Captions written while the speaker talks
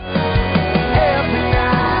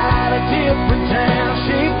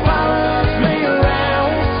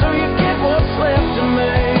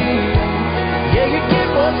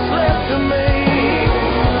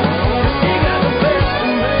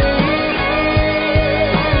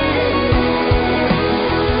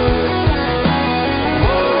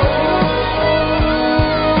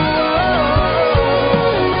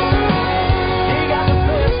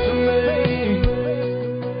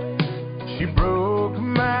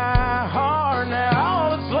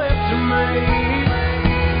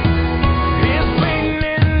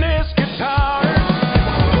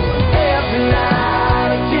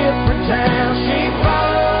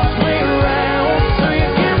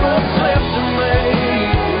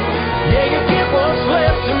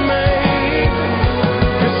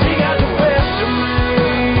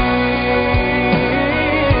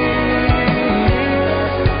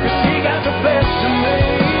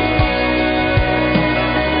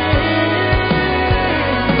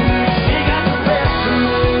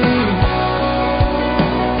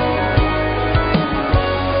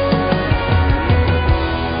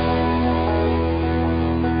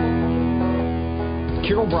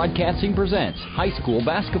Broadcasting presents high school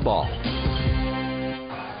basketball.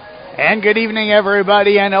 And good evening,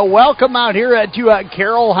 everybody, and welcome out here to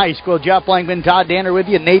Carroll High School. Jeff Blankman, Todd Danner with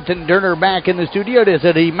you. Nathan Durner back in the studio. It is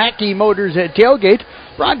at the Mackey Motors tailgate,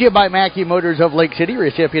 brought to you by Mackey Motors of Lake City,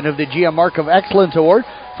 recipient of the GM Mark of Excellence Award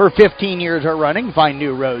for 15 years of running. Find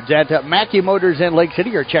new roads at Mackey Motors in Lake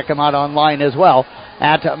City, or check them out online as well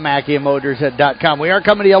at MackeyMotors.com. We are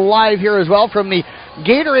coming to you live here as well from the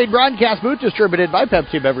Gatorade broadcast booth, distributed by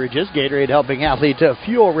Pepsi Beverages. Gatorade helping athletes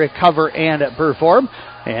fuel, recover, and perform.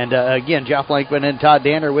 And again, Jeff Blankman and Todd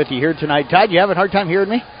Danner with you here tonight. Todd, you having a hard time hearing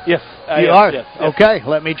me? Yes. You are? Yes. Okay,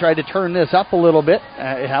 let me try to turn this up a little bit.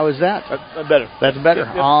 How is that? Better. That's better.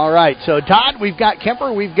 Yep. All right. So, Todd, we've got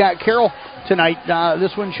Kuemper, we've got Carroll tonight.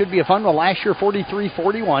 This one should be a fun one. Last year,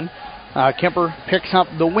 43-41. Kuemper picks up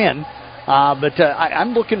the win. But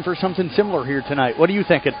I'm looking for something similar here tonight. What are you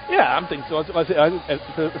thinking? Yeah, I'm thinking so.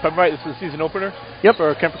 If I'm right, this is the season opener. Yep.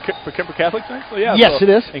 For Kuemper Catholic tonight. So yeah. Yes, it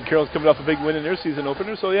is. And Carroll's coming off a big win in their season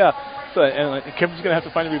opener. So yeah. So and Kuemper's going to have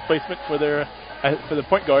to find a replacement for the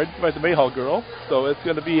point guard, the Mayhall girl. So it's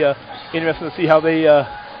going to be interesting to see how they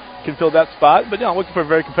can fill that spot. But yeah, I'm looking for a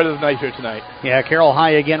very competitive night here tonight. Yeah, Carroll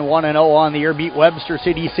High again 1-0 on the year, beat Webster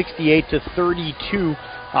City 68-32.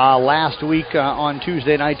 Last week on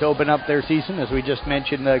Tuesday night to open up their season. As we just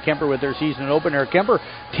mentioned, Kuemper with their season opener. Kuemper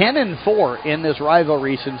 10-4 in this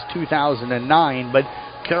rivalry since 2009, but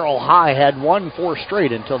Carroll High had won 4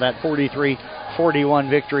 straight until that 43-41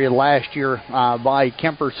 victory last year by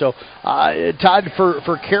Kuemper. So, Todd,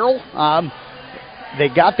 for Carroll, they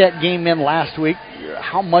got that game in last week.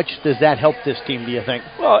 How much does that help this team, do you think?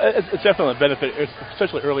 Well, it's definitely a benefit,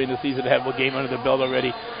 especially early in the season, to have a game under their belt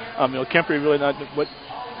already. Kuemper really not what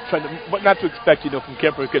not to expect, from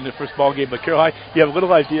Kuemper in the first ball game, but Carroll High, you have a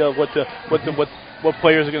little idea of what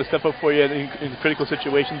players are going to step up for you in critical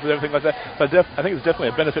situations and everything like that. So I think it's definitely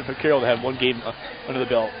a benefit for Carroll to have one game under the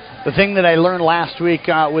belt. The thing that I learned last week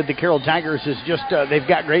with the Carroll Tigers is just they've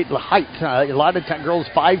got great height. A lot of girls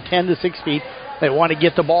 5'10" to 6 feet. They want to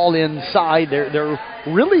get the ball inside. They're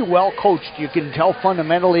really well coached. You can tell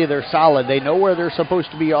fundamentally they're solid. They know where they're supposed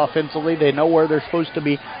to be offensively. They know where they're supposed to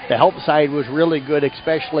be. The help side was really good,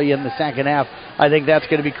 especially in the second half. I think that's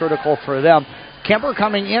going to be critical for them. Kuemper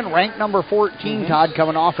coming in, ranked number 14, Todd,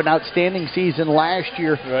 coming off an outstanding season last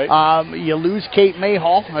year. Right. You lose Kate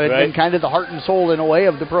Mayhall, who had been kind of the heart and soul in a way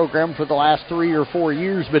of the program for the last 3 or 4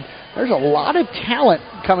 years, but there's a lot of talent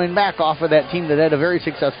coming back off of that team that had a very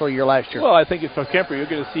successful year last year. Well, I think for Kuemper, you're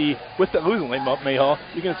going to see, with the losing Mayhall,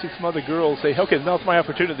 you're going to see some other girls say, okay, now it's my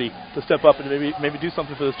opportunity to step up and maybe do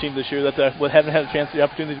something for this team this year that I haven't had a chance, the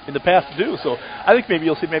opportunity in the past to do. So I think maybe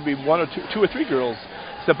you'll see maybe one or two or three girls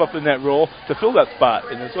step up in that role to fill that spot.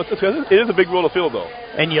 And it is a big role to fill, though.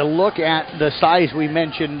 And you look at the size we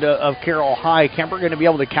mentioned of Carroll High. Kuemper going to be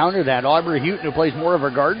able to counter that. Aubrey Houghton, who plays more of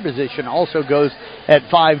a guard position, also goes at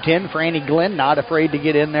 5'10". Franny Glenn, not afraid to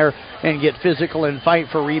get in there and get physical and fight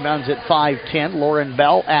for rebounds at 5'10". Lauren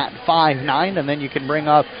Bell at 5'9". And then you can bring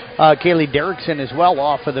up Kaylee Derrickson as well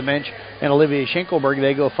off of the bench. And Olivia Schinkelberg,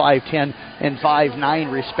 they go 5'10" and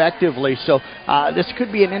 5'9" respectively. So this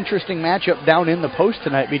could be an interesting matchup down in the post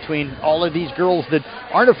tonight between all of these girls that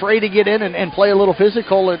aren't afraid to get in and play a little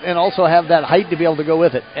physical and also have that height to be able to go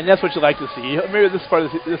with it. And that's what you like to see. Maybe this time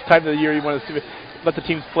of the year you want to see, let the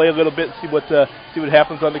teams play a little bit, see what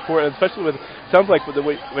happens on the court, and especially sounds like with the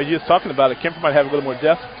way you're just talking about it, Kuemper might have a little more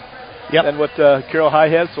depth than what Carroll High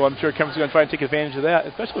has. So I'm sure Kemper's going to try and take advantage of that,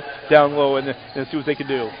 especially down low, and see what they can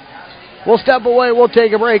do. We'll step away. We'll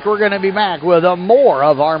take a break. We're going to be back with more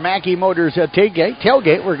of our Mackey Motors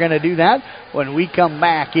tailgate. We're going to do that when we come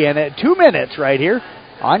back in 2 minutes right here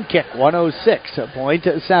on Kick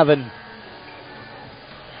 106.7.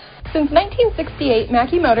 Since 1968,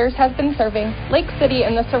 Mackey Motors has been serving Lake City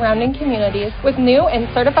and the surrounding communities with new and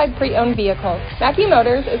certified pre-owned vehicles. Mackey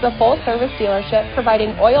Motors is a full-service dealership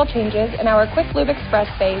providing oil changes in our Quick Lube Express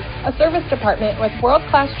bays, a service department with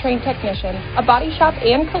world-class trained technicians, a body shop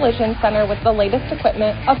and collision center with the latest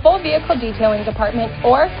equipment, a full vehicle detailing department,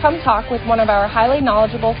 or come talk with one of our highly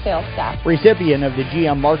knowledgeable sales staff. Recipient of the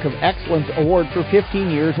GM Mark of Excellence Award for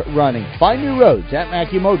 15 years running. Find new roads at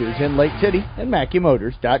Mackey Motors in Lake City and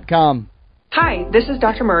MackeyMotors.com. Hi, this is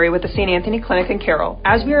Dr. Murray with the St. Anthony Clinic in Carroll.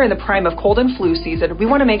 As we are in the prime of cold and flu season, we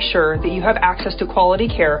want to make sure that you have access to quality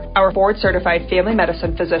care. Our board-certified family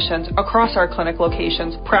medicine physicians across our clinic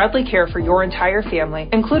locations proudly care for your entire family,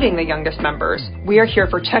 including the youngest members. We are here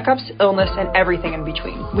for checkups, illness, and everything in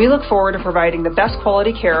between. We look forward to providing the best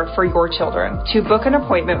quality care for your children. To book an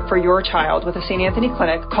appointment for your child with the St. Anthony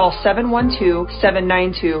Clinic, call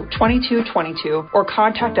 712-792-2222 or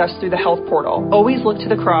contact us through the health portal. Always look to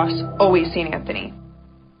the cross, always St. Anthony.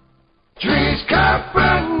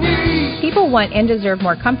 company. People want and deserve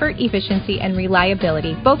more comfort, efficiency, and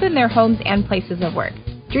reliability, both in their homes and places of work.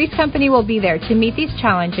 Dries Company will be there to meet these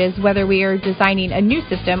challenges, whether we are designing a new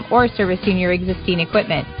system or servicing your existing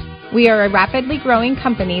equipment. We are a rapidly growing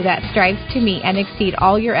company that strives to meet and exceed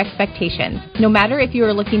all your expectations. No matter if you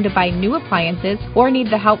are looking to buy new appliances or need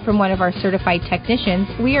the help from one of our certified technicians,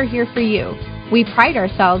 we are here for you. We pride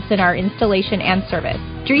ourselves in our installation and service.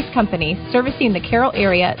 Dries Company, servicing the Carroll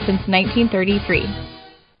area since 1933.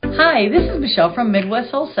 Hi, this is Michelle from Midwest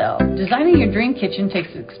Wholesale. Designing your dream kitchen takes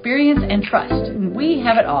experience and trust, and we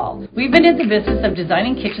have it all. We've been in the business of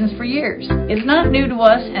designing kitchens for years. It's not new to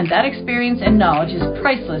us, and that experience and knowledge is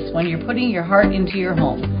priceless when you're putting your heart into your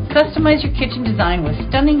home. Customize your kitchen design with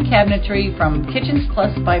stunning cabinetry from Kitchens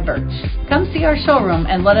Plus by Birch. Come see our showroom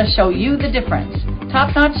and let us show you the difference.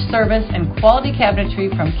 Top-notch service and quality cabinetry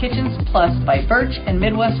from Kitchens Plus by Birch and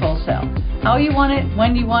Midwest Wholesale. How you want it,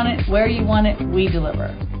 when you want it, where you want it, we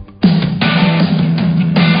deliver.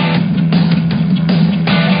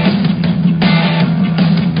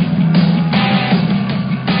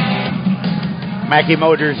 Mackey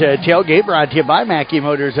Motors tailgate brought to you by Mackey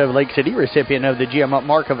Motors of Lake City, recipient of the GM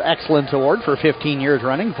Mark of Excellence Award for 15 years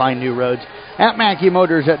running. Find new roads at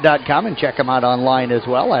MackeyMotors.com and check them out online as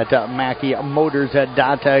well at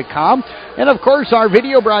MackeyMotors.com. And, of course, our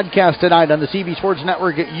video broadcast tonight on the CB Sports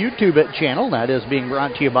Network YouTube channel. That is being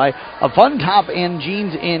brought to you by a Fun Top and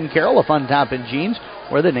Jeans in Carroll, a Fun Top and Jeans,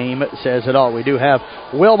 where the name says it all. We do have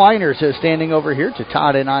Will Miners standing over here to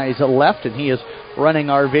Todd and I's left, and he is running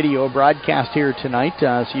our video broadcast here tonight,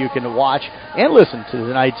 so you can watch and listen to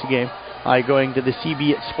tonight's game going to the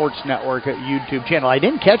CB Sports Network YouTube channel. I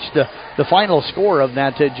didn't catch the final score of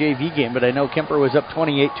that JV game, but I know Kuemper was up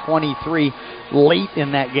 28-23 late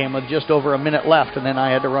in that game with just over a minute left, and then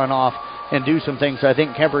I had to run off and do some things. So I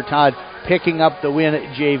think Kuemper Todd picking up the win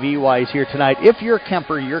JV-wise here tonight. If you're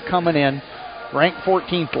Kuemper, you're coming in ranked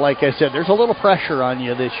 14th, like I said. There's a little pressure on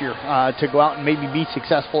you this year to go out and maybe be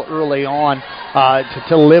successful early on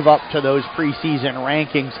to live up to those preseason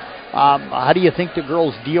rankings. How do you think the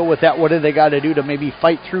girls deal with that? What do they got to do to maybe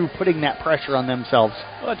fight through putting that pressure on themselves?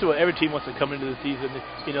 Well, that's what every team wants to come into the season,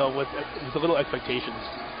 with a little expectations.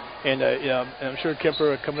 And, and I'm sure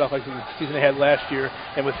Kuemper, coming off like the season they had last year,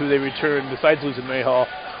 and with who they returned, besides losing Mayhall,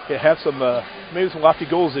 they have maybe some lofty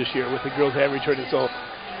goals this year with the girls that have returned. So,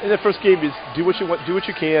 in the first game is do what you want, do what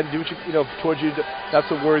you can, do what you towards you. Not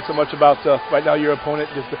so worried so much about right now your opponent.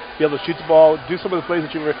 Just to be able to shoot the ball, do some of the plays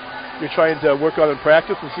that you're trying to work on in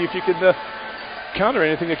practice, and see if you can counter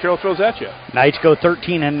anything that Carroll throws at you. Knights go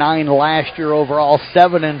 13-9 last year overall,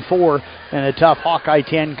 7-4 in a tough Hawkeye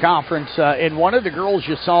 10 conference. And one of the girls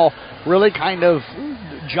you saw really kind of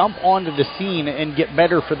jump onto the scene and get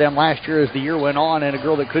better for them last year as the year went on, and a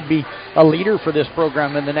girl that could be a leader for this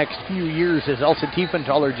program in the next few years is Elsa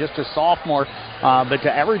Tiefenthaler, just a sophomore, but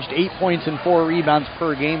averaged 8 points and 4 rebounds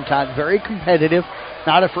per game. Todd, very competitive,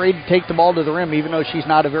 not afraid to take the ball to the rim, even though she's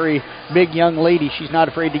not a very big young lady. She's not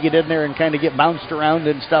afraid to get in there and kind of get bounced around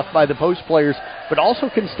and stuff by the post players, but also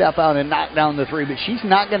can step out and knock down the three. But she's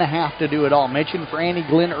not going to have to do it all. Mentioned Franny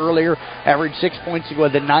Glenn earlier, averaged 6 points ago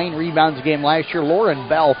with the 9 rebounds game last year. Lauren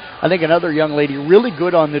Bell, I think another young lady, really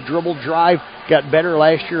good on the dribble drive, got better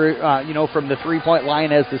last year, from the three-point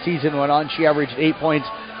line as the season went on. She averaged 8 points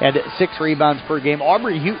and 6 rebounds per game.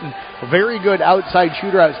 Aubrey Houghton, a very good outside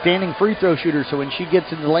shooter, outstanding free throw shooter, so when she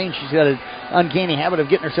gets in the lane, she's got an uncanny habit of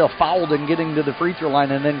getting herself fouled and getting to the free throw line,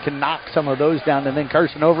 and then can knock some of those down. And then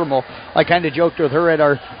Carson Overmole, I kind of joked with her at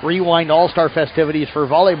our Rewind All-Star festivities for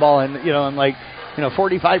volleyball, and, I'm like,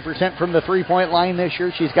 45% from the three-point line this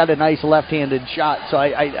year. She's got a nice left-handed shot. So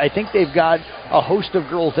I think they've got a host of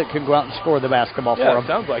girls that can go out and score the basketball for them. It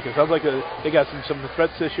sounds like it. Sounds like they got some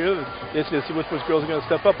threats this year. It's to see which girls are going to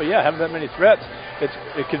step up. But, having that many threats,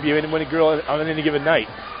 it could be any girl on any given night.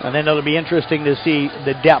 And then it'll be interesting to see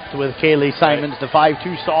the depth with Kaylee Simons, the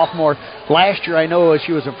 5'2 sophomore. Last year, I know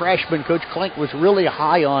she was a freshman. Coach Klink was really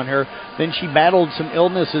high on her. Then she battled some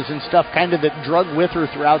illnesses and stuff kind of that drug with her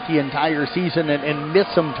throughout the entire season and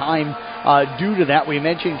missed some time due to that. We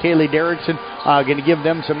mentioned Kaylee Derrickson, going to give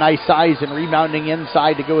them some nice size and rebounding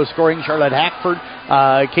inside to go with scoring. Charlotte Hackford,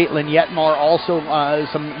 Caitlin Yetmar, also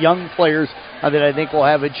some young players that I think will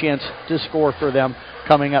have a chance to score for them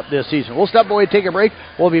coming up this season. We'll stop away, take a break.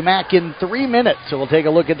 We'll be back in 3 minutes, so we'll take a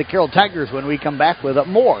look at the Carroll Tigers when we come back with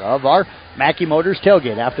more of our Mackey Motors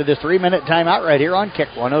tailgate after this 3-minute timeout right here on Kick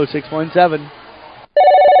 106.7.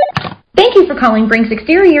 Thank you for calling Brinks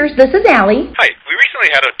Exteriors. This is Allie. Hi. We recently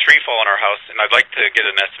recently had a tree fall on our house, and I'd like to get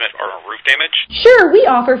an estimate on roof damage. Sure, we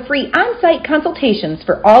offer free on-site consultations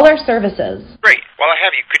for all our services. Great. While I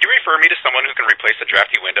have you, could you refer me to someone who can replace a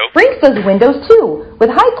drafty window? Brinks does windows too, with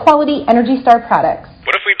high-quality Energy Star products.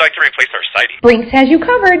 What if we'd like to replace our siding? Brinks has you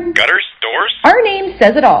covered. Gutters? Doors? Our name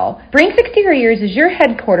says it all. Brinks Exteriors is your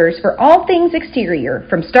headquarters for all things exterior,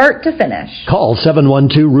 from start to finish. Call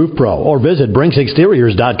 712-ROOF-PRO or visit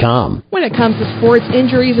BrinksExteriors.com. When it comes to sports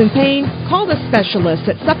injuries and pain, call the specialists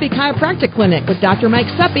at Suppy Chiropractic Clinic with Dr. Mike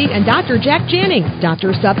Suppy and Dr. Jack Janning.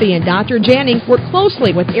 Dr. Suppy and Dr. Janning work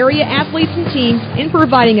closely with area athletes and teams in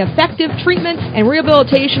providing effective treatment and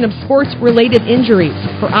rehabilitation of sports-related injuries.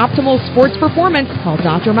 For optimal sports performance, call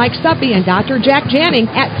Dr. Mike Suppy and Dr. Jack Janning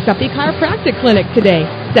at Suppy Chiropractic Clinic today,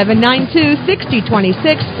 792-6026. Or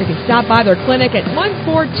you can stop by their clinic at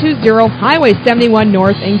 1420 Highway 71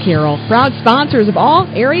 North in Carroll. Proud sponsors of all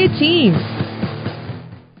area teams.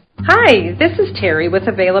 Hi, this is Terry with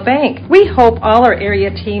Avela Bank. We hope all our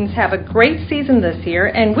area teams have a great season this year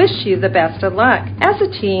and wish you the best of luck. As a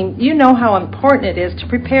team, you know how important it is to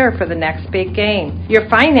prepare for the next big game. Your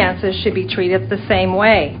finances should be treated the same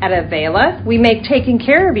way. At Avela, we make taking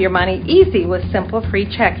care of your money easy with simple free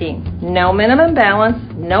checking. No minimum balance,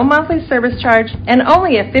 no monthly service charge, and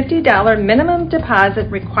only a $50 minimum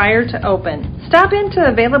deposit required to open. Stop into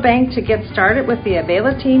Avela Bank to get started with the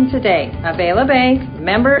Avela team today. Avela Bank,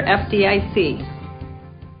 member FDIC.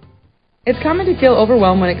 It's common to feel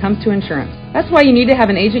overwhelmed when it comes to insurance. That's why you need to have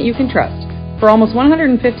an agent you can trust. For almost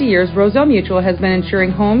 150 years, Roselle Mutual has been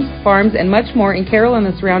insuring homes, farms, and much more in Carroll and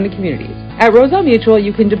the surrounding communities. At Roselle Mutual,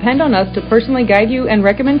 you can depend on us to personally guide you and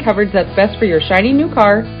recommend coverage that's best for your shiny new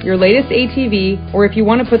car, your latest ATV, or if you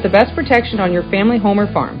want to put the best protection on your family home or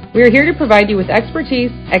farm. We are here to provide you with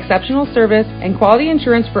expertise, exceptional service, and quality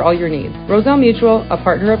insurance for all your needs. Roselle Mutual, a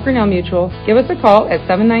partner of Grinnell Mutual. Give us a call at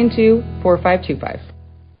 792-4525.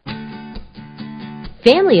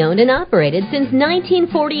 Family owned and operated since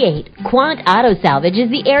 1948, Quant Auto Salvage is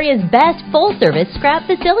the area's best full-service scrap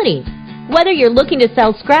facility. Whether you're looking to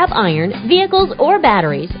sell scrap iron, vehicles, or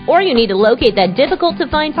batteries, or you need to locate that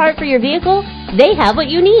difficult-to-find part for your vehicle, they have what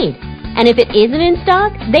you need. And if it isn't in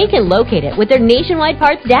stock, they can locate it with their nationwide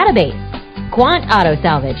parts database. Quant Auto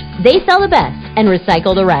Salvage. They sell the best and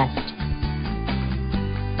recycle the rest.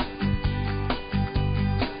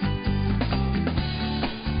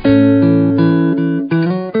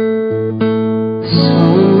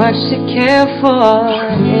 Much to care for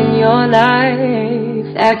in your life.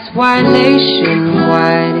 That's why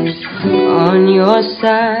Nationwide is on your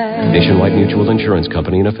side. Nationwide Mutual Insurance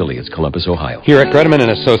Company and affiliates, Columbus, Ohio. Here at Gredeman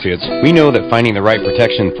 & Associates, we know that finding the right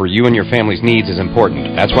protection for you and your family's needs is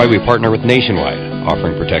important. That's why we partner with Nationwide,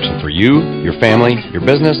 offering protection for you, your family, your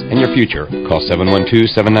business, and your future. Call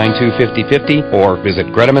 712-792-5050 or visit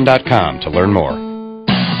Gredeman.com to learn more.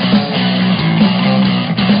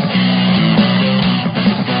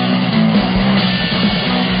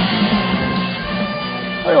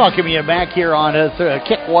 Welcome you back here on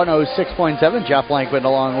Kick 106.7. Jeff Blankman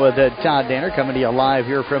along with Todd Danner coming to you live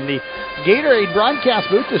here from the Gatorade broadcast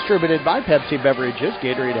booth distributed by Pepsi Beverages.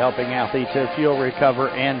 Gatorade helping athletes fuel, recover,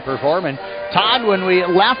 and perform. And Todd, when we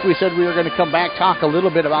left, we said we were going to come back, talk a little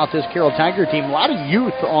bit about this Carroll Tiger team. A lot of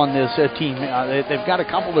youth on this team. They've got a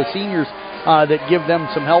couple of seniors that give them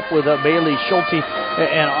some help with Bailey Schulte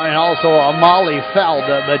and also Molly Feld.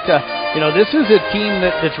 But this is a team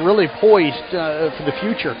that's really poised for the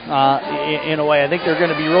future in a way. I think they're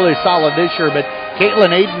going to be really solid this year. But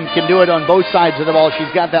Caitlin Aiden can do it on both sides of the ball.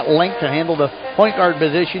 She's got that length to handle the point guard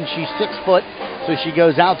position. She's 6 foot, so she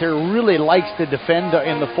goes out there, really likes to defend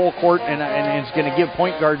in the full court, and is going to give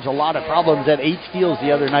point guards a lot of problems. At 8 steals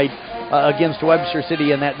the other night against Webster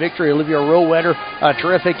City in that victory. Olivia Rowetter, a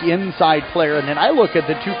terrific inside player. And then I look at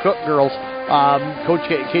the two Cook girls, Coach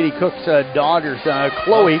Katie Cook's daughters,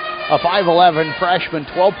 Chloe, a 5'11 freshman,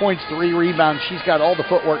 12 points, 3 rebounds. She's got all the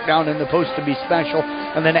footwork down in the post to be special.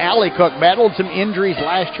 And then Allie Cook battled some injuries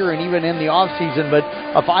last year and even in the offseason, but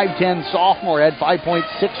a 5'10 sophomore had 5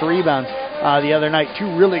 points, 6 rebounds the other night.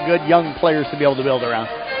 Two really good young players to be able to build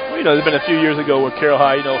around. Well, there's been a few years ago where Carroll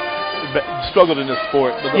High, struggled in this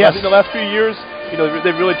sport. But in the last few years,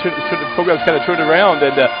 they've really the program's kind of turned around,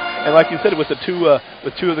 and like you said, with two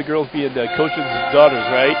of the girls being coaches' daughters,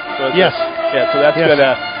 right? So yes. Yeah. So that's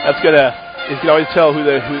gonna. You can always tell who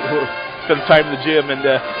spends time in the gym and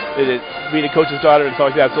being a coach's daughter and stuff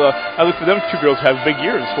like that. So I look for them two girls to have big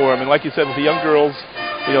years for them. And like you said, with the young girls,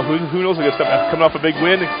 who knows? Coming off a big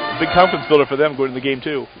win, a big confidence builder for them going into the game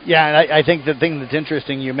too. Yeah, and I think the thing that's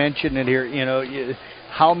interesting, you mentioned it here.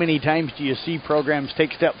 how many times do you see programs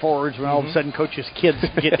take step forwards when all of a sudden coaches' kids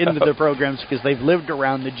get into the programs because they've lived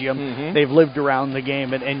around the gym, they've lived around the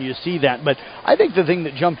game, and you see that. But I think the thing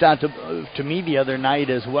that jumped out to me the other night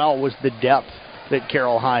as well was the depth that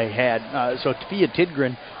Carroll High had. So Taphia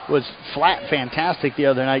Tidgren was flat fantastic the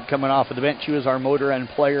other night coming off of the bench. She was our motor and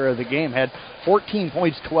player of the game, had 14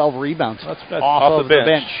 points, 12 rebounds off of the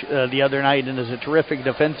bench the other night, and is a terrific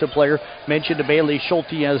defensive player. Mentioned to Bailey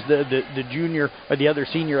Schulte as the junior, or the other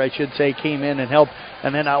senior, I should say, came in and helped.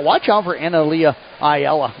 And then watch out for Analia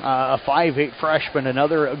Ayala, a 5'8 freshman,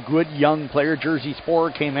 another good young player. Jersey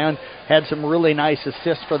Sporer came in, had some really nice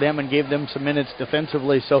assists for them and gave them some minutes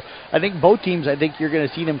defensively. So I think both teams, I think you're going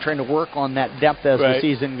to see them trying to work on that depth as the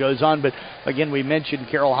season goes on. But again, we mentioned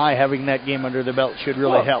Carroll High having that game under the belt should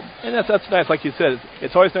really help. And that's nice. Like you said,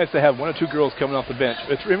 it's always nice to have one or two girls coming off the bench.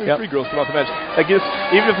 It's even three girls coming off the bench. That gives,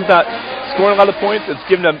 even if it's not scoring a lot of points, it's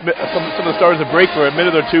giving them some of the stars a break for a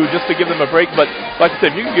minute or two just to give them a break. But like I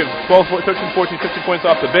said, if you can give 12, 13, 14, 15 points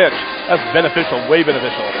off the bench, that's beneficial, way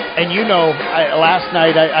beneficial. And you know, last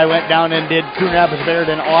night I went down and did Coon Rapids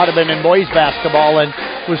Baird and Audubon and boys basketball and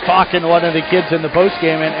was talking to one of the kids in the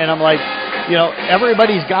postgame, and I'm like, you know,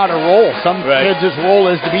 everybody's got a role. Some kids' role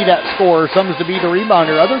is to be that scorer, some is to be the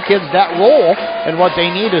rebounder. Other kids, that role and what they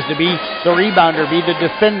need is to be the rebounder, be the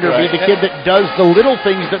defender, be the kid that does the little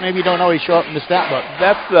things that maybe don't always show up in the stat book.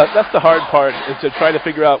 That's the hard part, is to try to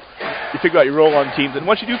figure out your role on teams. And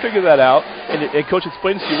once you do figure that out, and coach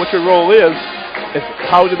explains to you what your role is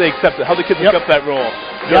how do they accept it? How do the kids accept that role?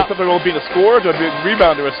 Do they accept the role of being a scorer, do they be a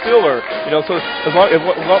rebounder, a stealer? You know, so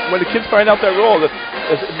when the kids find out that role,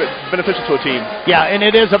 it's beneficial to a team. Yeah, and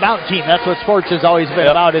it is about team. That's what sports has always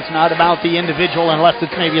been about. It's not about the individual, unless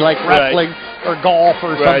it's maybe like wrestling or golf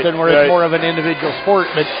or something where it's more of an individual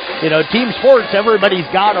sport. But, you know, team sports, everybody's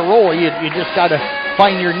got a role. You just got to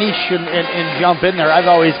find your niche and jump in there.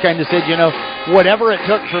 I've always kind of said, you know, whatever it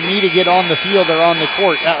took for me to get on the field or on the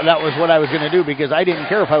court, that was what I was going to do, because I didn't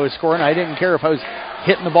care if I was scoring. I didn't care if I was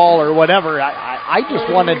hitting the ball or whatever. I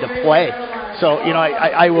just wanted to play. So, you know,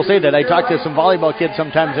 I will say that I talk to some volleyball kids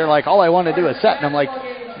sometimes. They're like, all I want to do is set. And I'm like,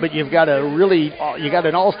 but you've got you got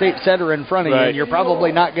an all-state setter in front of you, and you're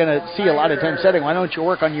probably not going to see a lot of time setting. Why don't you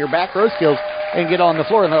work on your back row skills and get on the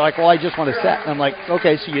floor? And they're like, well, I just want to set. And I'm like,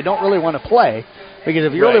 okay, so you don't really want to play. Because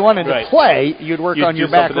if you really wanted to play, you'd work on your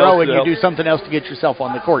back row and you'd do something else to get yourself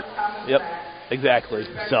on the court. Yep, exactly.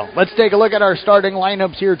 So let's take a look at our starting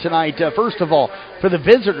lineups here tonight. First of all, for the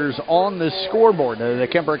visitors on the scoreboard, the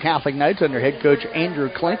Kuemper Catholic Knights under head coach Andrew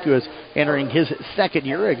Klink, who is entering his second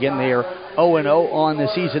year. Again, they are 0-0 on the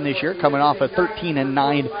season this year, coming off a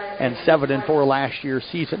 13-9 and 7-4 last year's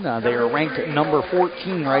season. They are ranked number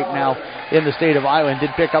 14 right now in the state of Iowa and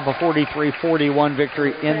did pick up a 43-41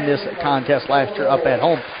 victory in this contest last year up at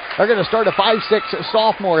home. They're going to start a 5'6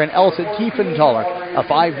 sophomore in Elsa Tiefenthaler, a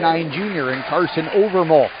 5'9 junior in Carson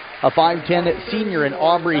Overmole, a 5'10 senior in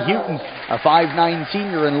Aubrey Houghton, a 5'9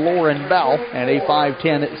 senior in Lauren Bell, and a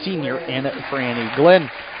 5'10 senior in Franny Glenn.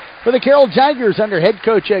 For the Carroll Tigers under head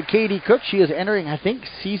coach Katie Cook, she is entering, I think,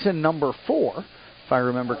 season number 4, if I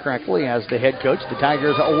remember correctly, as the head coach. The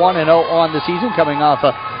Tigers are 1-0 on the season, coming off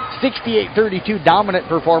a 68-32 dominant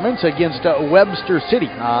performance against Webster City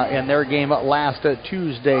in their game last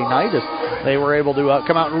Tuesday night, as they were able to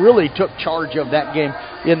come out and really took charge of that game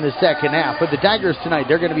in the second half. But the Tigers tonight,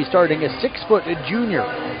 they're going to be starting a 6-foot junior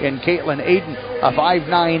in Caitlin Aiden, a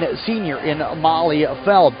 5'9 senior in Molly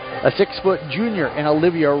Feld, a 6-foot junior in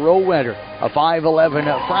Olivia Rowetter, a 5'11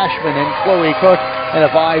 freshman in Chloe Cook, and a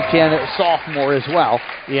 5'10 sophomore as well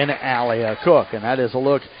in Alia Cook. And that is a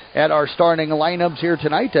look at our starting lineups here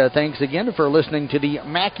tonight. Thanks again for listening to the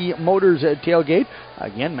Mackey Motors Tailgate.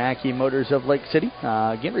 Again, Mackey Motors of Lake City,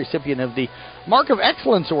 again, recipient of the Mark of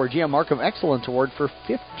Excellence Award, Mark of Excellence Award for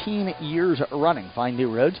 15 years running. Find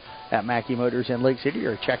new roads at Mackey Motors in Lake City,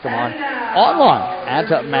 or check them on online at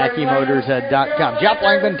MackeyMotors.com. Jeff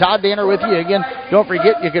Langman, Todd Danner with you again. Don't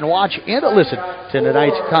forget, you can watch and listen to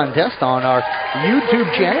tonight's contest on our YouTube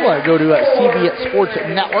channel. Go to CB Sports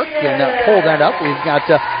Network and pull that up. We've got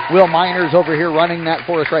Will Miners over here running that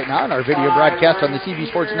for us right now in our video broadcast on the CB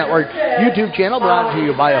Sports Network YouTube channel, brought to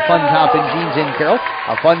you by A Fun Top in Jeans in Carroll.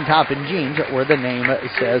 A Fun Top in Jeans, where the name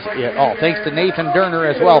says it all. Thanks to Nathan Durner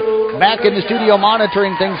as well, back in the studio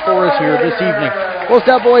monitoring things for us here this evening. We'll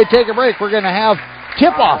step away, take a break. We're going to have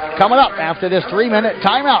tip-off coming up after this 3-minute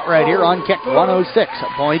timeout right here on Kick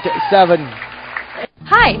 106.7.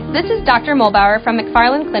 Hi, this is Dr. Mulbauer from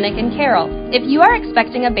McFarland Clinic in Carroll. If you are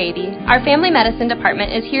expecting a baby, our family medicine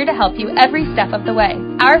department is here to help you every step of the way.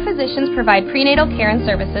 Our physicians provide prenatal care and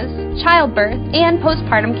services, childbirth, and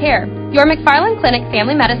postpartum care. Your McFarland Clinic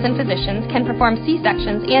family medicine physicians can perform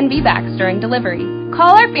C-sections and VBACs during delivery.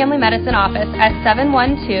 Call our family medicine office at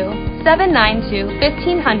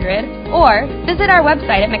 712-792-1500 or visit our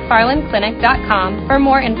website at mcfarlandclinic.com for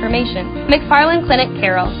more information. McFarland Clinic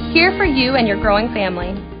Carroll, here for you and your growing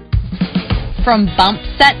family. From bump,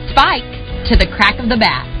 set, spike to the crack of the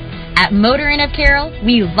bat, at Motor Inn of Carroll,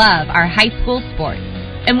 we love our high school sports,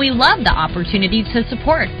 and we love the opportunity to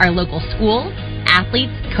support our local schools,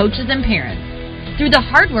 athletes, coaches, and parents. Through the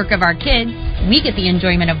hard work of our kids, we get the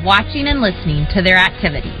enjoyment of watching and listening to their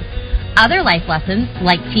activities. Other life lessons,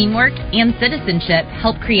 like teamwork and citizenship,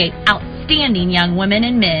 help create outstanding young women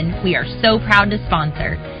and men we are so proud to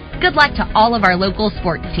sponsor. Good luck to all of our local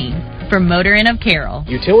sports teams. From Motor Inn of Carroll.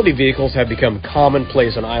 Utility vehicles have become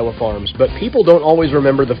commonplace on Iowa farms, but people don't always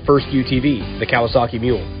remember the first UTV, the Kawasaki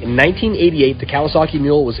Mule. In 1988, the Kawasaki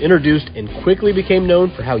Mule was introduced and quickly became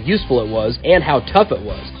known for how useful it was and how tough it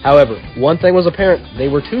was. However, one thing was apparent: they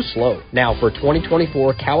were too slow. Now, for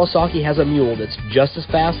 2024, Kawasaki has a mule that's just as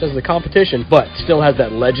fast as the competition, but still has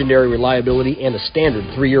that legendary reliability and a standard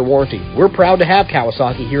 3-year warranty. We're proud to have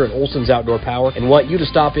Kawasaki here at Olson's Outdoor Power and want you to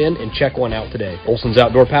stop in and check one out today. Olson's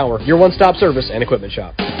Outdoor Power, your one-stop service and equipment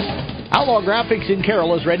shop. Outlaw Graphics in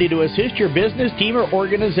Carroll is ready to assist your business, team, or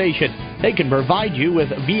organization. They can provide you with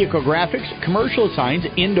vehicle graphics, commercial signs,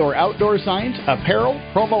 indoor-outdoor signs, apparel,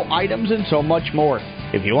 promo items, and so much more.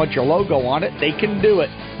 If you want your logo on it, they can do it.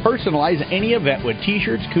 Personalize any event with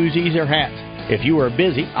t-shirts, koozies, or hats. If you are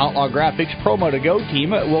busy, Outlaw Graphics Promo to Go team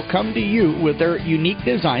will come to you with their unique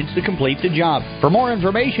designs to complete the job. For more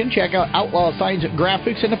information, check out Outlaw Signs,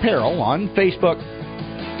 Graphics, and Apparel on Facebook.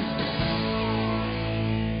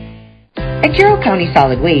 At Carroll County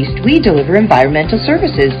Solid Waste, we deliver environmental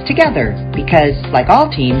services together because, like all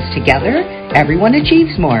teams, together, everyone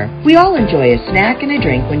achieves more. We all enjoy a snack and a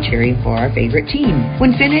drink when cheering for our favorite team.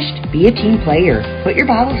 When finished, be a team player. Put your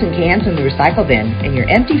bottles and cans in the recycle bin and your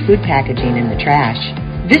empty food packaging in the trash.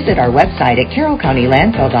 Visit our website at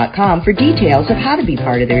carrollcountylandfill.com for details of how to be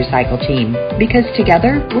part of the recycle team. Because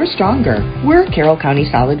together, we're stronger. We're Carroll County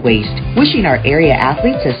Solid Waste, wishing our area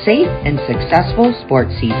athletes a safe and successful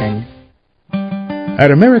sports season. At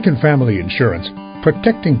American Family Insurance,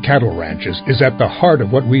 protecting cattle ranches is at the heart of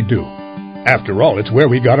what we do. After all, it's where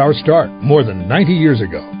we got our start more than 90 years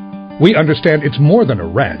ago. We understand it's more than a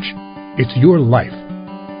ranch. It's your life.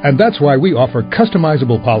 And that's why we offer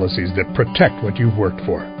customizable policies that protect what you've worked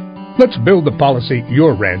for. Let's build the policy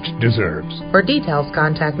your ranch deserves. For details,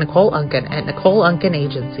 contact Nicole Unken at Nicole Unken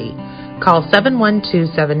Agency. Call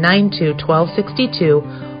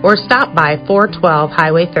 712-792-1262 or stop by 412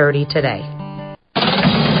 Highway 30 today.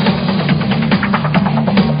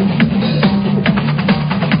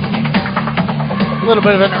 A little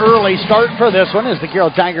bit of an early start for this one as the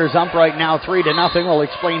Carroll Tigers up right now 3-0. We'll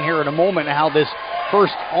explain here in a moment how this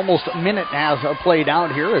first almost minute has played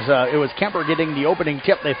out here. As it was Kuemper getting the opening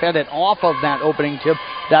tip. They fed it off of that opening tip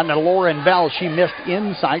down to Lauren Bell. She missed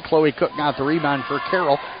inside. Chloe Cook got the rebound for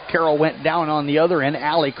Carroll. Carroll went down on the other end.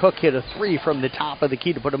 Allie Cook hit a 3 from the top of the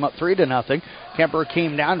key to put them up 3-0. Kuemper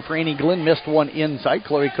came down. Franny Glenn missed one inside.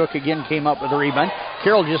 Chloe Cook again came up with a rebound.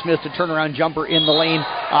 Carroll just missed a turnaround jumper in the lane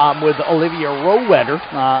with Olivia Rowetter.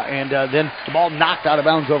 And then the ball knocked out of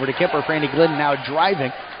bounds over to Kuemper. Franny Glenn now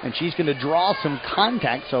driving, and she's going to draw some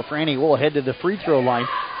contact. So Franny will head to the free throw line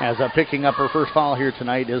as picking up her first foul here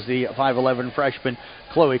tonight is the 5'11 freshman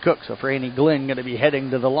Chloe Cook. So Franny Glenn going to be heading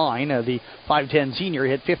to the line. The 5'10 senior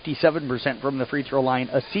hit 57% from the free throw line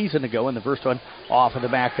a season ago, and the first one off of the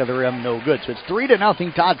back of the rim, no good. So it's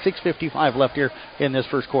 3-0, Todd. 6:55 left here in this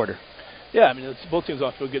first quarter. Yeah, I mean, both teams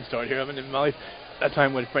off to a good start here. I mean, Molly, that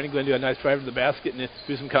time when Franny Glenn did a nice drive to the basket and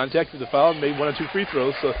do some contact with the foul and made 1 or 2 free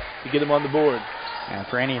throws, so to get him on the board. And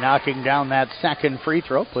Franny knocking down that second free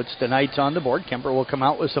throw puts the Knights on the board. Kuemper will come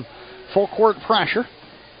out with some full court pressure.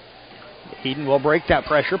 Eden will break that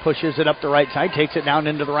pressure, pushes it up the right side, takes it down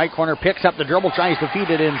into the right corner, picks up the dribble, tries to feed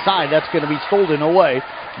it inside. That's going to be stolen away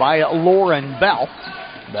by Lauren Bell.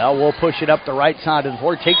 Bell will push it up the right side of the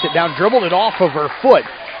floor, takes it down, dribbled it off of her foot.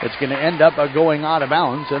 It's going to end up going out of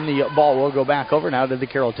bounds, and the ball will go back over now to the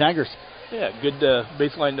Carroll Tigers. Yeah, good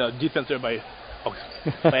baseline defense there by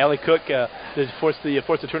Allie Cook to force the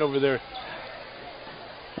turnover there.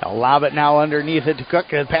 They'll lob it now underneath it to Cook.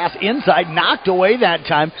 Pass inside, knocked away that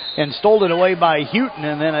time, and stolen away by Houghton.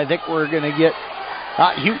 And then I think we're going to get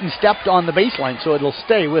Houghton stepped on the baseline, so it'll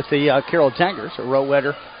stay with the Carroll Tigers. So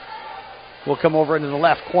Rowetter will come over into the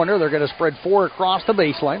left corner. They're going to spread 4 across the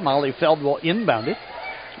baseline. Molly Feld will inbound it.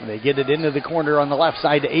 They get it into the corner on the left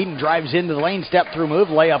side. Aiden drives into the lane, step-through move,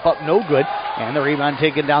 layup up, no good. And the rebound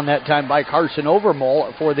taken down that time by Carson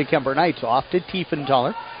Overmole for the Kuemper Knights. Off to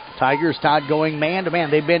Tiefenthaler. Tigers, Todd, going man-to-man.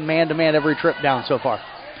 They've been man-to-man every trip down so far.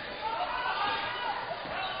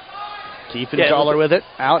 Tiefenthaler with it,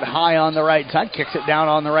 out high on the right side, kicks it down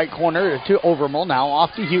on the right corner to Overmole. Now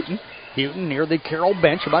off to Houghton. Houghton near the Carroll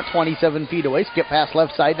bench, about 27 feet away. Skip pass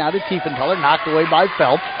left side now to Tiefenthaler, knocked away by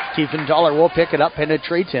Feld. Tiefenthaler will pick it up,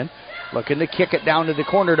 penetrates in. Looking to kick it down to the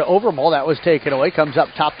corner to Overmole. That was taken away. Comes up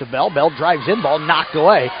top to Bell. Bell drives in, ball knocked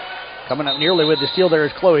away. Coming up nearly with the steal there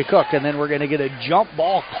is Chloe Cook, and then we're going to get a jump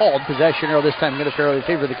ball called. Possession arrow this time going to fairly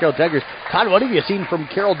favor the Carroll Tigers. Todd, what have you seen from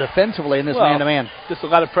Carroll defensively in this man-to-man? Just a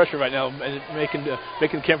lot of pressure right now, and making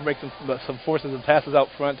Kuemper make some forces and passes out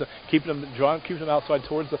front, to keeping them drawn, keeping them outside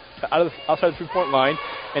towards outside the three-point line,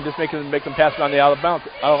 and just make them pass around the out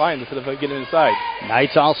of line instead of getting inside.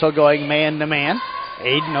 Knights also going man-to-man.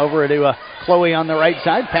 Aiden over to Chloe on the right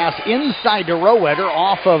side. Pass inside to Rowetter,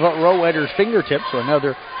 off of Rowetter's fingertips. So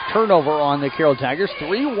another turnover on the Carroll Tigers.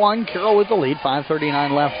 3-1 Carroll with the lead.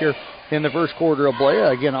 5:39 left here in the first quarter of play.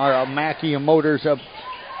 Again, our Mackey Motors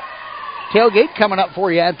tailgate coming up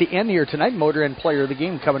for you at the end here tonight. Motor and player of the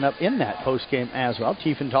game coming up in that post game as well.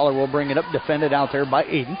 Tiefenthaler will bring it up, defended out there by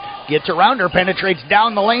Aiden. Gets around her, penetrates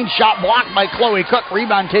down the lane. Shot blocked by Chloe Cook.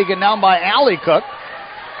 Rebound taken down by Allie Cook.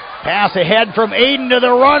 Pass ahead from Aiden to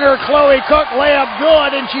the runner. Chloe Cook, layup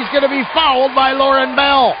good, and she's going to be fouled by Lauren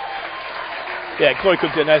Bell. Yeah, Chloe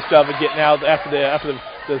Cook did a nice job of getting out after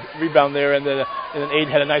the rebound there, and then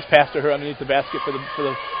Aiden had a nice pass to her underneath the basket for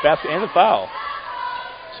the basket and the foul.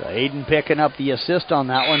 So Aiden picking up the assist on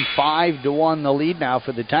that one. 5-1 the lead now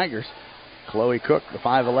for the Tigers. Chloe Cook, the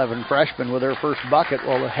 5'11 freshman, with her first bucket,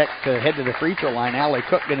 will head to the free throw line. Allie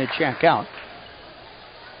Cook going to check out.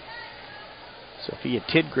 Sophia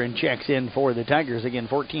Tidgren checks in for the Tigers. Again,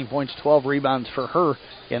 14 points, 12 rebounds for her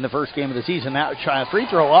in the first game of the season. That free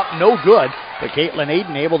throw up, no good. But Caitlin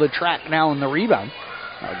Aiden able to track now in the rebound.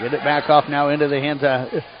 I'll get it back off now into the hands of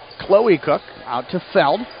Chloe Cook. Out to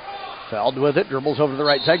Feld. Feld with it, dribbles over to the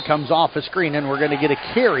right side, comes off a screen, and we're going to get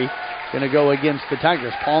a carry. Going to go against the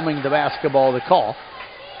Tigers, palming the basketball, the call.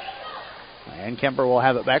 And Kuemper will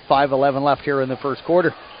have it back. 5:11 left here in the first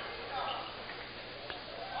quarter.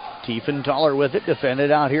 Tiefenthaler with it,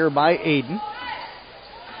 defended out here by Aiden.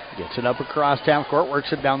 Gets it up across half court,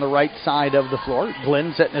 works it down the right side of the floor.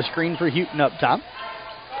 Glenn setting a screen for Houghton up top.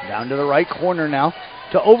 Down to the right corner now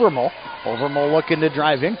to Overmole. Overmole looking to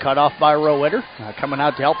drive in, cut off by Rowetter. Coming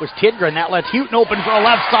out to help was Tidgren. That lets Houghton open for a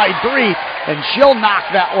left side three, and she'll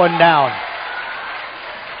knock that one down.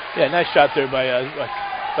 Yeah, nice shot there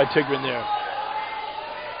by Tidgren there.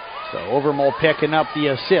 So Overmole picking up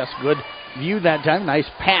the assist. Good view that time. Nice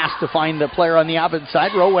pass to find the player on the opposite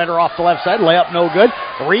side. Rowetter off the left side. Layup no good.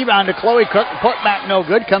 Rebound to Chloe Cook. Putback no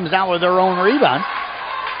good. Comes down with her own rebound.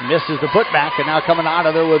 Misses the putback, and now coming out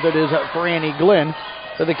of there with it is Franny Glenn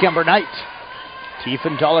for the Kuemper Knights.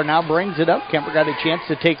 Tiefenthaler now brings it up. Kuemper got a chance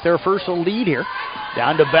to take their first lead here.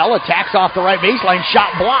 Down to Bell. Attacks off the right baseline.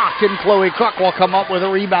 Shot blocked, and Chloe Cook will come up with a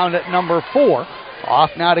rebound at number 4.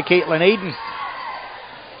 Off now to Caitlin Aiden.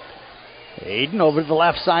 Aiden over to the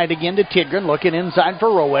left side again to Tidgren, looking inside for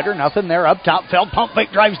Rowetter. Nothing there. Up top, Feld pump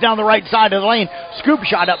fake, drives down the right side of the lane. Scoop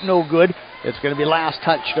shot up, no good. It's going to be last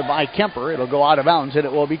touched by Kuemper. It'll go out of bounds, and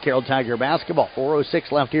it will be Carroll Tiger basketball.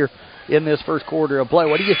 4:06 left here in this first quarter of play.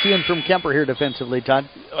 What are you seeing from Kuemper here defensively, Todd?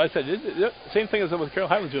 I said, same thing as what Carroll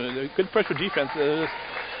High was doing. Good pressure defense.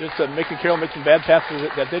 Just making Carroll make some bad passes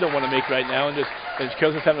that they don't want to make right now, and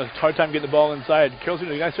Carroll's just having a hard time getting the ball inside. Carroll's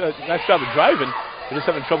doing a nice job of driving. They're just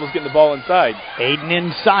having troubles getting the ball inside. Aiden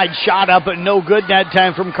inside, shot up, but no good that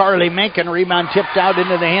time from Carly Menken. Rebound tipped out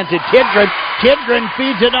into the hands of Tidgren. Tidgren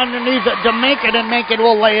feeds it underneath it to Menken, and Menken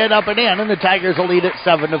will lay it up and in, and the Tigers will lead it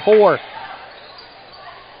 7-4.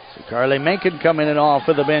 So Carly Menken coming in off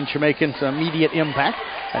of the bench, making some immediate impact.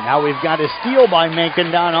 And now we've got a steal by Menken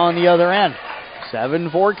down on the other end.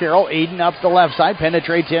 7-4 Carroll. Aiden up the left side,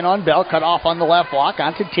 penetrates in on Bell, cut off on the left block,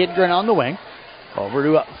 onto Tidgren on the wing. Over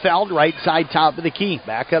to Feld, right side top of the key.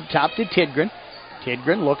 Back up top to Tidgren.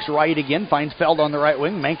 Tidgren looks right again, finds Feld on the right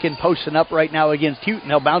wing. Menken posting up right now against Houghton.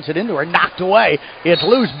 They'll bounce it into her, knocked away. It's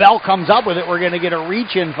loose. Bell comes up with it. We're going to get a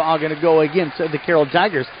reach-in foul going to go against the Carroll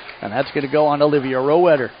Tigers, and that's going to go on Olivia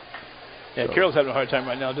Rowetter. Yeah, Carroll's having a hard time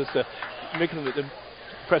right now. Just making the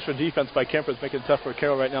pressure defense by Kuemper is making it tough for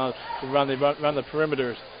Carroll right now around the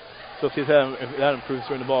perimeters. So if that improves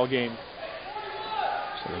during the ball game.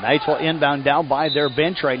 So The Knights will inbound down by their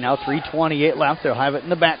bench right now. 3:28 left. They'll have it in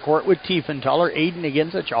the backcourt with Tiefenthaler. Aiden again,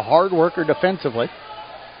 such a hard worker defensively.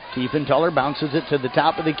 Tiefenthaler bounces it to the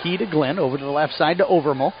top of the key to Glenn. Over to the left side to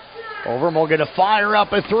Overmole. Overmole going to fire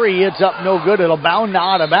up a three. It's up no good. It'll bound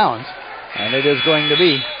out of bounds. And it is going to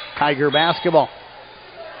be Tiger basketball.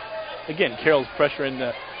 Again, Carroll's pressuring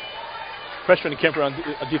Kuemper on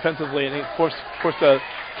defensively, and he forced Kuemper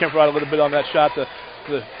out a little bit on that shot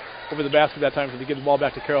over the basket that time to get the ball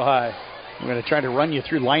back to Carroll High. We're going to try to run you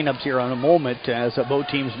through lineups here in a moment as both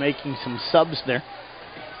teams making some subs there.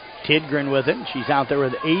 Tidgren with it. She's out there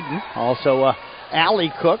with Aiden. Also,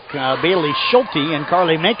 Allie Cook, Bailey Schulte, and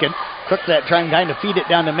Carly Macon. Cook that trying to feed it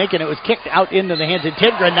down to Macon. It was kicked out into the hands of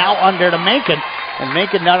Tidgren. Now under to Macon. And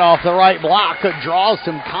Macon not off the right block. Draws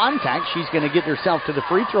some contact. She's going to get herself to the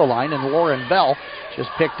free throw line. And Lauren Bell just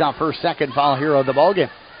picked up her second foul here of the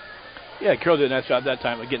ballgame. Yeah, Carroll did a nice job that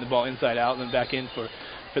time of getting the ball inside out and then back in for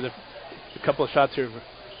the couple of shots here.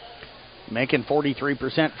 Macon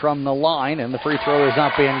 43% from the line, and the free throw is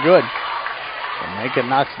up and good. So Macon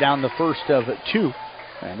knocks down the first of two.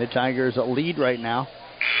 And the Tigers lead right now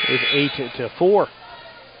is 8-4.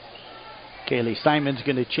 Kaylee Simon's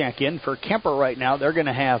going to check in for Kuemper right now. They're going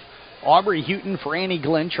to have Aubrey Houghton, Franny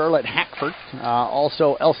Glenn, Charlotte Hackford,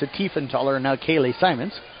 also Elsa Tiefenthaler, and now Kaylee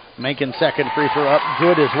Simons. Macon second free throw up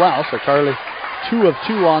good as well. So Carly 2 of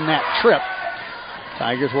 2 on that trip.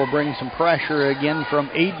 Tigers will bring some pressure again from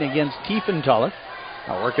Aiden against Tiefenthaler.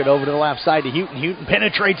 Now work it over to the left side to Houghton. Houghton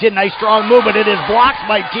penetrates in. Nice strong move, but it is blocked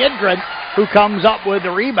by Tidgren, who comes up with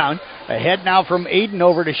the rebound. Ahead now from Aiden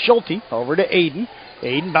over to Schulte. Over to Aiden.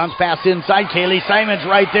 Aiden bounce pass inside. Kaylee Simons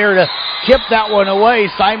right there to tip that one away.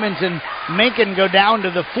 Simons and Macon go down to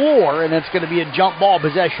the floor, and it's going to be a jump ball.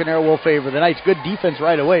 Possession there will favor the Knights. Good defense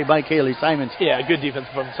right away by Kaylee Simons. Yeah, good defense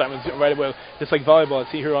from Simons right away. Just like volleyball.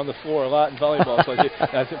 I see her on the floor a lot in volleyball.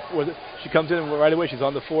 So she comes in and right away she's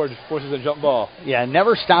on the floor, forces a jump ball. Yeah,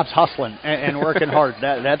 never stops hustling and working hard.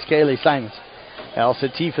 That's Kaylee Simons. Elsa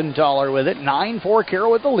Tiefenthaler with it. 9-4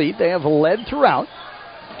 Carroll with the lead. They have led throughout.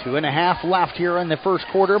 2.5 left here in the first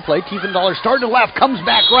quarter of play. Tiefenthaler starting to left, comes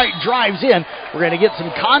back right, drives in. We're going to get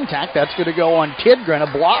some contact. That's going to go on Tidgren,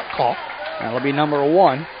 a block call. That'll be number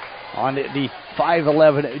 1 on the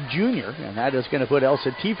 5'11 junior, and that is going to put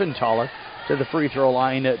Elsa Tiefenthaler to the free throw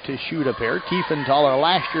line to shoot a pair. Tiefenthaler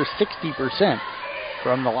last year 60%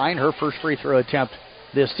 from the line. Her first free throw attempt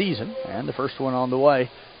this season, and the first one on the way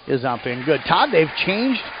is up and good. Todd, they've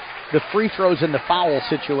changed the free throws and the foul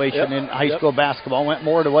situation in high school basketball. Went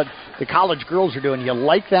more to what the college girls are doing. You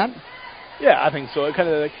like that? Yeah, I think so. It kind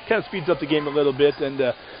of speeds up the game a little bit, and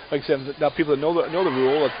like I said, now people know the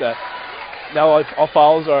rule. It's that now all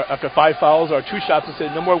fouls are after 5 fouls are 2 shots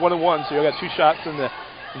instead. No more 1-on-1. So you got 2 shots, and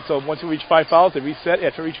so once you reach 5 fouls, they reset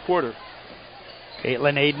after each quarter.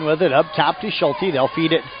 Caitlin Aiden with it up top to Schulte. They'll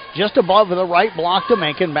feed it just above the right block to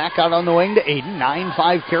Macon. Back out on the wing to Aiden.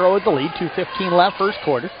 9-5 Carroll with the lead. 2:15 left first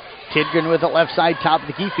quarter. Tidgren with it left side, top of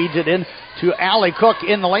the key, feeds it in to Allie Cook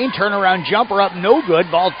in the lane. Turnaround jumper up, no good.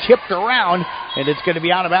 Ball tipped around, and it's going to be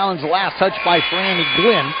out of bounds. Last touch by Franny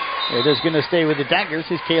Glenn. It is going to stay with the Tigers.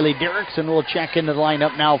 As Kaylee Derrickson will check into the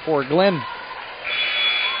lineup now for Glenn.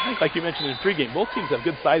 Like you mentioned in pregame, both teams have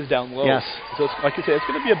good size down low. Yes. So like you say, it's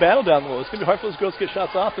going to be a battle down low. It's going to be hard for those girls to get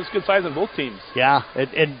shots off. There's good size on both teams. Yeah,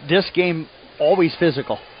 and this game, always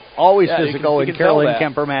physical. Always physical in Carroll and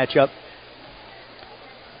Kuemper matchup.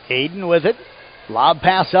 Aiden with it. Lob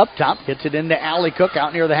pass up top. Gets it into Allie Cook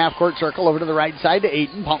out near the half-court circle. Over to the right side to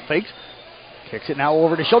Aiden. Pump fakes. Kicks it now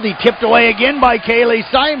over to Schulte. Tipped away again by Kaylee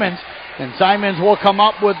Simons. And Simons will come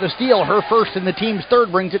up with the steal. Her first and the team's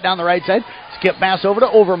third. Brings it down the right side. Skip pass over to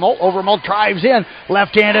Overmole. Overmole drives in.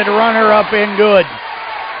 Left-handed runner up and good.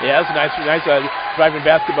 Yeah, that's a nice driving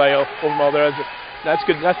basket by Overmole there. That's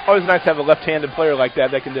good. That's always nice to have a left-handed player like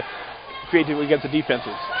that can create against the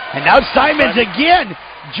defenses. And now Simons again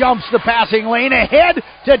jumps the passing lane ahead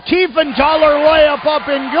to Tiefenthaler, layup up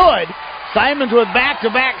and good. Simons with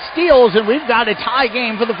back-to-back steals, and we've got a tie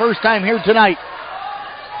game for the first time here tonight.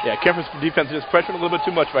 Yeah, Kuemper's defense is pressuring a little bit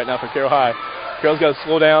too much right now for Carroll High. Carroll's got to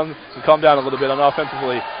slow down and calm down a little bit on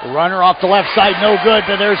offensively. Runner off the left side, no good,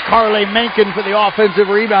 but there's Carly Menken for the offensive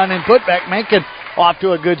rebound and putback. Menken off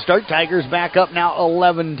to a good start. Tigers back up now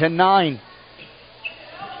 11-9.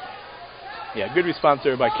 Yeah, good response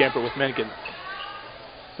there by Kuemper with Menken.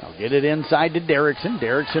 They'll get it inside to Derrickson.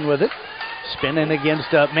 Derrickson with it. Spinning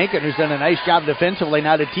against Macon, who's done a nice job defensively.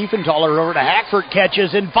 Now to Tiefenthaler, over to Hackford,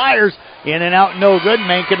 catches and fires. In and out, no good.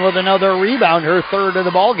 Macon with another rebound, her third of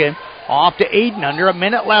the ballgame. Off to Aiden, under a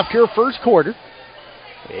minute left here, first quarter.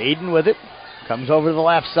 Aiden with it. Comes over to the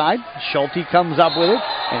left side. Schulte comes up with it,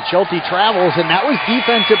 and Schulte travels, and that was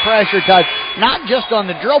defensive pressure touch, not just on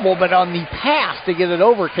the dribble, but on the pass to get it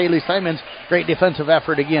over. Kaylee Simons, great defensive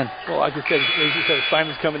effort again. Well, like I said,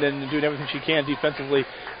 Simons coming in and doing everything she can defensively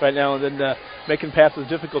right now, and then making passes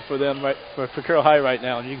difficult for them, for Carroll High right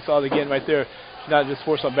now. And you saw it again right there. She's not just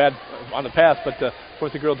forced on the pass, but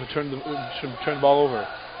forced the girl to turn the ball over.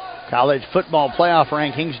 College football playoff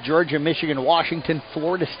rankings, Georgia, Michigan, Washington,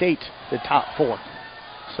 Florida State, the top 4.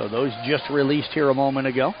 So those just released here a moment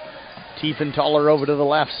ago. Tiefenthaler over to the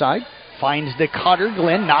left side. Finds the cutter.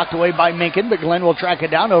 Glenn knocked away by Minkin, but Glenn will track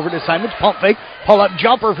it down over to Simons. Pump fake. Pull-up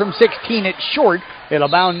jumper from 16. It's short. It'll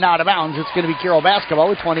bound, not out of bounds. It's going to be Carroll basketball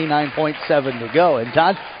with 29.7 to go. And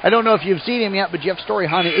Todd, I don't know if you've seen him yet, but Jeff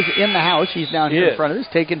Storyhana is in the house. He's down here in front of us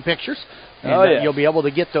taking pictures. And you'll be able to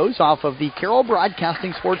get those off of the Carroll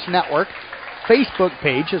Broadcasting Sports Network Facebook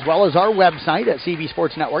page, as well as our website at CB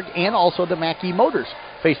Sports Network, and also the Mackey Motors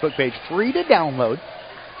Facebook page. Free to download,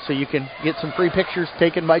 so you can get some free pictures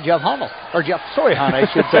taken by Jeff Honnold. Or Jeff Storyhan,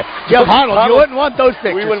 I should say. Jeff Honnold, you wouldn't want those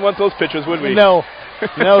pictures. We wouldn't want those pictures, would we? No.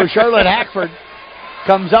 Charlotte Hackford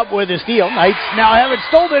comes up with a steal. Knights now have it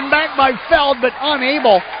stolen back by Feld, but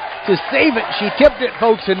unable to save it. She tipped it,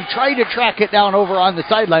 folks, and tried to track it down over on the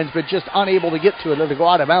sidelines, but just unable to get to it. It'll go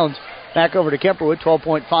out of bounds. Back over to Kemper with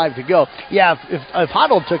 12.5 to go. Yeah, if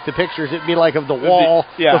Honnold took the pictures, it'd be like of the wall,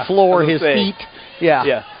 the floor, his feet.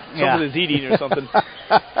 Yeah. Someone is eating or something.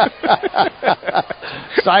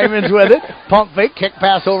 Simons with it. Pump fake. Kick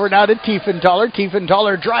pass over now to Tiefenthaler.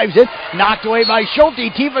 Tiefenthaler drives it. Knocked away by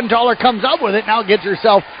Schulte. Tiefenthaler comes up with it. Now gets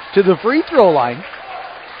herself to the free throw line.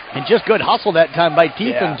 And just good hustle that time by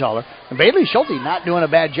Tiefenthaler. And Bailey Schulte not doing a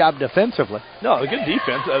bad job defensively. No, a good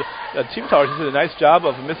defense. Tiefenthaler just did a nice job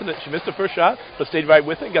of missing it. She missed the first shot, but stayed right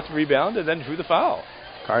with it, got the rebound, and then drew the foul.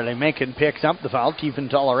 Carly Mencken picks up the foul.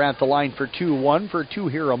 Tiefenthaler at the line for 2, 1 for 2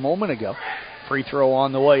 here a moment ago. Free throw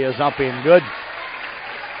on the way is up and good.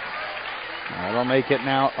 That'll make it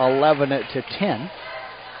now 11-10.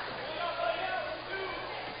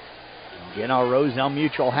 Again, our Roselle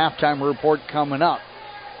Mutual halftime report coming up.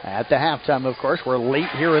 At the halftime, of course, we're late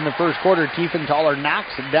here in the first quarter. Tiefenthaler knocks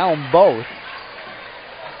down both.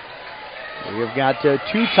 We've got 2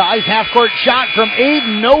 ties. Half-court shot from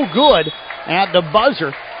Aiden, no good at the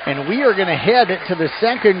buzzer. And we are going to head to the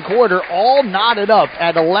second quarter all knotted up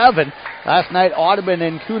at 11. Last night, Audubon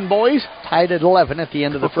and Coon boys tied at 11 at the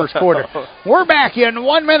end of the first quarter. We're back in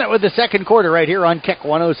 1 minute with the second quarter right here on Kick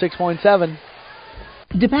 106.7.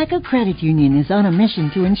 DePaco Credit Union is on a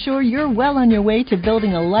mission to ensure you're well on your way to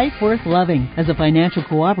building a life worth loving. As a financial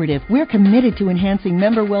cooperative, we're committed to enhancing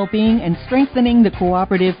member well-being and strengthening the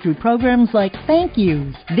cooperative through programs like Thank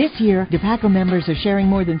Yous. This year, DePaco members are sharing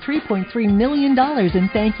more than $3.3 million in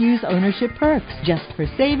Thank Yous ownership perks, just for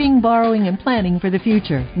saving, borrowing, and planning for the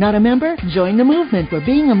future. Not a member? Join the movement where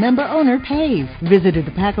being a member owner pays. Visit a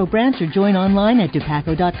DePaco branch or join online at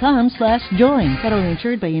depaco.com/join. Federally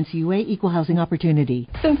insured by NCUA Equal Housing Opportunity.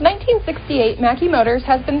 Since 1968, Mackey Motors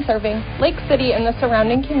has been serving Lake City and the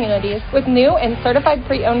surrounding communities with new and certified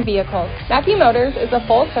pre-owned vehicles. Mackey Motors is a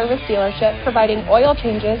full-service dealership providing oil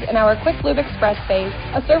changes in our Quick Lube Express bays,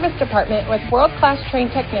 a service department with world-class trained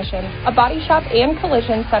technicians, a body shop and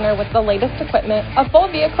collision center with the latest equipment, a full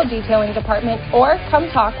vehicle detailing department, or come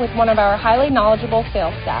talk with one of our highly knowledgeable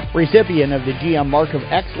sales staff. Recipient of the GM Mark of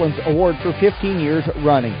Excellence Award for 15 years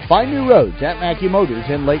running. Find new roads at Mackey Motors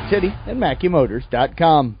in Lake City and MackeyMotors.com.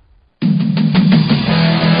 Jeff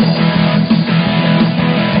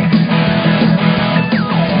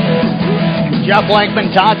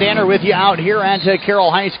Blankman, Todd Danner with you out here at Carroll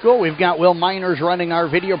High School. We've got Will Miners running our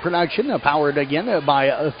video production, powered again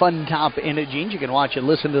by Fun Top Imaging. You can watch and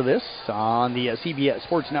listen to this on the CBS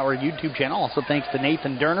Sports Network YouTube channel. Also thanks to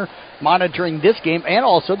Nathan Durner monitoring this game, and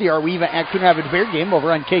also the Arweva at Coon Rapids Bear game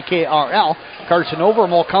over on KKRL. Carson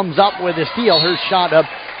Overmole comes up with a steal. Her shot up,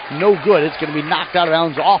 no good. It's going to be knocked out of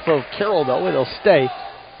bounds off of Carroll, though. It'll stay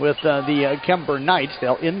with the Kemper Knights.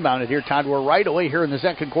 They'll inbound it here. Todd, we're right away here in the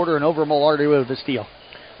second quarter, and Overmole already with the steal.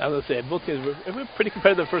 I was going to say, both teams were pretty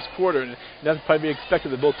competitive the first quarter, and that's probably be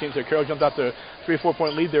expected that both teams there. Carroll jumped out their 3 or 4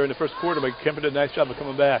 point lead there in the first quarter, but Kemper did a nice job of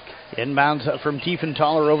coming back. Inbounds from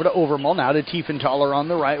Tiefenthaler over to Overmole. Now to Tiefenthaler on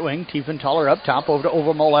the right wing. Tiefenthaler up top over to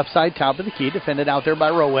Overmole left side, top of the key. Defended out there by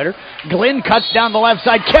Rowetter. Glenn cuts down the left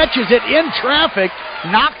side, catches it in traffic,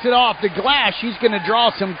 knocks it off the glass. She's going to draw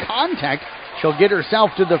some contact. She'll get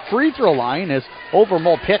herself to the free throw line as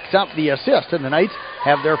Overmole picks up the assist, and the Knights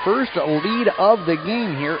have their first lead of the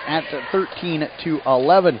game here at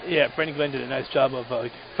 13-11. Yeah, Brandon Glenn did a nice job of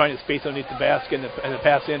finding space underneath the basket and the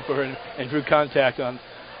pass in for her and drew contact on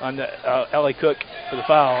on Allie Cook for the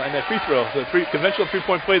foul. And that free throw, the conventional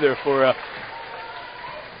three-point play there for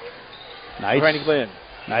Randy Glenn.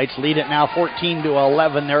 Knights lead it now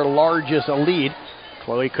 14-11, their largest lead.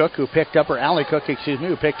 Chloe Cook, who picked up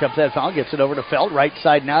that foul, gets it over to Feld. Right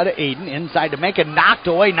side now to Aiden. Inside to Menken. Knocked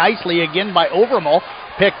away nicely again by Overmole.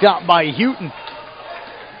 Picked up by Houghton.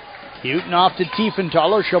 Houghton off to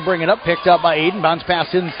Tiefenthaler. She'll bring it up. Picked up by Aiden. Bounce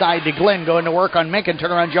pass inside to Glenn. Going to work on Menken.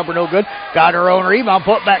 Turnaround jumper no good. Got her own rebound.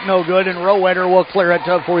 Put back no good. And Rowetter will clear it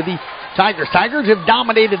for the Tigers. Tigers have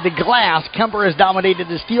dominated the glass. Kuemper has dominated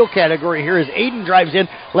the steel category here as Aiden drives in.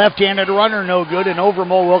 Left-handed runner no good. And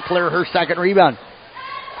Overmole will clear her second rebound.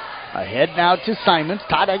 Ahead now to Simons.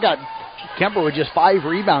 Todd, I got Kuemper with just 5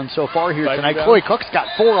 rebounds so far here tonight. Chloe Cook's got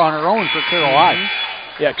 4 on her own for Carroll High.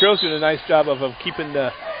 Yeah, Carroll's doing a nice job of keeping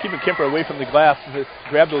Kuemper away from the glass to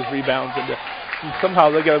grab those rebounds. And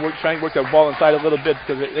somehow they got to try and work that ball inside a little bit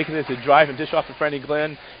because they can just drive and dish off to Franny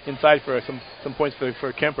Glenn inside for some points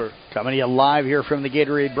for Kuemper. Coming to you live here from the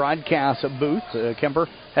Gatorade broadcast booth. Kuemper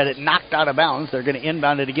had it knocked out of bounds. They're going to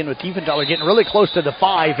inbound it again with Tiefenthaler getting really close to the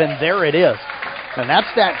 5, and there it is. And that's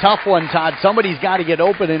that tough one, Todd. Somebody's got to get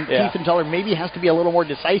open, and Tiefenthaler maybe has to be a little more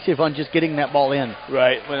decisive on just getting that ball in.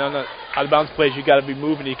 Right. When on the out-of-bounds plays, you got to be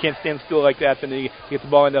moving. You can't stand still like that. Then you get the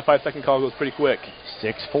ball in. That 5-second call goes pretty quick.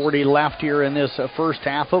 6:40 left here in this first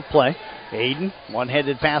half of play. Aiden,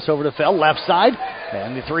 one-handed pass over to Feld, left side.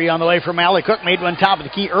 And the 3 on the way from Allie Cook. Made one top of the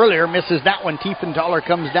key earlier. Misses that one. Tiefenthaler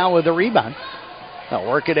comes down with the rebound. They'll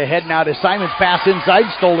work it ahead now to Simons. Pass inside,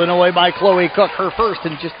 stolen away by Chloe Cook. Her first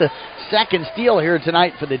and just the second steal here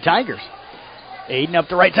tonight for the Tigers. Aiden up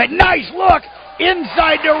the right side. Nice look!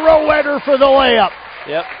 Inside to Rowetter for the layup.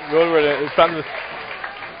 Yep, Rowetter found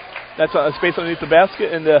that's a space underneath the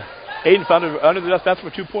basket, and Aiden found it under the basket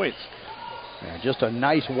for 2 points. Yeah, just a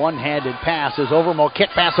nice one-handed pass as Overmole kick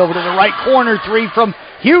pass over to the right corner. 3 from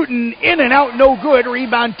Houghton. In and out, no good.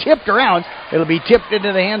 Rebound tipped around. It'll be tipped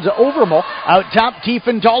into the hands of Overmole. Out top,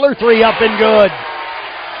 Tiefenthaler. 3 up and good.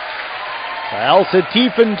 Elsa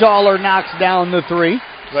Tiefenthaler knocks down the 3.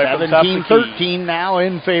 17-13 now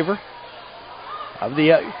in favor of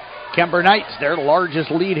the Kuemper Knights. Their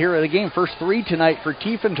largest lead here of the game. First 3 tonight for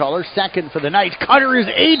Tiefenthaler. Second for the Knights. Cutter is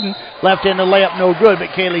Aiden. Left-handed layup no good, but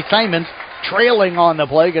Kaylee Simons trailing on the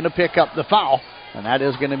play, going to pick up the foul. And that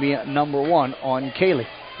is going to be number 1 on Kaylee.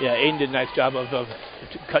 Yeah, Aiden did a nice job of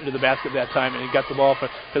cutting to the basket that time, and he got the ball for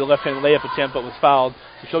the left-handed layup attempt, but was fouled.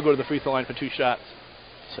 So she'll go to the free throw line for 2 shots.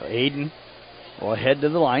 So Aiden will head to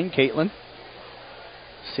the line. Caitlin,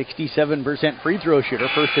 67% free throw shooter.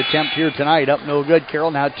 First attempt here tonight, up no good. Carroll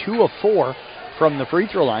now 2 of 4 from the free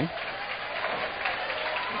throw line.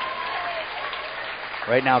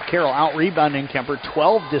 Right now, Carroll out-rebounding Kuemper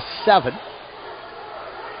 12-7.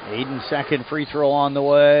 Aiden's second free throw on the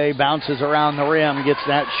way. Bounces around the rim. Gets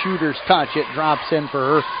that shooter's touch. It drops in for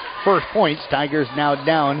her first points. Tigers now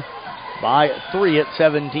down by 3 at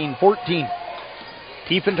 17-14.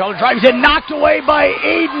 Tiefenthaler drives in. Knocked away by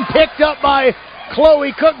Aiden. Picked up by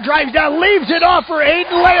Chloe Cook. Drives down. Leaves it off for Aiden.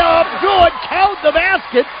 Layup. Good. Count the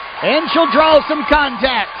basket. And she'll draw some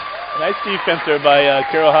contact. Nice defense there by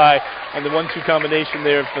Carroll High on the 1-2 combination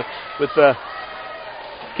there with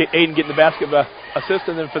Aiden getting the basket assist,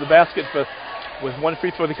 and then for the basket with 1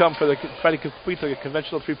 free throw to come for try to complete the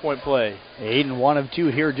conventional 3-point play. Aiden 1 of 2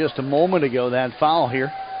 here just a moment ago. That foul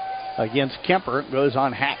here against Kuemper goes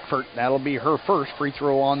on Hackford. That'll be her first free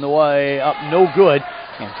throw on the way. Up no good.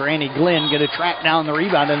 And Franny Glenn going to track down the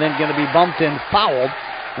rebound and then going to be bumped and fouled.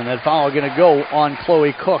 And that foul going to go on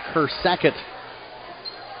Chloe Cook, her second.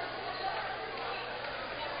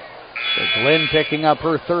 So Glenn picking up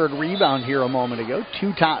her 3rd rebound here a moment ago.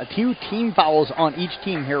 2 team fouls on each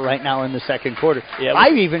team here right now in the second quarter. Yeah,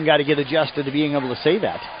 I've even got to get adjusted to being able to say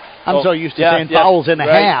that. I'm so used to saying fouls in a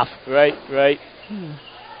half. Right.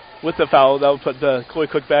 With the foul, that will put Chloe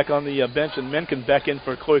Cook back on the bench, and Menken back in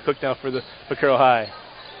for Chloe Cook now for Carroll High.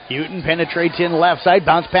 Houghton penetrates in left side,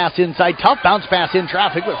 bounce pass inside, tough bounce pass in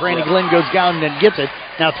traffic, but Franny Glenn goes down and gets it.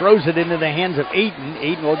 Now throws it into the hands of Aiden.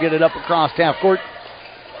 Aiden will get it up across half court.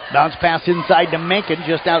 Bounce pass inside to Menken,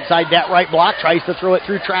 just outside that right block. Tries to throw it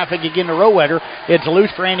through traffic again to Rowetter. It's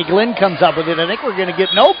loose. Franny Glenn comes up with it. I think we're going to get,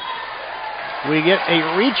 nope. We get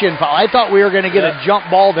a reach-in foul. I thought we were going to get a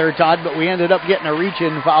jump ball there, Todd, but we ended up getting a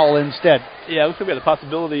reach-in foul instead. Yeah, it looks like we had a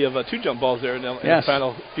possibility of 2 jump balls there in the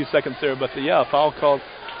final few seconds there. But foul called.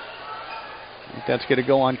 I think that's going to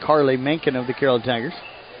go on Carly Menken of the Carroll Tigers.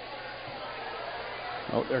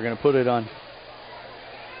 Oh, they're going to put it on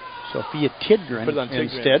Sophia Tidgren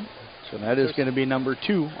instead. So that is going to be number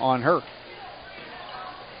 2 on her.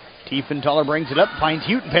 Tiefenthaler brings it up, finds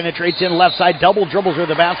Houghton, penetrates in left side, double dribbles with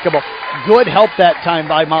the basketball. Good help that time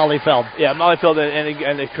by Molly Feld. Yeah, Molly Feld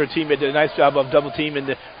and her teammate did a nice job of double teaming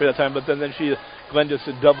for that time, but then Glenn just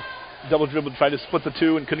double dribbled, tried to split the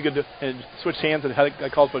two and couldn't get and switch hands and I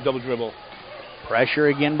called for a double dribble. Pressure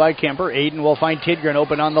again by Kuemper. Aiden will find Tidgren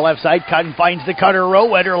open on the left side. Cotton finds the cutter.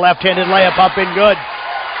 Rowetter left-handed layup up and good.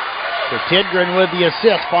 So Tidgren with the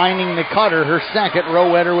assist, finding the cutter, her second.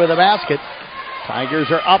 Rowetter with a basket. Tigers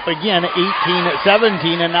are up again,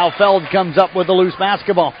 18-17, and now Feld comes up with the loose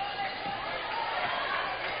basketball.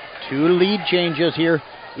 2 lead changes here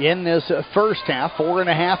in this first half,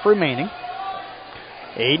 4.5 remaining.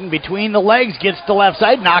 Aiden between the legs, gets to left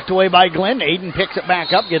side, knocked away by Glenn. Aiden picks it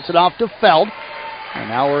back up, gets it off to Feld. And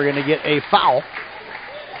now we're going to get a foul.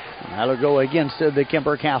 And that'll go against the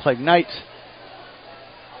Kuemper Catholic Knights.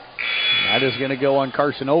 That is going to go on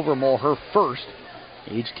Carson Overmole, her first.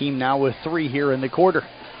 Each team now with 3 here in the quarter.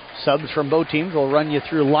 Subs from both teams will run you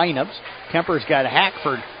through lineups. Kemper's got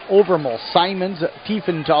Hackford, Overmole, Simons,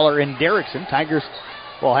 Tiefenthaler, and Derrickson. Tigers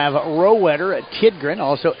will have Rowetter, Tidgren,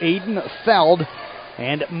 also Aiden, Feld,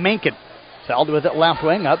 and Mencken. Feld with it left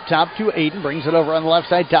wing, up top to Aiden, brings it over on the left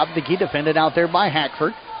side, top of the key, defended out there by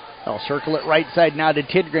Hackford. They'll circle it right side now to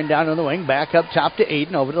Tidgren down on the wing, back up top to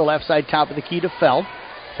Aiden, over to the left side, top of the key to Feld.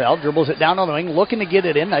 Feld dribbles it down on the wing, looking to get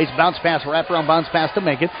it in. Nice bounce pass, wraparound bounce pass to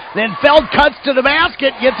Mencken. Then Feld cuts to the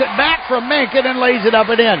basket, gets it back from Mencken, and lays it up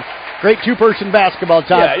and in. Great two-person basketball,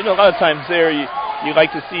 Todd. Yeah, a lot of times there you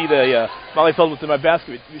like to see the Molly Feld within my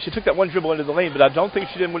basket. She took that one dribble into the lane, but I don't think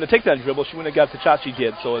she didn't want to take that dribble. She wouldn't have got the shot she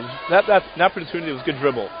did. So that opportunity was a good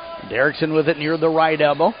dribble. Derrickson with it near the right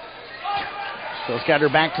elbow. Still's got her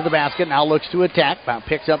back to the basket, now looks to attack.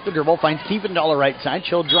 Picks up the dribble, finds Tiefenthaler right side.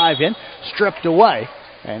 She'll drive in, stripped away.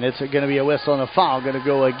 And it's going to be a whistle and a foul going to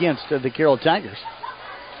go against the Carroll Tigers.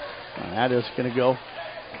 And that is going to go,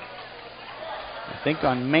 I think,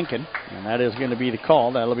 on Mencken. And that is going to be the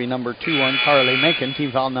call. That'll be number 2 on Carly Mencken.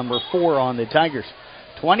 Team foul number 4 on the Tigers.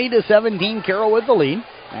 20-17, Carroll with the lead.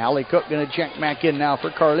 Allie Cook going to check back in now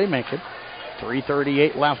for Carly Mencken.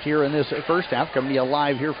 3:38 left here in this first half. Coming to you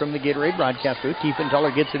live here from the Gatorade broadcast booth.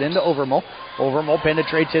 Tiefenthaler gets it into Overmole. Overmole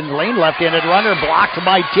penetrates in the lane. Left-handed runner blocked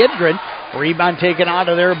by Tidgren. Rebound taken out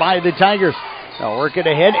of there by the Tigers. They'll work it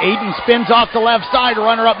ahead. Aiden spins off the left side.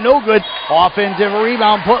 Runner up, no good. Offensive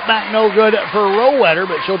rebound, put back, no good for Rowetter,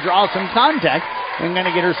 but she'll draw some contact and going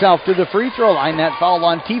to get herself to the free throw line. That foul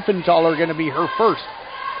on Tiefenthaler going to be her first.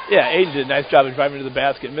 Yeah, Aiden did a nice job of driving to the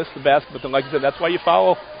basket, missed the basket, but then, like I said, that's why you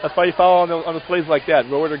foul. That's why you foul on the plays like that.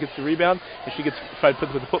 Rowetter gets the rebound, and she tries to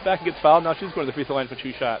put the putback and gets fouled. Now she's going to the free throw line for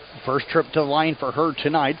 2 shots. First trip to the line for her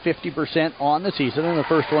tonight, 50% on the season, and the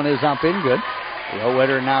first one is up in good.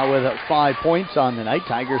 Rowetter now with 5 points on the night.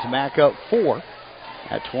 Tigers back up 4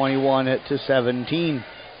 at 21-17.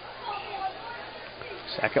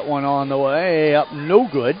 Second one on the way, up no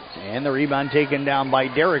good, and the rebound taken down by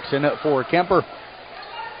Derrickson for Kuemper.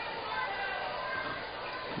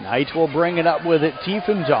 Knights will bring it up with it,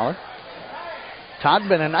 Tiefenthaler. Todd,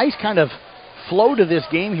 been a nice kind of flow to this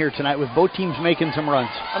game here tonight with both teams making some runs.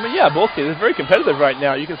 Both teams. It's very competitive right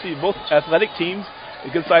now. You can see both athletic teams, a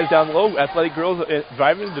good size down low, athletic girls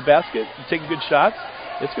driving to the basket and taking good shots.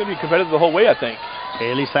 It's going to be competitive the whole way, I think.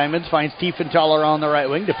 Haley Simons finds Tiefenthaler on the right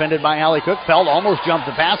wing, defended by Allie Cook. Feld almost jumped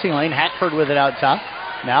the passing lane. Hackford with it out top.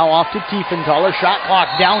 Now off to Tiefenthaler. Shot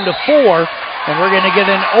clock down to 4, and we're going to get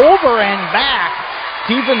an over and back.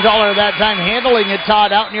 Tiefenthaler that time handling it, Todd,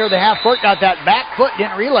 out near the half court. Got that back foot,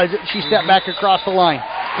 didn't realize it. She stepped back across the line.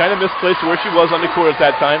 Kind of misplaced where she was on the court at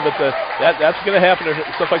that time, but that's going to happen.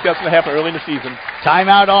 Stuff like that's going to happen early in the season.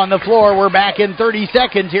 Timeout on the floor. We're back in 30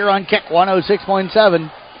 seconds here on Kick 106.7.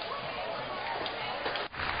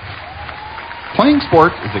 Playing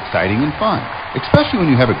sports is exciting and fun, especially when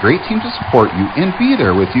you have a great team to support you and be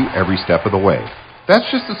there with you every step of the way. That's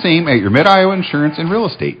just the same at your Mid-Iowa Insurance and Real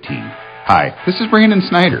Estate team. Hi, this is Brandon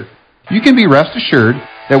Snyder. You can be rest assured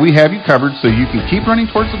that we have you covered so you can keep running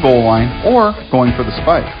towards the goal line or going for the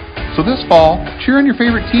spike. So this fall, cheer on your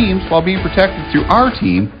favorite teams while being protected through our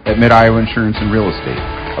team at Mid-Iowa Insurance and Real Estate,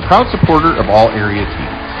 a proud supporter of all area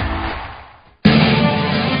teams.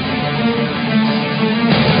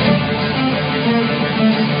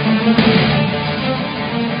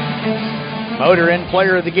 Motor Inn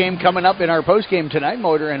Player of the Game coming up in our postgame tonight.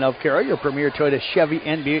 Motor Inn of Carroll, your premier Toyota, Chevy,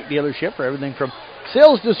 and Buick dealership for everything from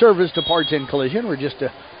sales to service to parts and collision. We're just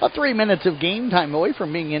about 3 minutes of game time away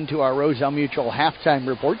from being into our Roselle Mutual halftime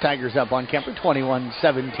report. Tigers up on Kuemper,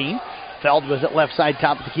 21-17. Feld with it left side,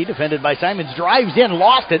 top of the key, defended by Simons. Drives in,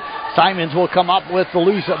 lost it. Simons will come up with the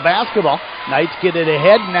loose basketball. Knights get it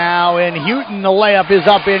ahead now, and Houghton, the layup is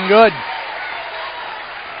up and good.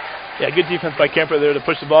 Yeah, good defense by Kuemper there to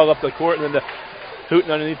push the ball up the court, and then the Hooten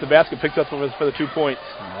underneath the basket picked up for the 2 points.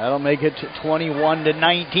 That'll make it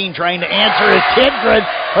 21-19. Trying to answer is Tidgren.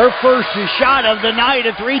 Her first shot of the night,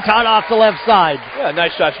 a three-tot off the left side. Yeah,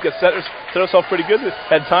 nice shot. She got set herself pretty good.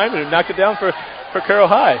 Had time and knocked it down for Carroll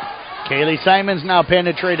High. Kaylee Simons now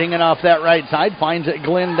penetrating it off that right side. Finds it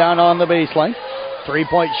Glenn down on the baseline.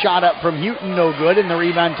 3-point shot up from Houghton, no good. And the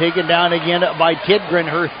rebound taken down again by Tidgren,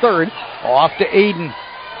 her third. Off to Aiden.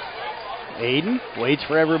 Aiden waits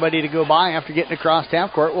for everybody to go by after getting across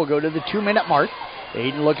half court. We'll go to the 2-minute mark.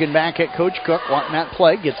 Aiden looking back at Coach Cook, wanting that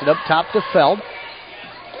play. Gets it up top to Feld.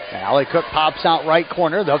 Allie Cook pops out right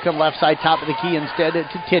corner. They'll come left side top of the key instead to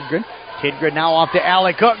Tidgren. Tidgren now off to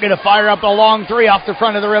Allie Cook. Going to fire up a long three off the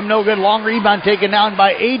front of the rim. No good. Long rebound taken down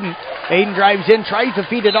by Aiden. Aiden drives in, tries to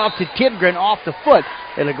feed it off to Tidgren off the foot.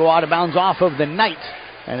 It'll go out of bounds off of the Knights,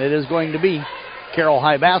 and it is going to be Carroll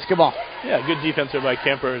High basketball. Yeah, good defense there by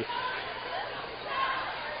Kuemper.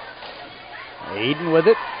 Aiden with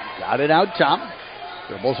it. Got it out top.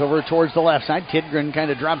 Dribbles over towards the left side. Tidgren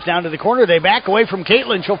kind of drops down to the corner. They back away from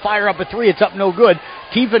Caitlin. She'll fire up a three. It's up no good.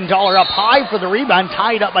 Tiefenthaler up high for the rebound.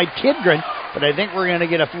 Tied up by Tidgren. But I think we're going to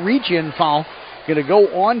get a reach-in foul. Going to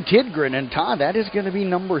go on Tidgren. And Todd, that is going to be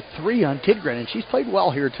number 3 on Tidgren. And she's played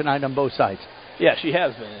well here tonight on both sides. Yeah, she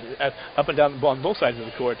has been. Up and down the ball on both sides of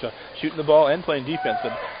the court. Shooting the ball and playing defense.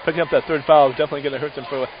 But picking up that third foul is definitely going to hurt them.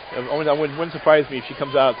 Wouldn't surprise me if she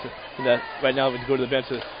comes out right now to go to the bench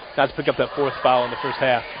not to pick up that fourth foul in the first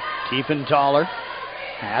half. Tiefenthaler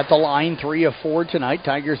at the line, 3 of 4 tonight.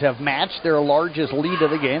 Tigers have matched their largest lead of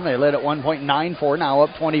the game. They led at 1.94, now up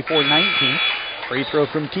 24-19. Free throw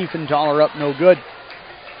from Tiefenthaler up no good.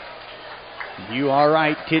 You are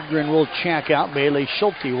right. Tidgren will check out. Bailey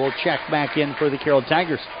Schulte will check back in for the Carroll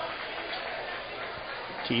Tigers.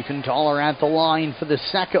 Tiefenthaler at the line for the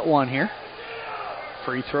second one here.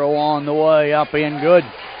 Free throw on the way, up and good.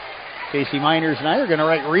 Casey Miners and I are going to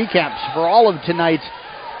write recaps for all of tonight's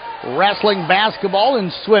wrestling, basketball,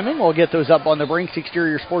 and swimming. We'll get those up on the Brinks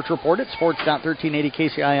Exterior Sports Report at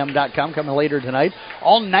sports.1380kcim.com coming later tonight.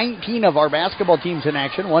 All 19 of our basketball teams in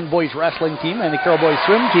action, one boys wrestling team and the Carroll boys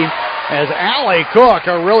swim team, as Allie Cook,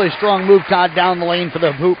 a really strong move, Todd, down the lane for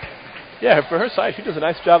the hoop. Yeah, for her side, she does a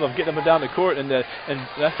nice job of getting them down the court, and that's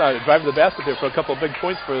how driving the basket there for a couple of big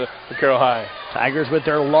points for Carroll High. Tigers with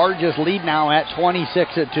their largest lead now at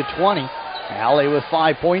 26-20. Allie with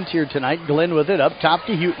 5 points here tonight. Glenn with it up top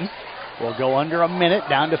to Houghton. We'll go under a minute,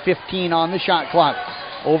 down to 15 on the shot clock.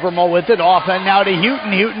 Overmo with it, off and now to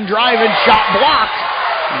Houghton. Houghton driving, shot blocked,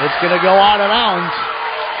 and it's going to go out of bounds.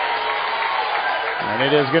 And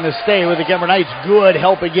it is going to stay with the Kuemper Knights. Good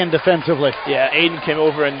help again defensively. Yeah, Aiden came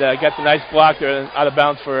over and got the nice block there out of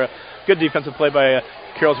bounds for a good defensive play by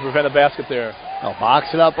Carroll to prevent a basket there. They'll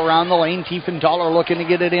box it up around the lane. Tiefenthaler looking to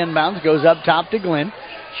get it inbounds. Goes up top to Glenn.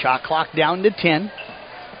 Shot clock down to 10.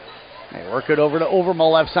 They work it over to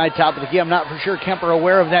Overmo, left side, top of the key. I'm not for sure Kuemper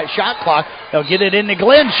aware of that shot clock. They'll get it into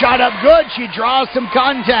Glenn. Shot up good. She draws some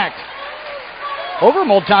contact.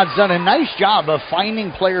 Overmo, Todd's done a nice job of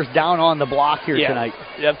finding players down on the block here tonight.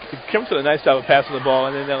 Yeah, Kuemper's done a nice job of passing the ball,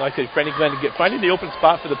 and then, like I said, finding Glenn finding the open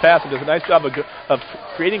spot for the pass, and does a nice job of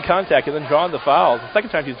creating contact and then drawing the fouls. The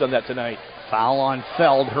second time he's done that tonight. Foul on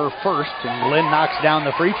Feld, her first, and Glenn knocks down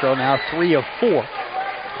the free throw, now 3 of 4.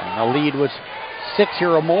 And the lead was 6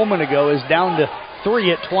 here a moment ago, is down to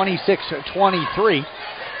 3 at 26-23.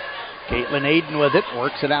 Caitlin Aiden with it,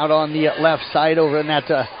 works it out on the left side over in that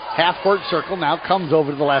half-court circle, now comes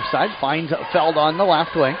over to the left side, finds Feld on the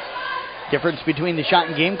left wing. Difference between the shot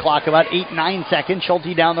and game clock, about 8-9 seconds.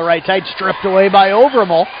 Schulte down the right side, stripped away by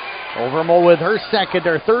Overmo. Overmo with her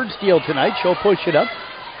third steal tonight. She'll push it up.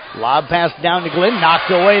 Lob pass down to Glenn,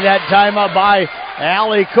 knocked away that time up by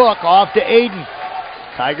Allie Cook, off to Aiden.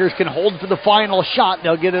 Tigers can hold for the final shot.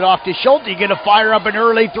 They'll get it off to Schulte. Get a fire up an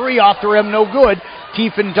early three off the rim, no good.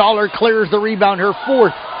 Tiefenthaler clears the rebound, her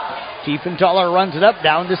fourth. Tiefenthaler runs it up,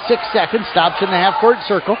 down to 6 seconds, stops in the half-court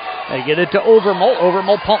circle. They get it to Overmo.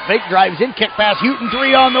 Overmo pump fake, drives in, kick pass, Houghton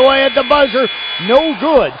three on the way at the buzzer, no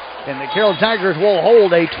good. And the Carroll Tigers will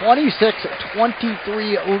hold a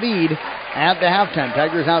 26-23 lead at the halftime.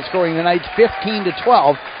 Tigers outscoring the Knights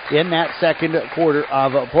 15-12 in that second quarter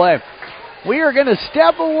of play. We are going to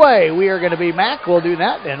step away. We are going to be back. We'll do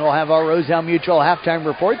that, and we'll have our Roselle Mutual halftime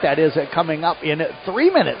report. That is coming up in 3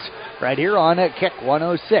 minutes right here on Kick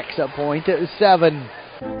 106.7.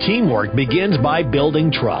 Teamwork begins by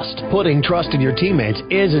building trust. Putting trust in your teammates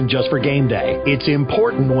isn't just for game day. It's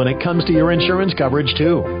important when it comes to your insurance coverage,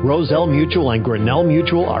 too. Roselle Mutual and Grinnell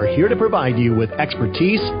Mutual are here to provide you with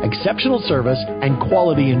expertise, exceptional service, and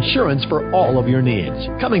quality insurance for all of your needs.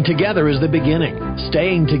 Coming together is the beginning.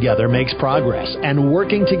 Staying together makes progress, and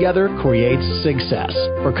working together creates success.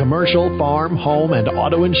 For commercial, farm, home, and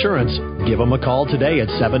auto insurance, give them a call today at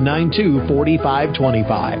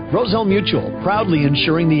 792-4525. Roselle Mutual, proudly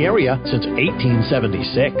insuring the area since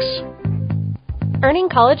 1876. Earning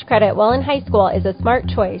college credit while in high school is a smart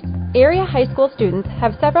choice. Area high school students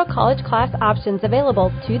have several college class options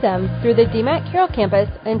available to them through the Kuemper-at-Carroll campus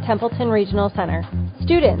and Templeton Regional Center.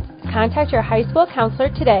 Students, contact your high school counselor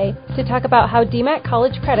today to talk about how DMAC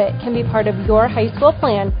college credit can be part of your high school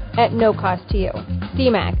plan at no cost to you.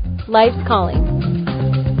 DMAC, life's calling.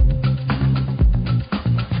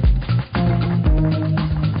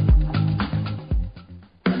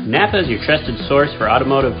 Napa is your trusted source for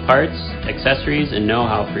automotive parts, accessories, and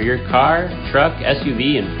know-how for your car, truck,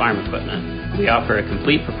 SUV, and farm equipment. We offer a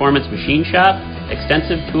complete performance machine shop,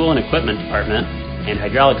 extensive tool and equipment department, and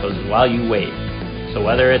hydraulic hoses while you wait. So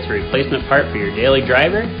whether it's a replacement part for your daily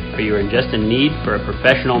driver, or you are just in need for a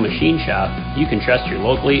professional machine shop, you can trust your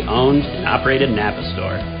locally owned and operated Napa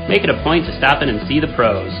store. Make it a point to stop in and see the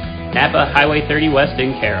pros. Napa, Highway 30 West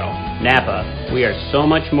in Carroll. Napa, we are so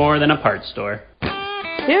much more than a parts store.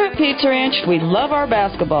 Here at Pizza Ranch, we love our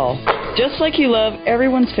basketball, just like you love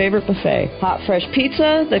everyone's favorite buffet. Hot, fresh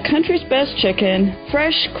pizza, the country's best chicken,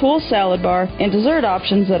 fresh, cool salad bar, and dessert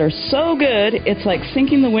options that are so good, it's like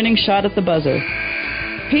sinking the winning shot at the buzzer.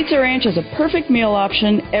 Pizza Ranch is a perfect meal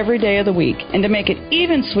option every day of the week. And to make it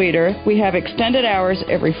even sweeter, we have extended hours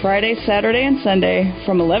every Friday, Saturday, and Sunday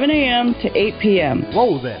from 11 a.m. to 8 p.m.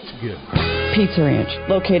 Whoa, that's good. Pizza Ranch,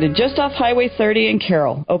 located just off Highway 30 in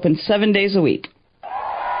Carroll, open 7 days a week.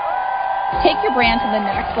 Take your brand to the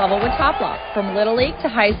next level with Top Loft. From Little League to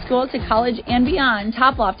high school to college and beyond,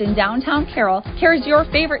 Top Loft in downtown Carroll carries your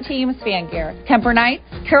favorite team's fan gear. Kuemper Knights,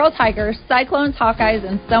 Carroll Tigers, Cyclones, Hawkeyes,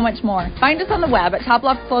 and so much more. Find us on the web at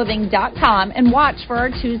toploftclothing.com and watch for our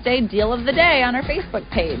Tuesday Deal of the Day on our Facebook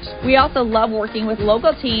page. We also love working with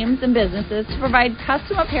local teams and businesses to provide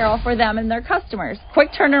custom apparel for them and their customers.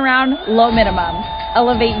 Quick turnaround, low minimums.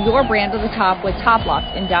 Elevate your brand to the top with Top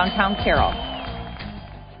Loft in downtown Carroll.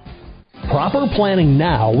 Proper planning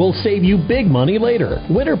now will save you big money later.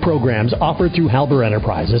 Winter programs offered through Halber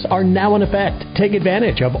Enterprises are now in effect. Take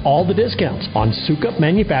advantage of all the discounts on Sukup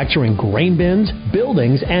manufacturing grain bins,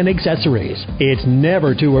 buildings, and accessories. It's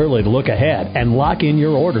never too early to look ahead and lock in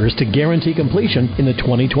your orders to guarantee completion in the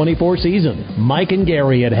 2024 season. Mike and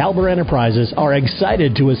Gary at Halber Enterprises are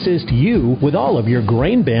excited to assist you with all of your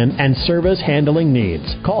grain bin and service handling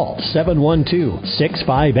needs. Call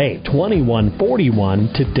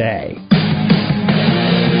 712-658-2141 today.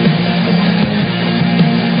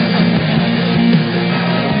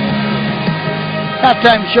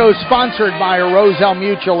 Halftime show sponsored by Roselle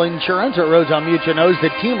Mutual Insurance. Roselle Mutual knows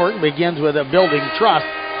that teamwork begins with a building trust.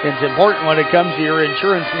 It's important when it comes to your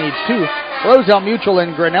insurance needs, too. Roselle Mutual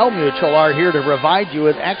and Grinnell Mutual are here to provide you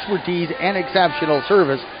with expertise and exceptional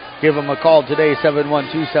service. Give them a call today,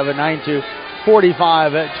 712-792-4525.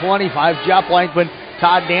 Jeff Blankman,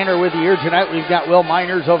 Todd Danner with you here tonight. We've got Will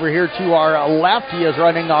Miners over here to our left. He is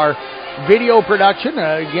running our video production,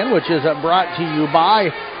 again, which is brought to you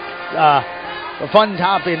by Fun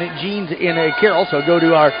Top in Jeans in Carroll. So go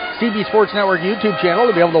to our CB Sports Network YouTube channel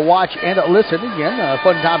to be able to watch and listen. Again,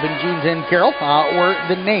 Fun Top in Jeans in Carroll, or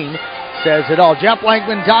the name says it all. Jeff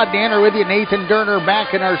Blankman, Todd Danner with you. Nathan Durner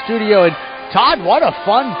back in our studio. And Todd, what a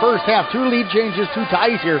fun first half. 2 lead changes, 2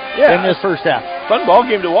 ties here in this first half. Fun ball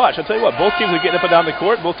game to watch. I'll tell you what, both teams are getting up and down the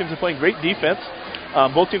court. Both teams are playing great defense.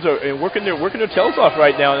 Both teams are working their tails off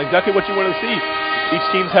right now, and exactly what you want to see. Each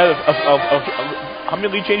team's had how many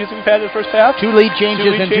lead changes we've had in the first half? 2 lead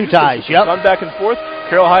changes and 2 ties. Yep. Gone back and forth.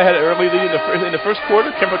 Carroll High had an early lead in the first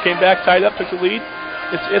quarter. Kuemper came back, tied up, took the lead.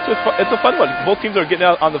 It's a fun one. Both teams are getting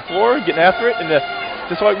out on the floor, getting after it, and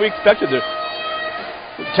just like we expected.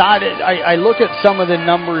 Todd, I look at some of the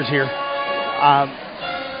numbers here.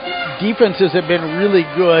 Defenses have been really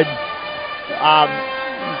good.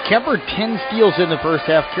 Kuemper 10 steals in the first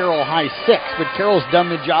half, Carroll High 6, but Carroll's done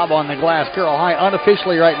the job on the glass. Carroll High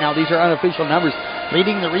unofficially right now, these are unofficial numbers,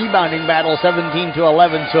 leading the rebounding battle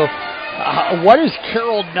 17-11. So what has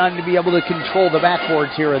Carroll done to be able to control the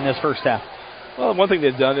backboards here in this first half? Well, one thing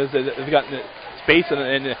they've done is that they've gotten space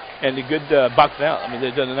and a good boxing out. I mean,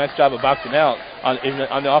 they've done a nice job of boxing out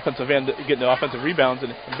on the offensive end, getting the offensive rebounds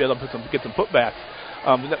and be able to get some putbacks.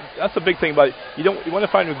 That's the big thing about it. You want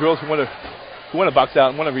to find girls who want to You want to box out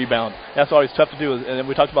and want to rebound. That's always tough to do. And then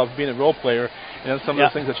we talked about being a role player, and then some of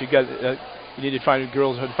those things that you got. You need to try to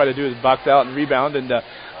do is box out and rebound. And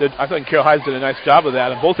I think Carroll High's did a nice job of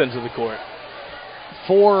that on both ends of the court.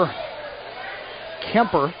 For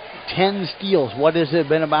Kuemper, 10 steals. What has it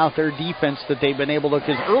been about their defense that they've been able to,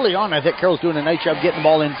 because early on I think Carroll's doing a nice job getting the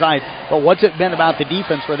ball inside, but what's it been about the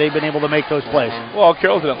defense where they've been able to make those plays? Well,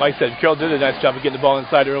 Carroll did, like I said, Carroll did a nice job of getting the ball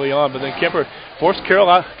inside early on, but then Kuemper forced Carroll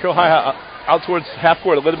High out towards half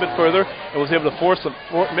court a little bit further and was able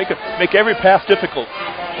to make every pass difficult.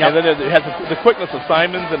 And then it had the quickness of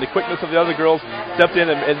Simons and the quickness of the other girls stepped in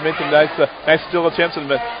and made some nice steal attempts and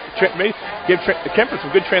gave Kuemper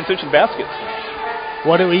some good transition baskets.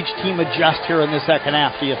 What do each team adjust here in the second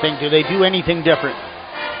half, do you think? Do they do anything different?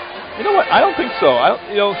 You know what? I don't think so.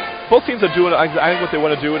 Both teams are doing I think what they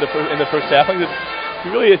want to do in the first half. I think that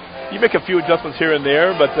you make a few adjustments here and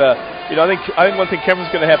there, but I think one thing Kuemper's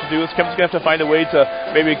going to have to do is Kuemper's going to have to find a way to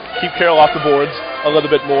maybe keep Carroll off the boards a little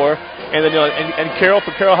bit more, and then and Carroll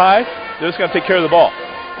for Carroll High, they're just going to take care of the ball.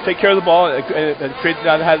 Take care of the ball and create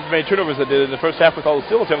not have as many turnovers as they did in the first half with all the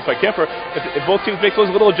steal attempts by Kuemper. If both teams make those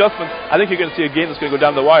little adjustments, I think you're going to see a game that's going to go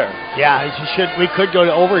down the wire. Yeah, we could go to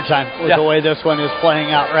overtime with the way this one is playing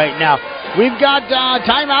out right now. We've got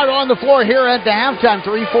timeout on the floor here at the halftime,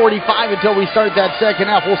 3:45 until we start that second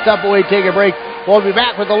half. We'll step away, take a break. We'll be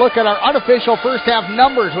back with a look at our unofficial first half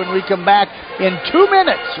numbers when we come back in 2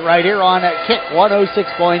 minutes right here on Kick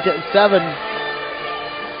 106.7.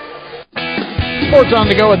 Sports on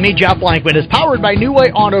the Go with me, Jeff Blankman, is powered by New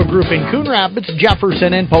Way Auto Group in Coon Rapids,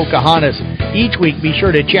 Jefferson, and Pocahontas. Each week, be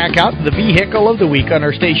sure to check out the Vehicle of the Week on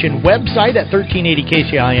our station website at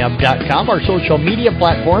 1380kcim.com, our social media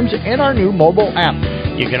platforms, and our new mobile app.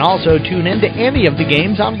 You can also tune in to any of the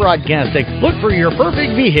games I'm broadcasting. Look for your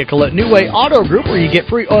perfect vehicle at New Way Auto Group, where you get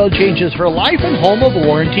free oil changes for life and home of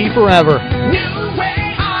warranty forever. New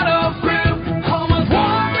Way Auto Group, home of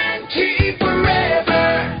warranty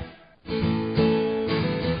forever.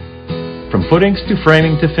 From footings to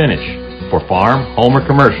framing to finish, for farm, home, or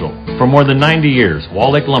commercial, for more than 90 years,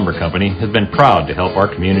 Wall Lake Lumber Company has been proud to help our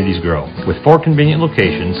communities grow. With 4 convenient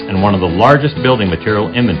locations and one of the largest building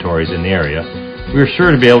material inventories in the area, we are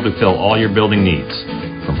sure to be able to fill all your building needs.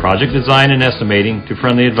 From project design and estimating to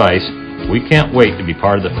friendly advice, we can't wait to be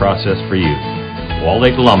part of the process for you. Wall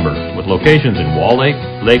Lake Lumber, with locations in Wall Lake,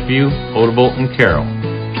 Lakeview, Odebolt, and Carroll.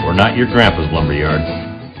 We're not your grandpa's lumberyard.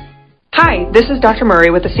 Hi, this is Dr.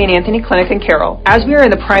 Murray with the St. Anthony Clinic in Carroll. As we are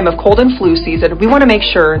in the prime of cold and flu season, we want to make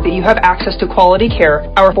sure that you have access to quality care.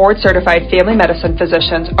 Our board-certified family medicine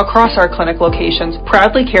physicians across our clinic locations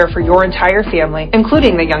proudly care for your entire family,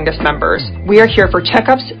 including the youngest members. We are here for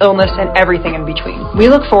checkups, illness, and everything in between.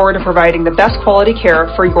 We look forward to providing the best quality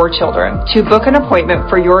care for your children. To book an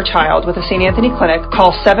appointment for your child with the St. Anthony Clinic,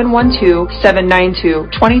 call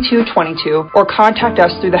 712-792-2222 or contact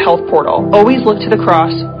us through the health portal. Always look to the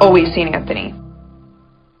cross, always St. Anthony.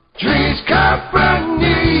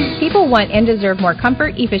 People want and deserve more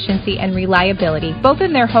comfort, efficiency, and reliability, both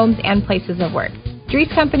in their homes and places of work. Dries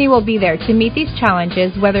Company will be there to meet these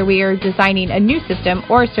challenges, whether we are designing a new system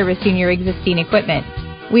or servicing your existing equipment.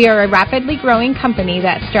 We are a rapidly growing company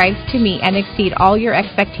that strives to meet and exceed all your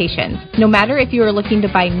expectations. No matter if you are looking to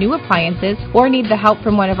buy new appliances or need the help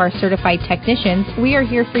from one of our certified technicians, we are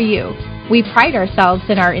here for you. We pride ourselves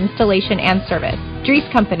in our installation and service. Dries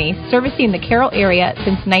Company, servicing the Carroll area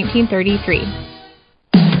since 1933.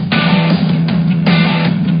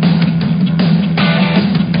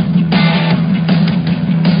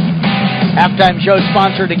 Halftime show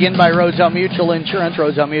sponsored again by Roselle Mutual Insurance.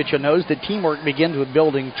 Roselle Mutual knows that teamwork begins with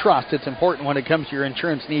building trust. It's important when it comes to your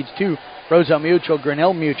insurance needs, too. Roselle Mutual,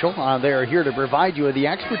 Grinnell Mutual, they are here to provide you with the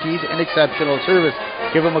expertise and exceptional service.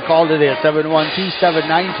 Give them a call today at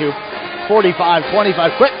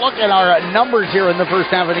 712-792-4525. Quick look at our numbers here in the first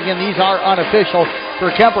half. And again, these are unofficial for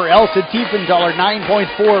Kuemper. Elsa Tiefenthaler,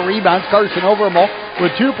 9.4 rebounds. Carson Overmole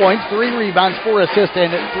with 2 points, 3 rebounds, 4 assists,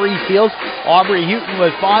 and 3 steals. Aubrey Houghton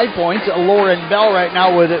with 5 points. Lauren Bell right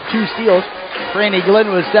now with 2 steals. Franny Glenn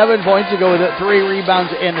with 7 points to go with 3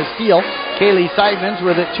 rebounds and a steal. Kaylee Seidmans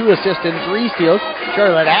with 2 assists and 3 steals.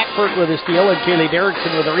 Charlotte Ackford with a steal and Kaylee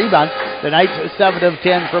Derrickson with a rebound. The Knights 7 of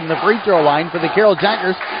 10 from the free throw line. For the Carroll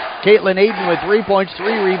Tigers, Caitlin Aiden with 3 points,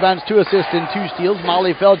 3 rebounds, 2 assists and 2 steals.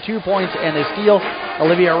 Molly Feld 2 points and a steal.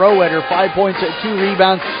 Olivia Rowetter 5 points, 2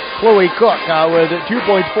 rebounds. Chloe Cook with 2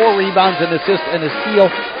 points, 4 rebounds, an assist and a steal.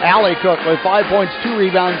 Allie Cook with 5 points, 2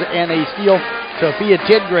 rebounds and a steal. Sophia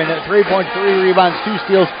Tidgren at 3 points, 3 rebounds, 2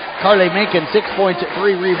 steals. Carly Menken 6 points,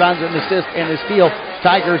 3 rebounds, an assist and a steal.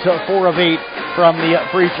 Tigers 4 of 8 from the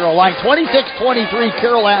free throw line. 26-23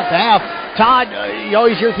 Carroll at the half. Todd, you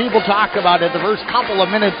always hear people talk about it, the first couple of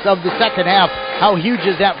minutes of the second half. How huge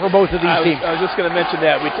is that for both of these teams? I was just going to mention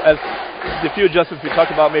that. The few adjustments we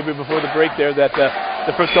talked about maybe before the break there, that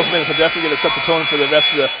the first couple minutes are definitely going to set the tone for the rest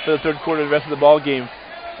of the third quarter, the rest of the ball game.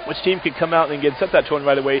 Which team can come out and set that tone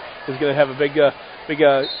right away is going to have a big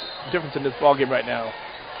difference in this ball game right now.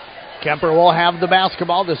 Kuemper will have the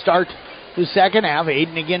basketball to start the second half.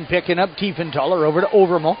 Aiden again picking up Tiefenthaler over to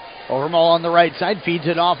Overmall. Overmall on the right side feeds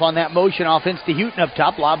it off on that motion offense to Houghton up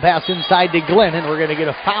top. Lob pass inside to Glenn, and we're going to get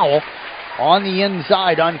a foul on the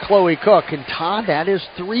inside on Chloe Cook. And Todd, that is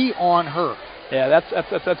 3 on her. Yeah,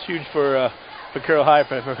 that's huge for Carroll High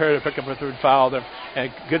for her to pick up her third foul there, and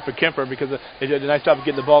good for Kuemper because they did a nice job of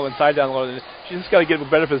getting the ball inside down low. She's just got to get a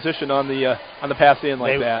better position on the pass in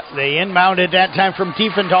like that. They inbounded that time from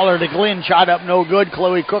Tiefenthaler to Glenn. Shot up no good.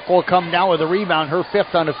 Chloe Cook will come down with a rebound, her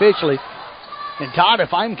 5th unofficially. And Todd,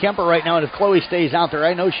 if I'm Kuemper right now and if Chloe stays out there,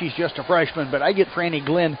 I know she's just a freshman, but I get Franny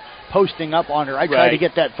Glenn posting up on her. I try to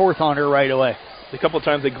get that 4th on her right away. The couple of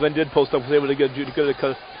times that Glenn did post up, was able to get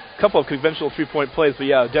a couple of conventional 3-point plays, but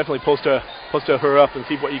yeah, definitely post her up and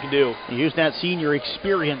see what you can do. Use that senior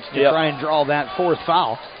experience to try and draw that 4th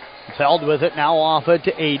foul. Feld with it now off it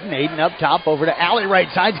to Aiden. Aiden up top over to Allie right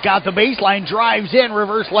side's got the baseline, drives in,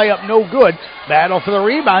 reverse layup no good. Battle for the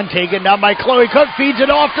rebound taken down by Chloe Cook, feeds it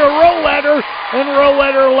off to Rowetter, and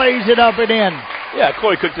Rowetter lays it up and in. Yeah,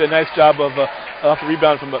 Chloe Cook did a nice job of off the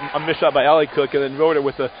rebound from a missed shot by Allie Cook, and then Rowetter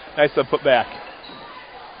with a nice put back.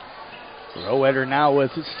 Rowetter now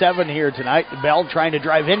with 7 here tonight. Bell trying to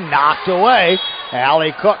drive in, knocked away.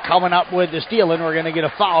 Allie Cook coming up with the steal, and we're going to get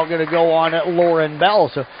a foul going to go on at Lauren Bell.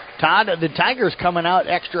 So, Todd, the Tigers coming out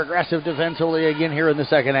extra aggressive defensively again here in the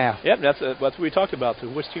second half. Yep, that's what we talked about. So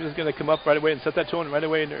which team is going to come up right away and set that tone right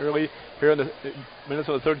away in the early here in the minutes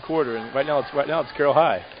of the third quarter? And right now it's Carroll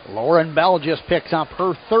High. Lauren Bell just picks up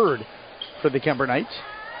her 3rd for the Kuemper Knights.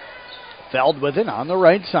 Feld with it on the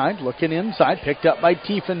right side, looking inside, picked up by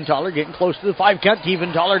Tiefenthaler, getting close to the 5 count.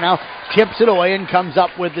 Tiefenthaler now tips it away and comes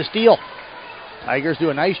up with the steal. Tigers do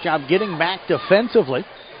a nice job getting back defensively.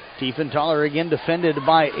 Tiefenthaler again defended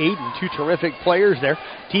by Aiden. 2 terrific players there.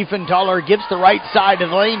 Tiefenthaler gets the right side of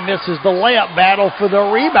the lane, misses the layup, battle for the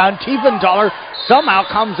rebound. Tiefenthaler somehow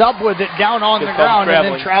comes up with it down on the ground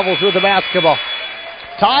and then travels with the basketball.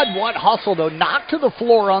 Todd, what hustle though, knocked to the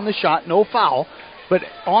floor on the shot, no foul. But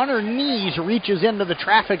on her knees reaches into the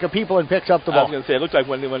traffic of people and picks up the ball. I was going to say, it looked like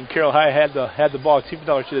when Carroll High had the ball,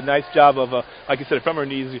 Tiefenthaler did a nice job of, like you said, from her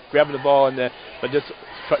knees, grabbing the ball, but just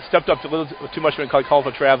stepped up a little too much and called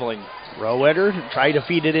for traveling. Rowetter tried to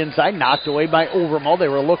feed it inside, knocked away by Overmall. They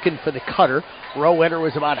were looking for the cutter. Rowetter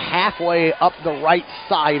was about halfway up the right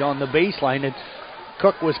side on the baseline, and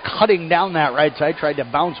Cook was cutting down that right side, tried to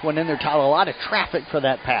bounce one in there. Todd, a lot of traffic for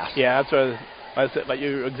that pass. Yeah, that's what I said, but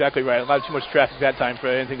you're exactly right. A lot too much traffic that time for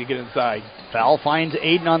anything to get inside. Foul finds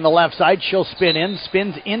Aiden on the left side. She'll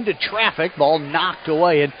spins into traffic. Ball knocked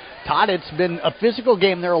away. And Todd, it's been a physical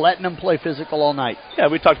game. They're letting them play physical all night. Yeah,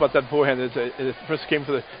 we talked about that beforehand. It first came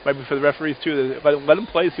for the referees too. Let them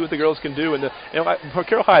play, see what the girls can do. And for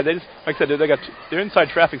Carroll High, they just, like I said, their inside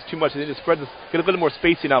traffic's too much. They need to get a little more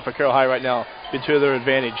spacing out for Carroll High right now to their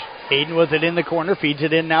advantage. Aiden with it in the corner, feeds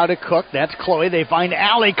it in now to Cook. That's Chloe. They find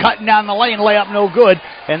Allie cutting down the lane, layup no good.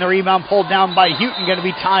 And the rebound pulled down by Houghton, going to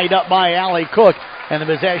be tied up by Allie Cook. And the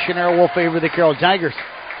possession arrow will favor the Carroll Tigers.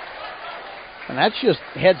 And that's just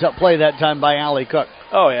heads-up play that time by Allie Cook.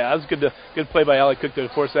 Oh, yeah, that was good play by Allie Cook to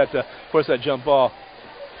force that jump ball.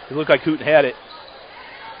 It looked like Houghton had it.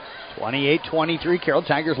 28-23, Carroll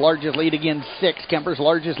Tigers' largest lead again 6. Kuemper's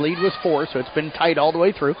largest lead was 4, so it's been tight all the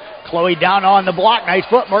way through. Chloe down on the block, nice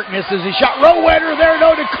footwork, misses the shot. Rowetter there,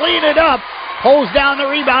 to clean it up. Pulls down the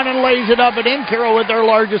rebound and lays it up and in. Carroll with their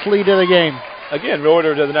largest lead of the game. Again,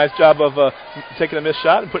 Rowetter does a nice job of taking a missed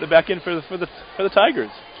shot and putting it back in for the Tigers.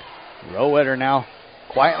 Rowetter now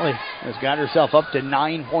quietly has got herself up to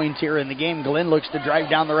 9 points here in the game. Glenn looks to drive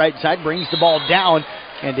down the right side, brings the ball down.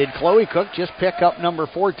 And did Chloe Cook just pick up number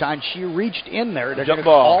 4 time? She reached in there to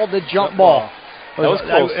call the jump ball. That was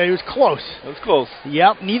close. It was close. It was close.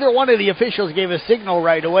 Yep. Neither one of the officials gave a signal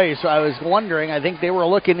right away, so I was wondering. I think they were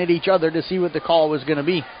looking at each other to see what the call was going to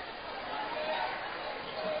be.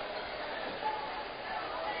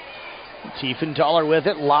 Tiefenthaler with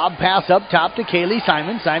it. Lob pass up top to Kaylee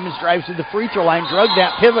Simons. Simons drives to the free throw line, drug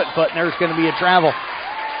that pivot foot, and there's going to be a travel.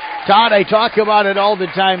 Todd, I talk about it all the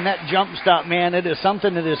time, that jump stop, man. It is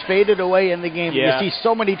something that has faded away in the game. Yeah. You see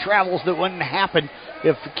so many travels that wouldn't happen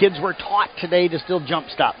if kids were taught today to still jump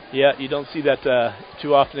stop. Yeah, you don't see that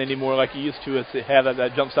too often anymore like you used to have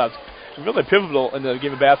that jump stop. It's really pivotal in the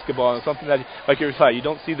game of basketball, and something that, like you were saying, you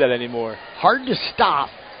don't see that anymore. Hard to stop,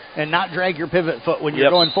 and not drag your pivot foot when you're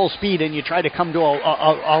going full speed and you try to come to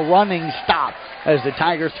a running stop. As the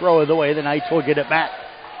Tigers throw it away, the Knights will get it back.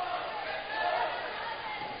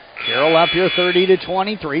 Carroll up here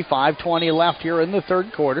 30-23, 5:20 left here in the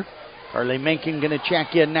third quarter. Carly Menken going to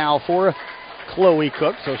check in now for Chloe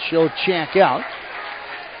Cook, so she'll check out.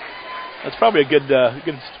 That's probably a good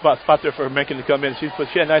spot there for Menken to come in. She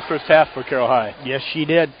had a nice first half for Carroll High. Yes, she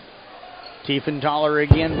did. Tiefenthaler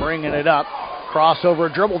again bringing it up.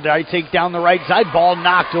 Crossover dribble. They take down the right side. Ball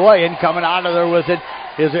knocked away, and coming out of there with it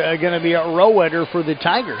is going to be a row-wetter for the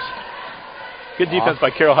Tigers. Good defense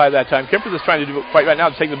by Carroll High that time. Kemper is trying to do it quite right now,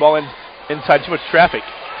 taking the ball inside too much traffic.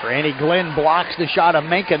 Franny Glenn blocks the shot of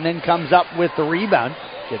Menken, then comes up with the rebound.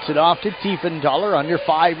 Gets it off to Tiefenthaler. Under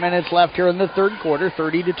 5 minutes left here in the third quarter.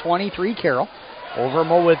 30-23 Carroll.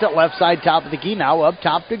 Overmo with it. Left side top of the key. Now up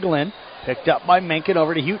top to Glenn. Picked up by Menken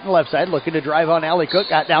over to Houghton left side. Looking to drive on Allie Cook.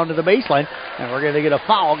 Got down to the baseline. And we're going to get a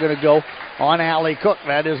foul. Going to go on Allie Cook.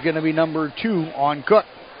 That is going to be number 2 on Cook.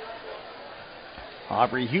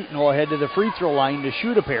 Aubrey Houghton will head to the free throw line to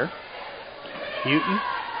shoot a pair. Houghton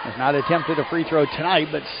has not attempted a free throw tonight,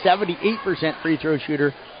 but 78% free throw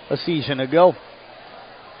shooter a season ago.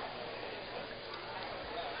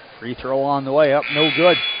 Free throw on the way up, no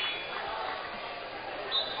good.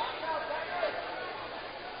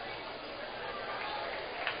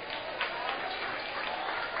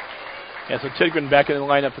 Yeah, so Tidgren back in the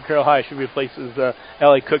lineup for Carroll High. She replaces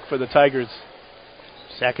Allie Cook for the Tigers.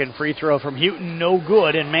 Second free throw from Houghton, no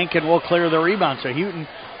good, and Menken will clear the rebound. So Houghton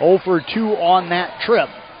 0 for 2 on that trip.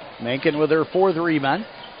 Menken with her 4th rebound.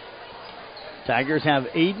 Tigers have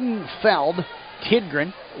Aiden, Feld,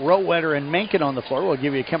 Tidgren, Rowetter, and Menken on the floor. We'll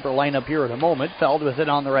give you a Kemper lineup here in a moment. Feld with it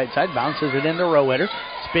on the right side, bounces it into Rowetter,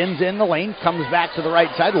 spins in the lane, comes back to the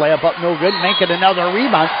right side, layup up no good. Menken another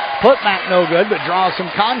rebound, put back no good, but draws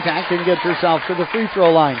some contact and gets herself to the free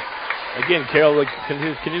throw line. Again, Carroll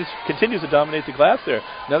continues to dominate the glass there.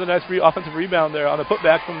 Another nice offensive rebound there on the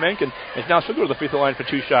putback from Menken. And now she'll go to the free throw line for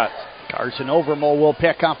 2 shots. Carson Overmo will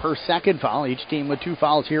pick up her second foul. Each team with 2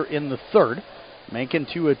 fouls here in the third. Menken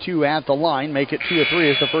 2 of 2 at the line. Make it 2 of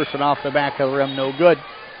 3 as the first one off the back of the rim. No good.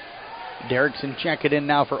 Derrickson check it in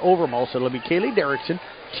now for Overmo. So it'll be Kaylee Derrickson,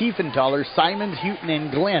 Tiefenthaler, Simons, Houghton,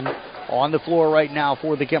 and Glenn on the floor right now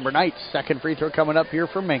for the Kemper Knights. Second free throw coming up here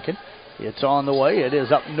for Menken. It's on the way. It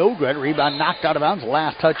is up no good. Rebound knocked out of bounds.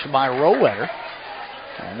 Last touch by Rowetter.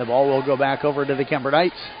 And the ball will go back over to the Kemper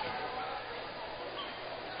Knights.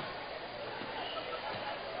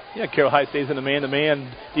 Yeah, Carroll High stays in the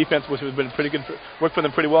man-to-man defense, which has been pretty good. Worked for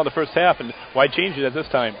them pretty well in the first half, and why change it at this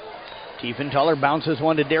time? Tiefenthaler bounces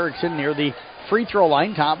one to Derrickson near the free throw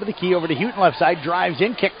line. Top of the key over to Houghton left side. Drives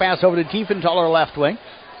in. Kick pass over to Tiefenthaler left wing.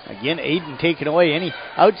 Again, Aiden taking away any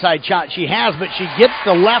outside shot she has, but she gets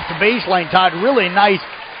the left baseline, Todd. Really nice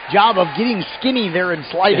job of getting skinny there and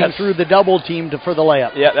sliding through the double team for the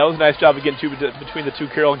layup. Yeah, that was a nice job of getting between the 2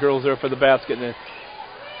 Carroll girls there for the basket.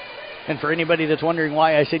 And for anybody that's wondering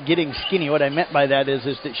why I said getting skinny, what I meant by that is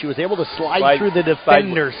that she was able to slide through the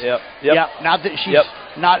defenders. Yep. Not that she's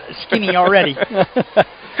not skinny already.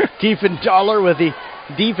 Tiefenthaler with the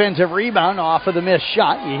defensive rebound off of the missed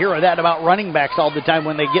shot. You hear that about running backs all the time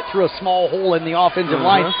when they get through a small hole in the offensive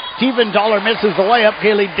line. Tiefenthaler misses the layup.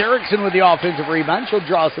 Kaylee Derrickson with the offensive rebound. She'll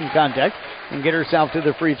draw some contact and get herself to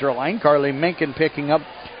the free throw line. Carly Menken picking up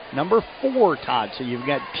number 4, Todd. So you've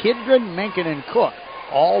got Tidgren, Menken, and Cook,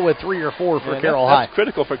 all with 3 or 4 for Carroll High. That's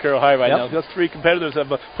critical for Carroll High right now. Those 3 competitors have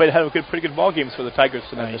pretty good ball games for the Tigers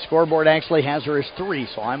tonight. And the scoreboard actually has her as 3,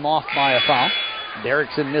 so I'm off by a foul.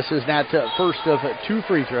 Derrickson misses that first of 2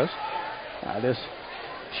 free throws.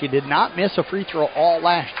 She did not miss a free throw all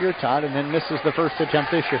last year, Todd, and then misses the first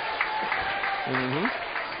attempt this year.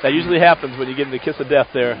 That usually happens when you get in the kiss of death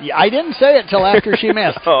there. Yeah, I didn't say it till after she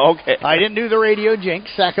missed. Oh, okay. I didn't do the radio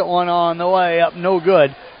jinx. Second one on the way up, no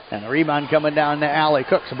good. And a rebound coming down to Allie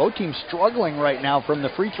Cook. So both teams struggling right now from the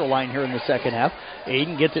free throw line here in the second half.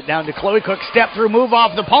 Aiden gets it down to Chloe Cook. Step through, move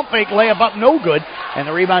off the pump fake, layup up, no good. And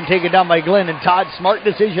the rebound taken down by Glenn. And Todd, smart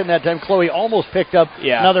decision that time. Chloe almost picked up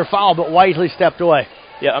another foul, but wisely stepped away.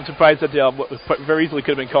 Yeah, I'm surprised that very easily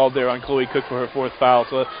could have been called there on Chloe Cook for her 4th foul.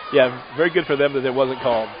 So, yeah, very good for them that it wasn't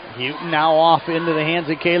called. Houghton now off into the hands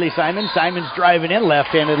of Kaylee Simons. Simons driving in,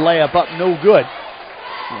 left-handed layup up, no good.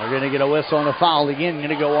 We're going to get a whistle and a foul again. Going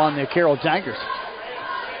to go on the Carroll Tigers.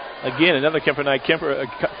 Again, another Kemper night.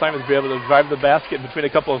 Simons be able to drive the basket between a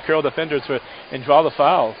couple of Carroll defenders and draw the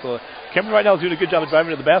foul. So Kemper right now is doing a good job of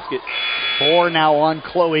driving to the basket. 4 now on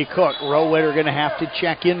Chloe Cook. Rowetter going to have to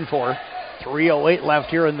check in for her. 3:08 left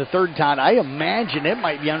here in the third, Todd. I imagine it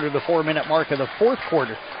might be under the 4-minute mark of the fourth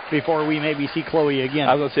quarter before we maybe see Chloe again.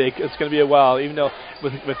 I was going to say, it's going to be a while, even though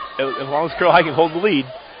with as long as Carroll High can hold the lead,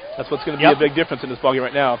 that's what's going to be a big difference in this ballgame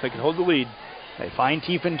right now, if they can hold the lead. They find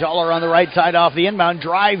Tiefenthaler on the right side off the inbound,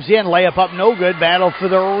 drives in, layup up no good, battle for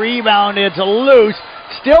the rebound, it's loose,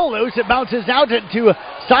 still loose, it bounces out to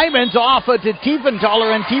Simons, off to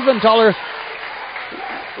Tiefenthaler, and Tiefenthaler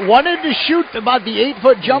wanted to shoot about the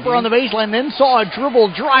 8-foot jumper on the baseline, then saw a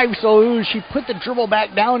dribble drive, so she put the dribble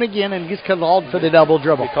back down again and gets called for the double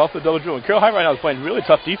dribble. They called for the double dribble. And Carroll High right now is playing really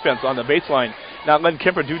tough defense on the baseline, not letting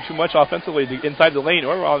Kuemper do too much offensively inside the lane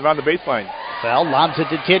or around the baseline. Well, lobs it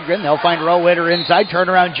to Tidgren. They'll find Rowetter inside.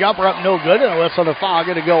 Turnaround jumper up, no good, and a whistle to foul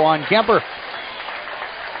going to go on Kuemper.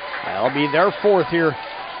 That'll be their fourth here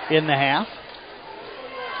in the half.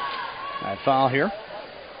 That foul here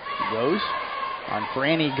goes on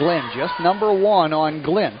Franny Glenn, just number 1 on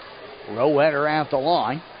Glenn. Rowetter at the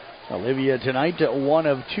line. Olivia tonight 1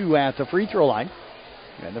 of 2 at the free throw line.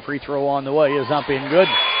 And the free throw on the way is up and good.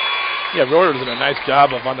 Yeah, Rowetter doing a nice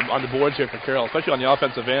job of on the boards here for Carroll, especially on the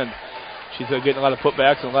offensive end. She's getting a lot of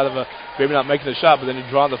putbacks and a lot of maybe not making the shot, but then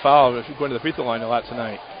drawing the foul. She's going to the free throw line a lot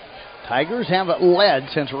tonight. Tigers haven't led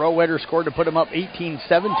since Rowetter scored to put them up 18-17.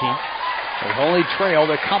 They've only trailed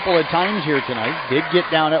a couple of times here tonight. Did get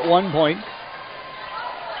down at one point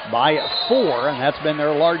by 4, and that's been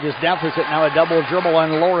their largest deficit. Now a double dribble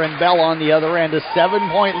on Lauren Bell on the other end. A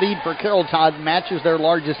 7-point lead for Carroll. Todd matches their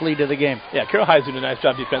largest lead of the game. Yeah, Carroll High's doing a nice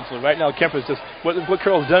job defensively. Right now, Kuemper's just, what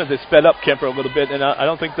Carroll's done is they sped up Kuemper a little bit, and I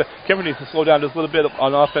don't think that Kuemper needs to slow down just a little bit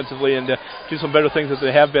on offensively and do some better things as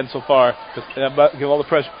they have been so far. Give all the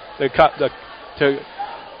pressure to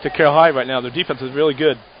Carroll High right now. Their defense is really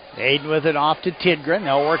good. Aiden with it off to Tidgren.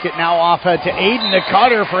 They'll work it now off to Aiden. The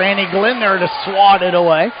cutter for Annie Glenn there to swat it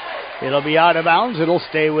away. It'll be out of bounds. It'll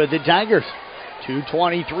stay with the Tigers.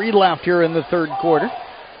 2:23 left here in the third quarter.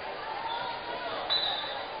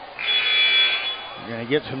 We're going to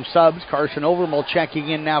get some subs. Carson Overmole checking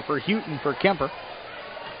in now for Houghton for Kuemper.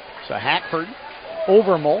 So Hackford,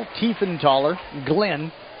 Overmole, Tiefenthaler,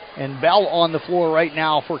 Glenn, and Bell on the floor right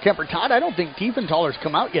now for Kuemper. Todd, I don't think Tiefenthaler's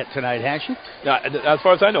come out yet tonight, has she? As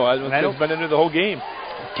far as I know, it's been into the whole game.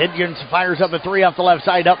 Tidgens fires up a 3 off the left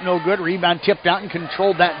side, up no good. Rebound tipped out and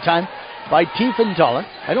controlled that time by Tiefenthaler.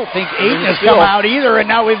 I don't think Aiden has come out either, and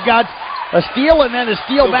now we've got a steal and then a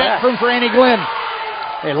steal back from Franny Glenn.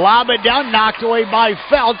 They lob it down, knocked away by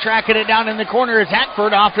Feld. Tracking it down in the corner is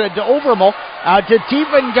Hackford, off to Overmole. Out to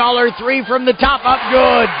Tiefenthaler, 3 from the top, up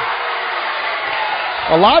good.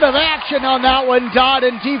 A lot of action on that one, Todd,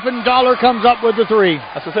 and Tiefenthaler comes up with the 3.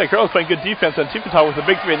 That's what I say, Carroll's playing good defense, and Tiefenthaler with a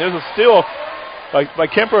big 3, and there's a steal by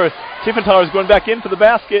Kuemper. Tiefenthaler is going back in for the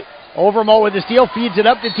basket. Overmole with the steal, feeds it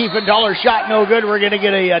up to Tiefenthaler. Shot no good. We're going to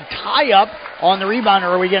get a tie-up on the rebound, or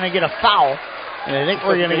are we going to get a foul? And I think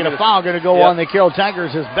we're going to get a foul going to go on the Carroll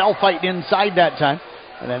Tigers as Bell fighting inside that time.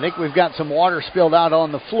 And I think we've got some water spilled out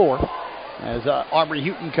on the floor as Aubrey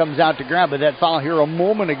Houghton comes out to grab it. That foul here a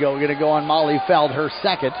moment ago going to go on Molly Feld, her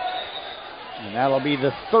second. And that'll be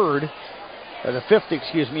the fifth,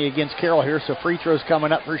 against Carroll here. So free throws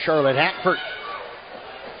coming up for Charlotte Hackford.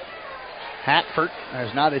 Hackford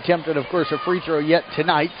has not attempted, of course, a free throw yet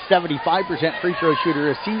tonight. 75% free throw shooter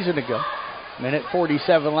a season ago. Minute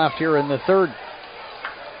 47 left here in the third.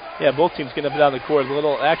 Yeah, both teams getting up and down the court. The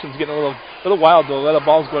little action's getting a little wild, though. A lot of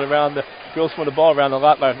balls going around. The girls throwing the ball around a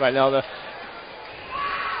lot right now. The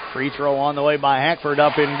free throw on the way by Hackford,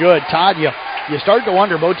 up and good. Todd, you start to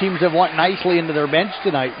wonder, both teams have went nicely into their bench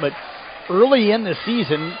tonight, but early in the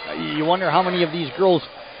season, you wonder how many of these girls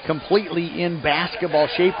completely in basketball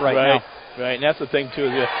shape right now. Right, and that's the thing, too.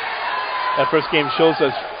 That first game shows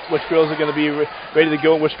us which girls are going to be ready to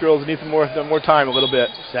go and which girls need some more time a little bit.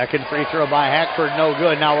 Second free throw by Hackford, no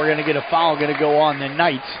good. Now we're going to get a foul going to go on the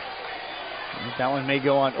Knights. That one may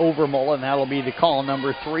go on Overmole, and that'll be the call,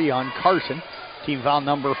 number 3 on Carson. Team foul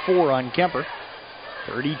number 4 on Kuemper.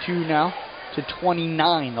 32 now to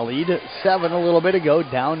 29 the lead. 7 a little bit ago,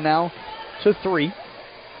 down now to 3.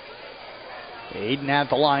 Aiden at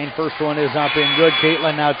the line. First one is up and good.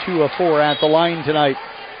 Caitlin now 2 of 4 at the line tonight.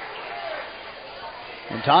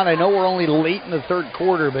 And Todd, I know we're only late in the third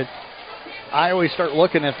quarter, but I always start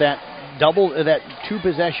looking at that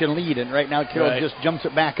 2-possession lead, and right now Carroll just jumps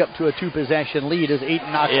it back up to a 2-possession lead as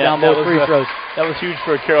Aiden knocks down both free throws. That was huge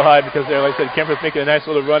for Carroll High because, like I said, Kuemper's making a nice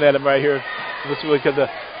little run at him right here. That's really because of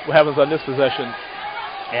what happens on this possession.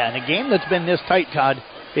 Yeah, in a game that's been this tight, Todd,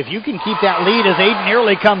 if you can keep that lead as Aiden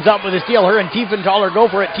nearly comes up with a steal, her and Tiefenthaler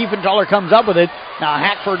go for it. Tiefenthaler comes up with it. Now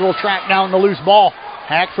Hackford will track down the loose ball.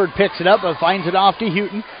 Hackford picks it up and finds it off to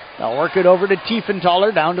Houghton. They'll work it over to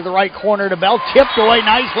Tiefenthaler, down to the right corner to Bell. Tipped away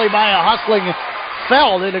nicely by a hustling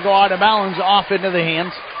Feld. It'll go out of bounds off into the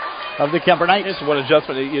hands of the Kemper Knights. It's one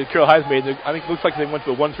adjustment Carroll High's made. I think it looks like they went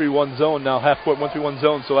to a 1-3-1 zone now, half-court 1-3-1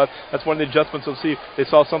 zone. So that's one of the adjustments. We'll see. They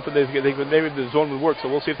saw something. Maybe the zone would work. So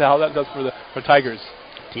we'll see how that does for Tigers.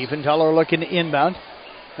 Tiefenthaler looking to inbound.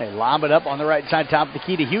 They lob it up on the right side, top of the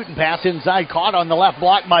key to Houghton. Pass inside, caught on the left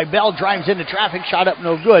block by Bell. Drives into traffic, shot up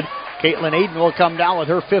no good. Caitlin Aiden will come down with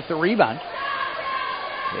her 5th rebound.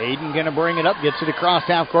 Aiden going to bring it up, gets it across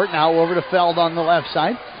half court. Now over to Feld on the left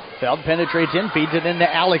side. Feld penetrates in, feeds it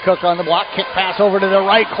into Allie Cook on the block. Kick pass over to the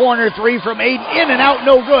right corner. 3 from Aiden, in and out,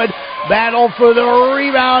 no good. Battle for the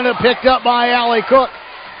rebound, picked up by Allie Cook.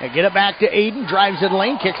 They get it back to Aiden, drives in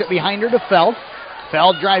lane, kicks it behind her to Feld.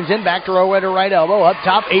 Feld drives in, back to row at her right elbow. Up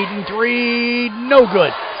top, Aiden 3, no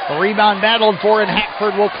good. The rebound battled for, and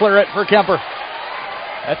Hackford will clear it for Kemper.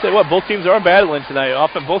 I tell you what, both teams are battling tonight.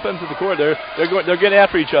 Off on both ends of the court, they're getting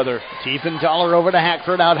after each other. Tiefenthaler over to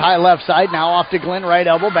Hackford out high left side. Now off to Glenn, right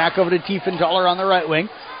elbow. Back over to Tiefenthaler on the right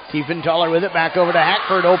wing. Tiefenthaler with it, back over to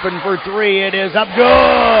Hackford, open for 3. It is up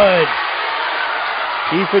good.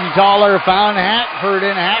 Tiefenthaler found Hackford,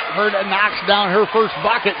 and Hackford knocks down her first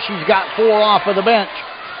bucket. She's got 4 off of the bench.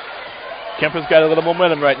 Kemper's got a little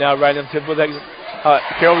momentum right now, right in tip with that.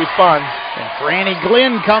 Carroll responds. And Franny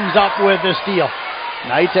Glenn comes up with the steal.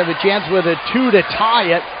 Knights have a chance with a 2 to tie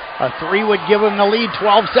it. A 3 would give them the lead.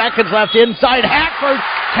 12 seconds left inside. Hackford,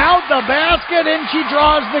 count the basket, and she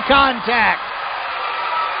draws the contact.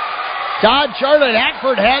 Charlotte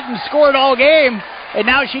Hackford hadn't scored all game. And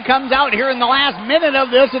now she comes out here in the last minute of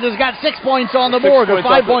this and has got 6 points on the board, or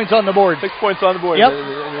 5 points on the board. 6 points on the board yep. in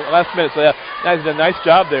the last minute. So that's a nice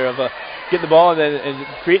job there of getting the ball and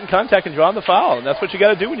creating contact and drawing the foul. And that's what you got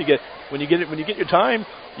to do when you get your time.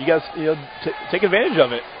 You got to take advantage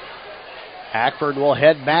of it. Hackford will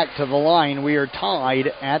head back to the line. We are tied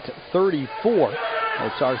at 34.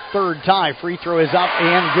 It's our 3rd tie. Free throw is up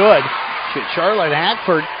and good. Charlotte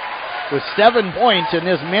Hackford, with 7 points in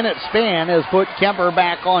this minute span, has put Kemper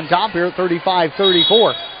back on top here at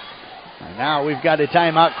 35-34. And now we've got a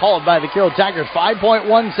timeout called by the Carroll Tigers.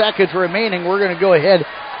 5.1 seconds remaining. We're going to go ahead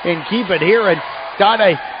and keep it here. And Todd,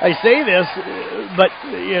 I say this, but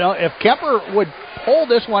if Kemper would pull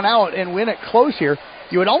this one out and win it close here,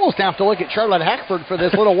 you would almost have to look at Charlotte Hackford for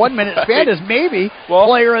this little 1 minute span as maybe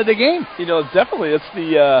player of the game. Definitely it's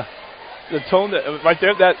the tone that right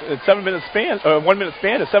there, that 7 minute span, or 1 minute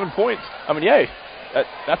span is 7 points. I mean,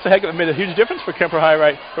 that's made a huge difference for Kemper High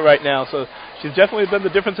right now. So she's definitely been the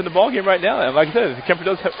difference in the ball game right now. And like I said, if Kemper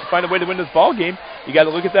does find a way to win this ball game, you got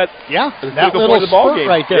to look at that. Yeah, that little point of the ball spurt game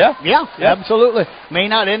right there. Yeah, absolutely. May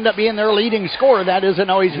not end up being their leading scorer. That isn't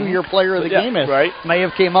always who your player of the game is. Right. May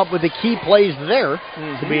have came up with the key plays there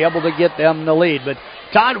to be able to get them the lead. But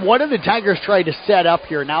Todd, what do the Tigers try to set up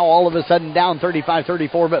here? Now all of a sudden down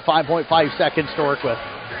 35-34, but 5.5 seconds to work with.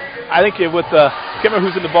 I think with Kemper,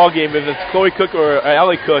 who's in the ball game, if it's Chloe Cook or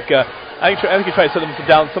Allie Cook, I think you try to set them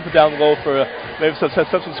something down low for maybe set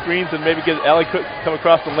some screens and maybe get Allie Cook come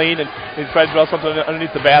across the lane and try to draw something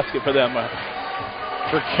underneath the basket for them.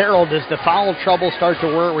 For Carroll, does the foul trouble start to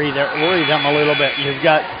worry them a little bit? You've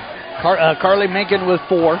got Carly Menken with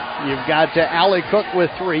 4. You've got Allie Cook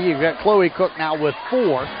with 3. You've got Chloe Cook now with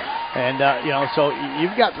 4. And, so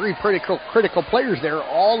you've got 3 critical players there,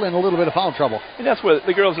 all in a little bit of foul trouble. And that's where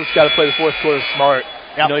the girls just got to play the fourth quarter smart.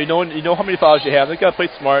 Yep. You know how many fouls you have. They've got to play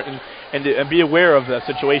smart and be aware of that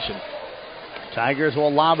situation. Tigers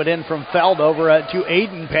will lob it in from Feld over to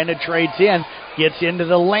Aiden. Penetrates in. Gets into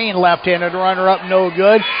the lane. Left-handed runner up, no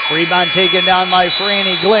good. Rebound taken down by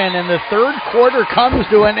Franny Glenn. And the third quarter comes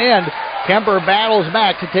to an end. Kemper battles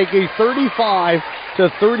back to take a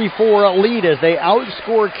 35-34 lead as they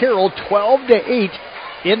outscore Carroll 12-8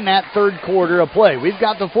 in that third quarter of play. We've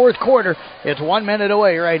got the fourth quarter. It's 1 minute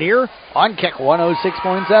away right here on Kick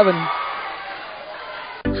 106.7.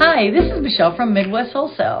 Hi, this is Michelle from Midwest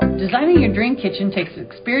Wholesale. Designing your dream kitchen takes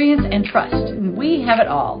experience and trust, and we have it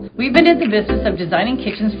all. We've been in the business of designing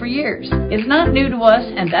kitchens for years. It's not new to us,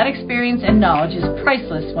 and that experience and knowledge is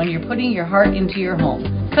priceless when you're putting your heart into your home.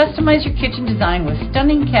 Customize your kitchen design with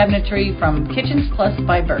stunning cabinetry from Kitchens Plus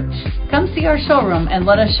by Birch. Come see our showroom and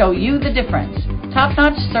let us show you the difference.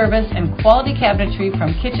 Top-notch service and quality cabinetry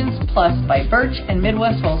from Kitchens Plus by Birch and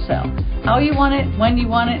Midwest Wholesale. How you want it, when you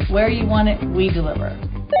want it, where you want it, we deliver.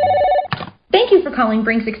 Thank you for calling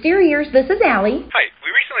Brinks Exteriors. This is Allie. Hi,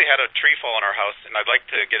 we recently had a tree fall in our house, and I'd like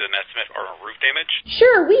to get an estimate on roof damage.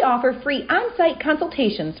 Sure, we offer free on-site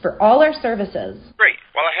consultations for all our services. Great.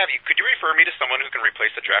 While I have you, could you refer me to someone who can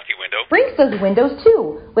replace the drafty window? Brinks does windows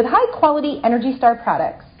too, with high-quality Energy Star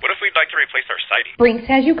products. What What if we'd like to replace our siding? Brinks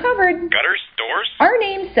has you covered. Gutters? Doors? Our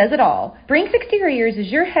name says it all. Brinks Exteriors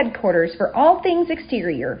is your headquarters for all things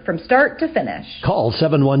exterior, from start to finish. Call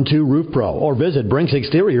 712 Roof Pro or visit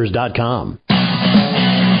BrinksExteriors.com.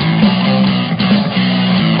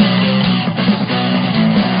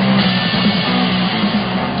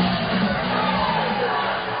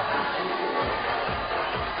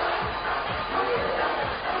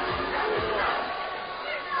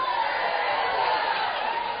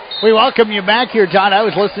 We welcome you back here, Todd. I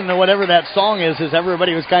was listening to whatever that song is as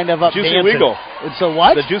everybody was kind of up Juicy dancing. Wiggle. It's a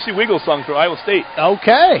what? The Juicy Wiggle song for Iowa State.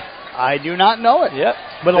 Okay. I do not know it. Yep.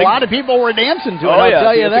 But a lot of people were dancing to it, Oh, I'll yeah.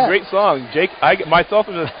 tell you It's that. a great song. Jake, myself,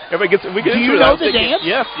 and everybody gets we get Do into you it. know the dance?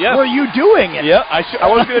 Yes, yes. Were you doing it? Yeah, I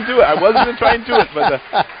was going to do it. I wasn't going to try and do it, but...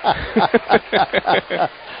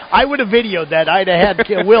 I would have videoed that. I'd have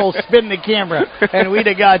had Will spin the camera, and we'd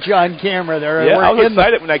have got you on camera there. Yeah, We're I was in the-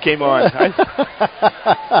 excited when I came on.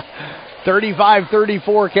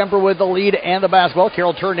 35-34, Kemper with the lead and the basketball.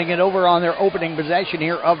 Carroll turning it over on their opening possession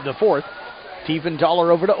here of the fourth.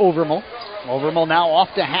 Tiefenthaler over to Overmall. Overmall now off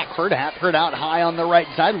to Hackford. Hackford out high on the right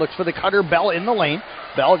side. Looks for the cutter. Bell in the lane.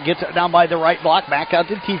 Bell gets it down by the right block. Back out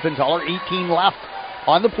to Tiefenthaler. 18 left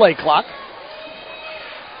on the play clock.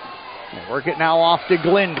 They work it now off to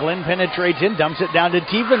Glenn. Glenn penetrates in. Dumps it down to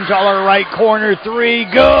Tiefenthaler. Right corner three.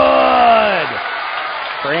 Good!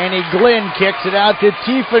 Franny Glenn kicks it out to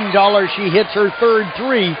Tiefenthaler. She hits her third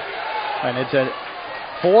three. And it's a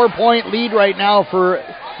 4-point lead right now for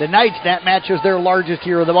the Knights. That matches their largest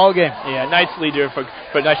here of the ball game. Yeah, nice lead there for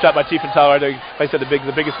a nice shot by Tiefenthaler. Like I said, the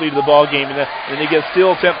biggest lead of the ball game, and then they get a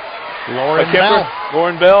steal attempt.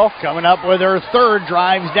 Lauren Bell coming up with her third,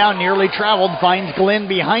 drives down, nearly traveled, finds Glenn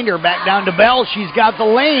behind her, back down to Bell. She's got the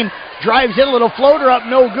lane, drives in, a little floater up,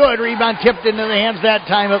 no good. Rebound tipped into the hands that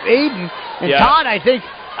time of Aiden. And Yeah. Todd, I think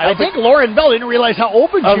Lauren Bell didn't realize how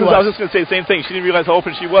open she was. I was just going to say the same thing. She didn't realize how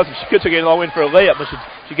open she was, and she could have taken it all in for a layup, but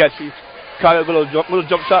she caught a little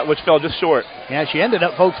jump shot, which fell just short. Yeah, she ended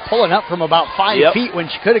up, folks, pulling up from about 5 Yep. feet when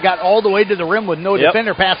she could have got all the way to the rim with no Yep.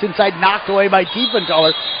 defender. Pass inside, knocked away by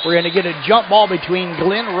Tiefenthaler. We're going to get a jump ball between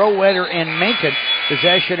Glenn Rowetter and Mencken.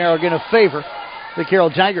 Possession arrow going to favor the Carroll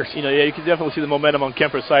Tigers. You can definitely see the momentum on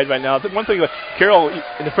Kemper's side right now. One thing, Carroll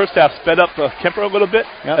in the first half sped up Kemper a little bit.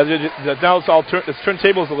 Yep. Now it's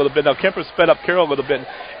turntables a little bit. Now Kemper sped up Carroll a little bit,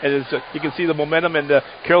 and you can see the momentum, and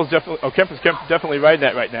Kemper's definitely riding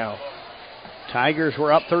that right now. Tigers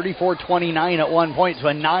were up 34-29 at one point, so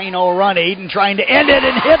a 9-0 run. Aiden trying to end it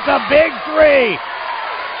and hits a big three.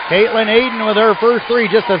 Caitlin Aiden with her first three,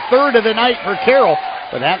 just the third of the night for Carroll,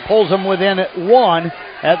 but that pulls them within one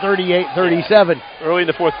at 38-37. Early in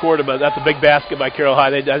the fourth quarter, but that's a big basket by Carroll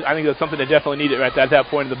High. I think that's something they definitely needed right at that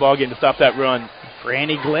point in the ballgame to stop that run.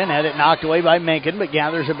 Franny Glenn had it knocked away by Mencken, but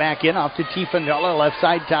gathers it back in off to Tiefenthaler, left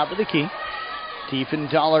side, top of the key.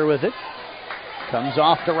 Tiefenthaler with it. Comes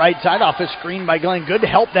off the right side, off a screen by Glenn. Good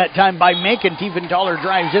help that time by Mencken. Tiefenthaler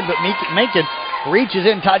drives in, but Mencken reaches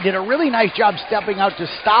in. Todd did a really nice job stepping out to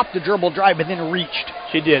stop the dribble drive, and then reached.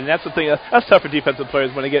 She did, and that's the thing. That's tough for defensive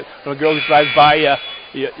players when a girl drives by.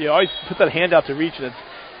 You always put that hand out to reach, and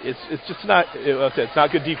it's just not. It's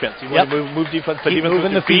not good defense. You want to move defense, but Keep defense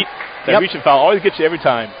moving with the your feet. That reach and foul always gets you every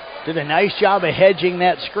time. Did a nice job of hedging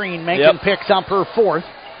that screen. Mencken picks up her fourth.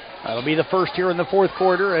 That'll be the first here in the fourth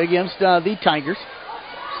quarter against the Tigers.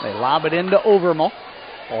 They lob it into Overmall.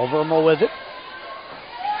 Overmall with it.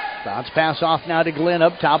 Bounce pass off now to Glenn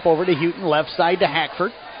up top over to Houghton. Left side to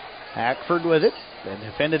Hackford. Hackford with it. Then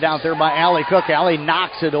defended out there by Allie Cook. Allie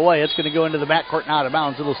knocks it away. It's going to go into the backcourt and out of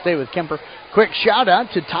bounds. It'll stay with Kemper. Quick shout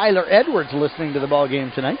out to Tyler Edwards listening to the ball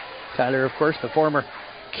game tonight. Tyler, of course, the former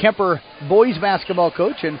Kemper boys basketball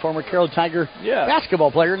coach and former Carroll Tiger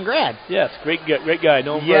basketball player and grad. Yes, great guy.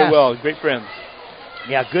 Know him very well. Great friends.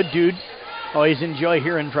 Yeah, good dude. Always enjoy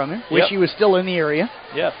hearing from him. Wish he was still in the area.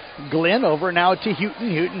 Yep. Glenn over now to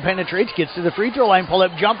Houghton. Houghton penetrates, gets to the free throw line, pull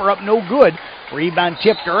up jumper up, no good. Rebound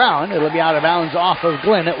tipped around. It'll be out of bounds off of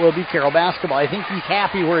Glenn. It will be Carroll basketball. I think he's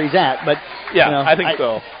happy where he's at, but I think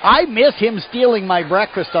so. I miss him stealing my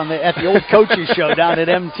breakfast at the old coaches show down at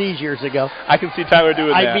MC's years ago. I can see Tyler doing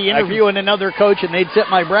that. I'd be interviewing another coach, and they'd sit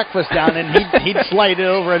my breakfast down, and he'd slide it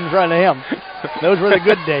over in front of him. Those were the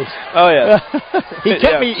good days. Oh yeah. He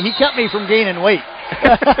kept me from gaining weight.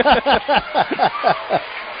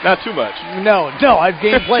 Not too much. No, I've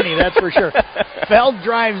gained plenty, that's for sure. Feld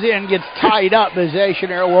drives in, gets tied up. Possession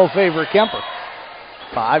arrow will favor Kemper.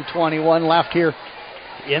 5:21 left here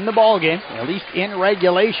in the ball game, at least in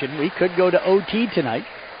regulation. We could go to OT tonight.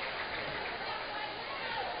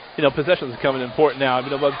 Possessions is coming important now.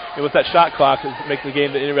 With that shot clock, it makes the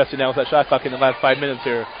game interesting now with that shot clock in the last 5 minutes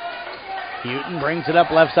here. Houghton brings it up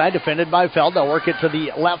left side, defended by Feld. They'll work it to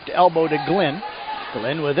the left elbow to Glenn.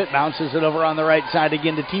 Glenn with it, bounces it over on the right side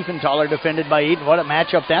again to Tiefenthaler, defended by Aiden. What a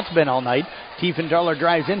matchup that's been all night. Tiefenthaler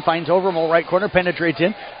drives in, finds Overmole, right corner, penetrates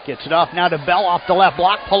in, gets it off now to Bell off the left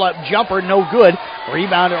block, pull-up jumper, no good.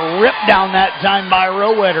 Rebound ripped down that time by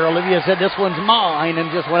Rowetter. Olivia said this one's mine and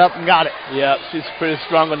just went up and got it. Yeah, she's pretty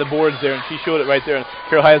strong on the boards there, and she showed it right there. And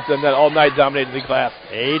Carroll High has done that all night, dominating the glass.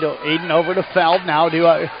 Aiden over to Feld now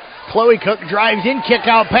to Chloe Cook drives in, kick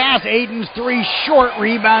out pass. Aiden's three short,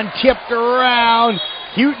 rebound tipped around.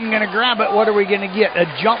 Houghton going to grab it. What are we going to get? A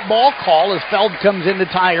jump ball call as Feld comes in to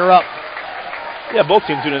tie her up. Yeah, both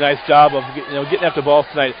teams doing a nice job of getting after balls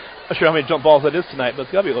tonight. I'm not sure how many jump balls that is tonight, but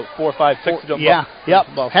it's got to be like 4, 5, 6 jump balls. Yeah, yep.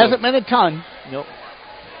 Balls. Hasn't been a ton. Nope.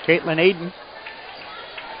 Caitlin Aiden.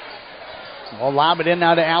 We'll lob it in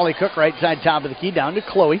now to Allie Cook, right side top of the key, down to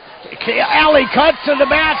Chloe. Allie cuts to the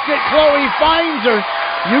basket. Chloe finds her.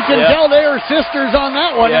 You can tell they are sisters on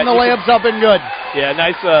that one, and the layup's up and good. Yeah,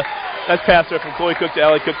 nice pass there from Chloe Cook to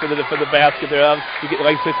Allie Cook for the basket there.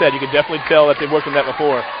 Like I said, you can definitely tell that they've worked on that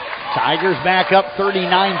before. Tigers back up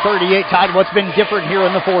 39-38. Todd, what's been different here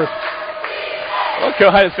in the fourth? Well,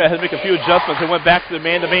 Carroll High had to make a few adjustments. They went back to the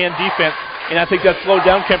man-to-man defense, and I think that slowed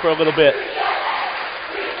down Kuemper a little bit.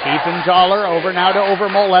 Tiefenthaler over now to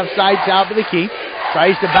Overmole, left side top of the key.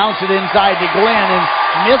 Tries to bounce it inside to Glenn and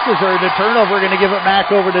misses her. The turnover going to give it back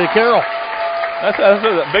over to Carroll. That's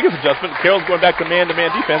the biggest adjustment. Carroll's going back to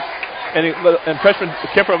man-to-man defense, and freshman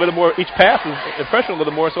Kuemper a little more each pass, and freshman a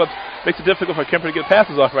little more, so it makes it difficult for Kuemper to get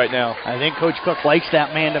passes off right now. I think Coach Cook likes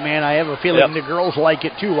that man-to-man. I have a feeling the girls like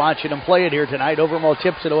it too, watching them play it here tonight. Overmole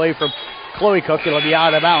tips it away from Chloe Cook. It'll be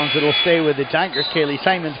out of bounds. It'll stay with the Tigers. Kaylee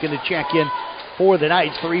Simon's going to check in for the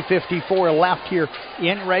Knights. 3:54 left here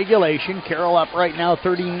in regulation. Carroll up right now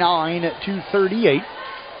 39-38.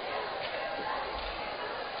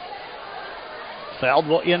 Feld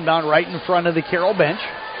will inbound right in front of the Carroll bench.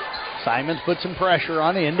 Simons put some pressure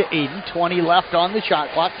on into Aiden. 20 left on the shot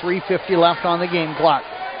clock. 3:50 left on the game clock.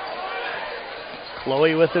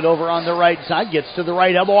 Chloe with it over on the right side. Gets to the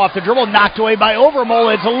right elbow off the dribble. Knocked away by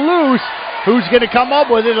Overmole. It's loose. Who's going to come up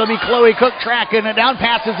with it? It'll be Chloe Cook tracking it down.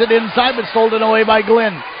 Passes it inside, but stolen away by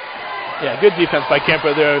Glenn. Yeah, good defense by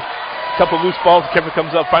Kuemper there. A couple loose balls. Kuemper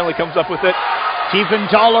finally comes up with it.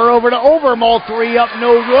 Tiefenthaler over to Overmole. Three up,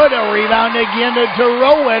 no good. A rebound again to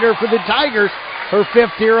Rowetter for the Tigers. Her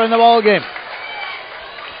fifth here in the ballgame.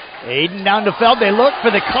 Aiden down to Feld. They look for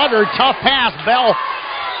the cutter. Tough pass. Bell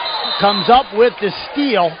comes up with the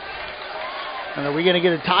steal. And are we going to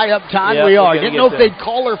get a tie-up, Todd? Yeah, we are. Didn't know if they'd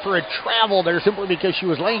call her for a travel there simply because she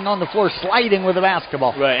was laying on the floor sliding with a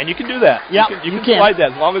basketball. Right, and you can do that. Yeah, you can slide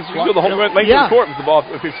that as long as you go the whole length of the court with the ball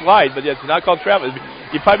if you slide. But it's not called travel.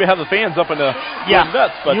 You probably have the fans up in the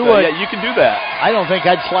nuts, but you can do that. I don't think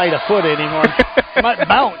I'd slide a foot anymore. Might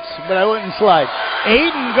bounce, but I wouldn't slide.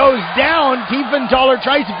 Aiden goes down. Tiefenthaler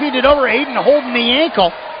tries to feed it over. Aiden holding the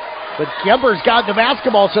ankle. But Kuemper's got the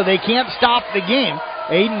basketball, so they can't stop the game.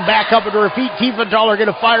 Aiden back up into her feet. Tiefenthaler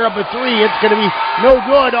going to fire up a three. It's going to be no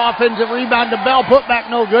good. Offensive rebound to Bell. Put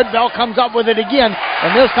back no good. Bell comes up with it again,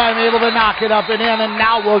 and this time able to knock it up and in, and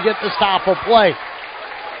now we'll get the stop of play.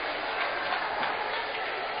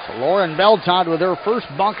 So Lauren Bell, Todd, with her first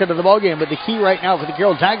bucket of the ballgame, but the key right now for the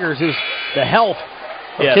Carroll Tigers is the health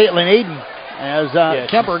of Caitlin Aiden as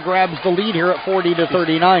Kuemper grabs the lead here at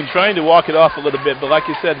 40-39. Trying to walk it off a little bit, but like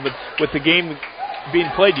you said, with the game being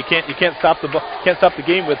played, you can't stop the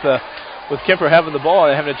game with Kuemper having the ball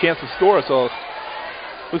and having a chance to score. So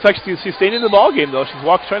looks like she's staying in the ball game though. She's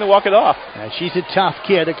trying to walk it off. She's a tough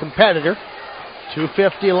kid, a competitor.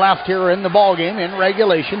 2:50 left here in the ball game in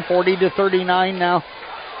regulation. 40-39 now.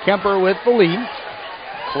 Kuemper with the lead.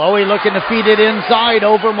 Chloe looking to feed it inside.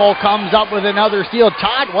 Overmole comes up with another steal.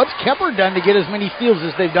 Todd, what's Kuemper done to get as many steals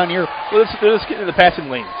as they've done here? Well, they're just getting in the passing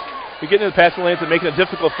lanes. They're getting in the passing lanes and making it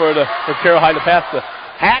difficult for Carroll High to pass the.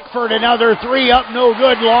 Hackford, another three up, no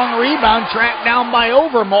good. Long rebound, tracked down by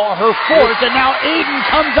Overmole, her fourth, and now Aiden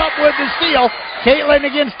comes up with the steal. Caitlin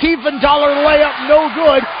against Tiefenthaler, layup, no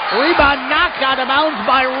good. Rebound knocked out of bounds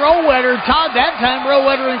by Rowetter. Todd, that time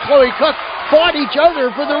Rowetter and Chloe Cook fought each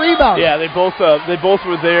other for the rebound. Yeah, they both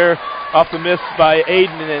were there off the miss by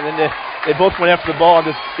Aiden, and they both went after the ball,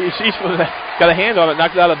 and each one got a hand on it,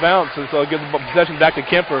 knocked it out of bounds, and so it gives the possession back to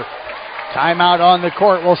Kuemper. Timeout on the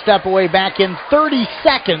court. We'll step away back in 30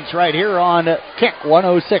 seconds right here on Kick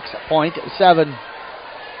 106.7.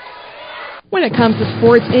 When it comes to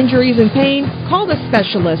sports injuries and pain, call the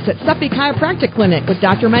specialists at Suppy Chiropractic Clinic with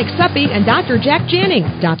Dr. Mike Suppy and Dr. Jack Janning.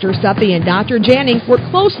 Dr. Suppy and Dr. Janning work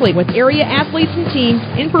closely with area athletes and teams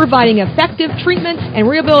in providing effective treatment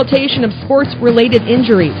and rehabilitation of sports-related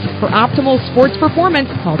injuries. For optimal sports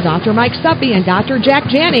performance, call Dr. Mike Suppy and Dr.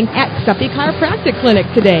 Jack Janning at Suppy Chiropractic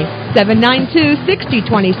Clinic today,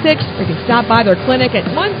 792-6026, or you can stop by their clinic at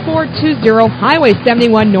 1420 Highway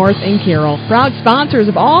 71 North in Carroll. Proud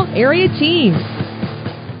sponsors of all area teams.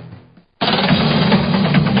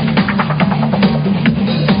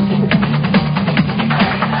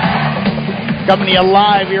 Coming to you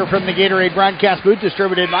live here from the Gatorade broadcast booth,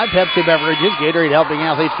 distributed by Pepsi Beverages. Gatorade helping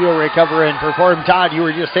athletes feel, recover, and perform. Todd, you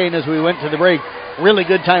were just saying as we went to the break, really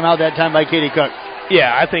good timeout that time by Katie Cook.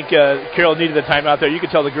 Yeah, I think Carroll needed the time out there. You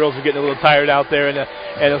could tell the girls were getting a little tired out there, and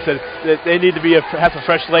I said that they need to have some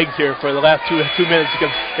fresh legs here for the last two minutes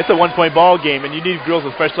because it's a one-point ball game, and you need girls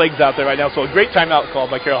with fresh legs out there right now. So a great timeout call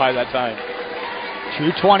by Carroll High that time.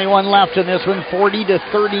 2:21 left in this one,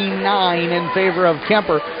 40-39 in favor of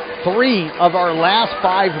Kuemper. 3 of our last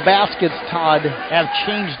 5 baskets, Todd, have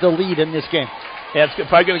changed the lead in this game. Yeah, it's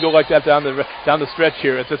probably going to go like that down the stretch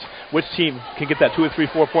here. It's just which team can get that 2 or 3,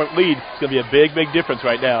 4-point lead. It's going to be a big, big difference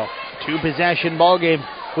right now. 2-possession ball game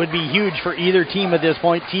would be huge for either team at this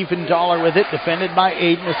point. Tiefenthaler with it, defended by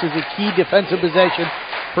Aiden. This is a key defensive possession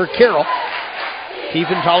for Carroll.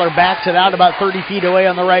 Tiefenthaler backs it out about 30 feet away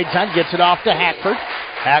on the right side, gets it off to Hackford.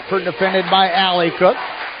 Hackford defended by Allie Cook.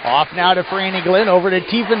 Off now to Franny Glenn, over to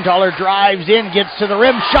Tiefenthaler, drives in, gets to the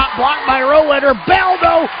rim, shot blocked by Rowetter. Bell,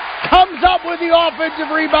 though, comes up with the offensive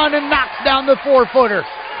rebound and knocks down the 4-footer.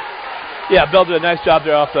 Yeah, Bell did a nice job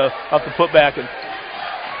there off the putback. And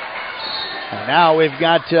now we've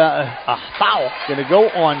got a foul going to go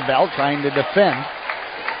on Bell, trying to defend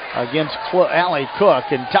against Allie Cook.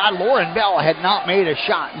 And Todd, Lauren Bell had not made a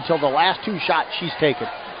shot until the last 2 shots she's taken.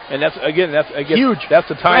 And that's huge. That's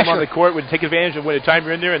the time pressure on the court when you take advantage of when the time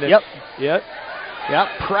you're in there. And then, Yep.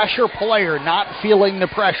 Pressure player, not feeling the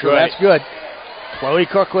pressure. Right. That's good. Chloe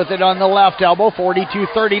Cook with it on the left elbow,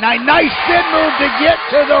 42-39. Nice spin move to get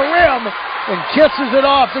to the rim and kisses it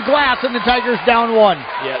off the glass, and the Tigers down 1.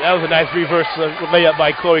 Yeah, that was a nice reverse layup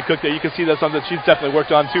by Chloe Cook there. You can see that's something that she's definitely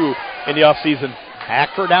worked on, too, in the offseason.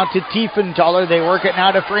 Hackford out to Tiefenthaler. They work it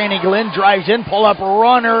now to Franny Glenn. Drives in, pull up,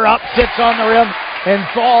 runner up, sits on the rim, and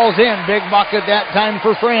falls in. Big bucket that time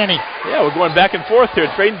for Franny. Yeah, we're going back and forth here,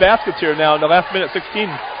 trading baskets here now in the last minute, 16.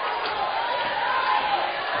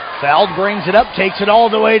 Feld brings it up, takes it all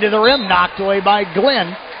the way to the rim, knocked away by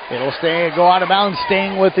Glenn. It'll go out of bounds,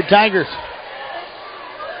 staying with the Tigers.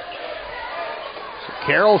 So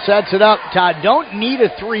Carroll sets it up. Todd, don't need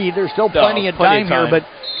a 3. There's still plenty of time here, but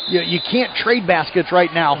you can't trade baskets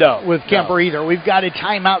right now with Kuemper either. We've got a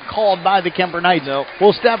timeout called by the Kuemper Knights.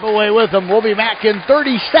 We'll step away with them. We'll be back in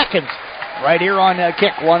 30 seconds right here on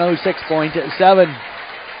Kick 106.7.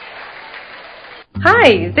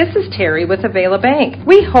 Hi, this is Terry with Avila Bank.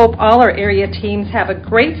 We hope all our area teams have a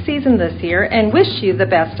great season this year and wish you the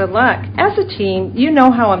best of luck. As a team, you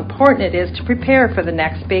know how important it is to prepare for the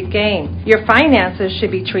next big game. Your finances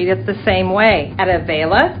should be treated the same way. At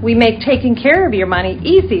Avila, we make taking care of your money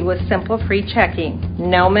easy with simple free checking.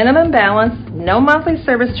 No minimum balance, no monthly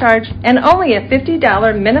service charge, and only a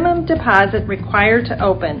 $50 minimum deposit required to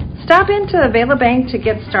open. Stop into Avila Bank to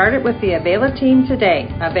get started with the Avila team today.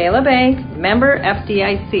 Avila Bank, member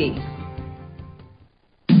FDIC.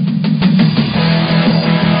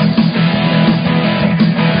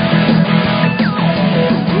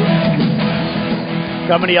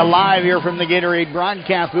 Coming to you live here from the Gatorade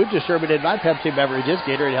broadcast booth, distributed by Pepsi Beverages.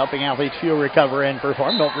 Gatorade helping athletes fuel, recover, and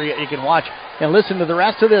perform. Don't forget you can watch and listen to the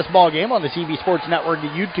rest of this ball game on the CB Sports Network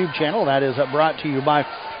YouTube channel. That is brought to you by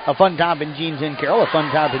A Fun Top in Jeans in Carroll. A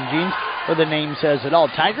Fun Top in Jeans, where the name says it all.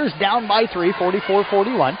 Tigers down by 3,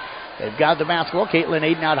 44-41. They've got the basketball. Caitlin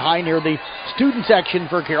Aiden out high near the student section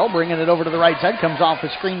for Carroll, bringing it over to the right side. Comes off a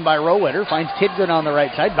screen by Rowetter. Finds Tidgren on the right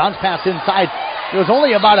side. Bounce pass inside. There was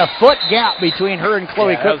only about a foot gap between her and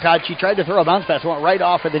Chloe Cook. Todd, she tried to throw a bounce pass. Went right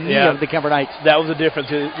off of the knee of the Kuemper Knights. That was the difference.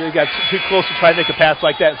 They got too close to try to make a pass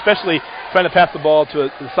like that, especially trying to pass the ball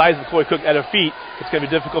to the size of Chloe Cook at her feet. It's going to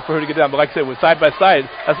be difficult for her to get down. But like I said, with side by side,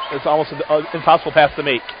 it's almost an impossible pass to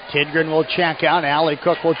make. Tidgren will check out. Allie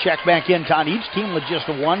Cook will check back in. Todd, each team with just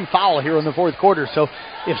one foul here in the fourth quarter. So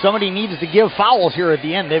if somebody needs to give fouls here at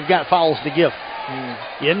the end, they've got fouls to give.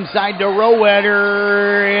 Inside to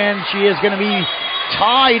Rowetter, and she is going to be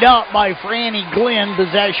tied up by Franny Glenn.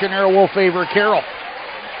 Possession error will favor Carroll.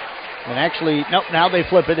 And actually, nope, now they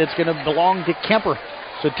flip it. It's going to belong to Kuemper.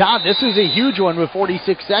 So, Todd, this is a huge one with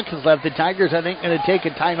 46 seconds left. The Tigers, I think, going to take a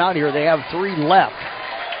timeout here. They have 3 left.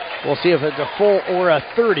 We'll see if it's a full or a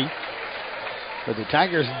 30. But the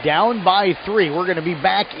Tigers down by 3. We're going to be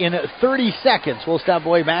back in 30 seconds. We'll step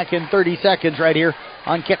away back in 30 seconds right here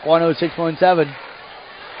on Kick 106.7.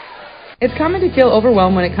 It's common to feel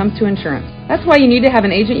overwhelmed when it comes to insurance. That's why you need to have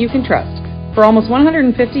an agent you can trust. For almost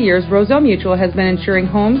 150 years, Roselle Mutual has been insuring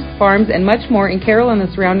homes, farms, and much more in Carroll and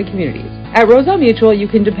the surrounding communities. At Roselle Mutual, you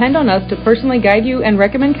can depend on us to personally guide you and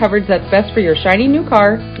recommend coverage that's best for your shiny new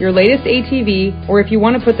car, your latest ATV, or if you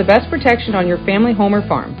want to put the best protection on your family home or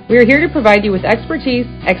farm. We are here to provide you with expertise,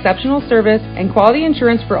 exceptional service, and quality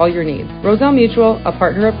insurance for all your needs. Roselle Mutual, a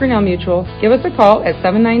partner of Grinnell Mutual. Give us a call at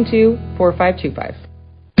 792-4525.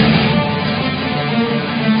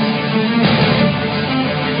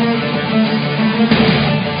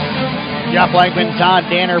 Jeff Blankman, Todd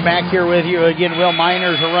Danner back here with you again. Will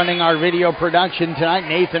Miners are running our video production tonight.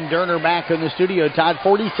 Nathan Durner back in the studio. Todd,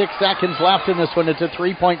 46 seconds left in this one. It's a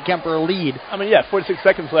 3-point Kuemper lead. 46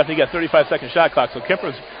 seconds left. You got 35-second shot clock. So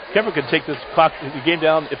Kuemper can take this clock, the game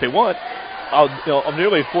down if they want.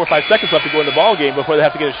 Nearly 4 or 5 seconds left to go in the ball game before they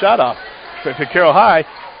have to get a shot off. For Carroll High,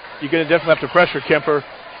 you're going to definitely have to pressure Kuemper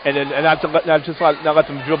and not let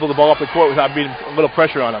them dribble the ball up the court without being a little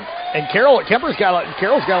pressure on them. And Carroll's got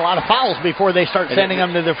a lot of fouls before they start sending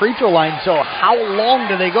them to the free throw line. So how long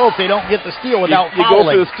do they go if they don't get the steal without you fouling?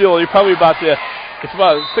 You go for the steal. You're probably it's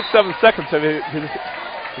about 6-7 seconds. I mean,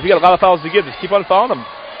 if you got a lot of fouls to give, just keep on fouling them.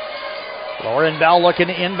 Lauren Bell looking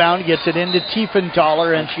to inbound, gets it into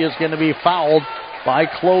Tiefenthaler, and she is going to be fouled by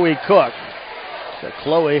Chloe Cook. So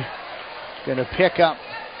Chloe going to pick up,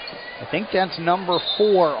 I think that's number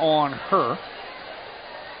 4 on her.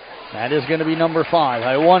 That is going to be number 5.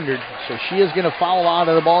 I wondered. So she is going to foul out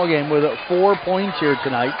of the ball game with 4 points here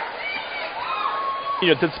tonight.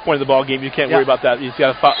 At this point of the ball game, you can't worry about that. You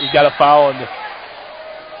got to foul. And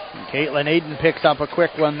Caitlin Aiden picks up a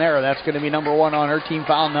quick one there. That's going to be number 1 on her team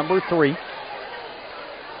foul, number 3.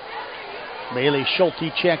 Bailey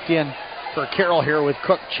Schulte checked in for Carroll here with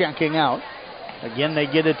Cook checking out. Again, they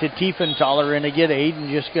get it to Tiefenthaler, and again, Aiden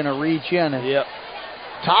just going to reach in. And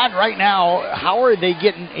Todd, right now, how are they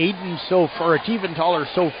getting Aiden Tiefenthaler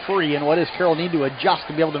so free, and what does Carroll need to adjust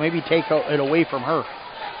to be able to maybe take it away from her?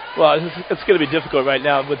 Well, it's going to be difficult right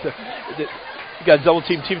now. With you got double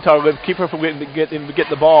team Tiefenthaler, keep her from getting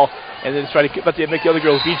the ball, and then try to make the other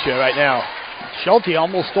girls beat you right now. Schulte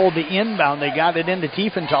almost stole the inbound. They got it into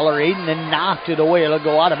Tiefenthaler. Aiden then knocked it away. It'll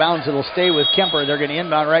go out of bounds. It'll stay with Kuemper. They're going to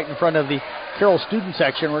inbound right in front of the Carroll student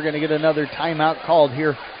section. We're going to get another timeout called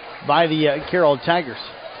here by the Carroll Tigers.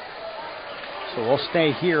 So we'll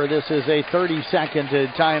stay here. This is a 30-second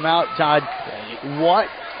timeout. Todd, what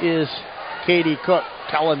is Katie Cook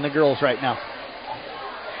telling the girls right now?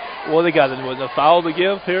 Well, they got a foul to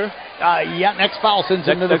give here. Next foul sends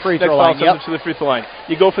them to the free throw line. Next foul sends them to the free throw line.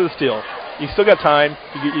 You go for the steal. You still got time.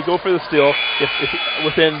 You go for the steal. If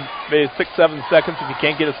within maybe 6-7 seconds, if you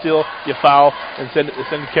can't get a steal, you foul and send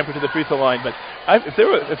Kuemper to the free throw line. But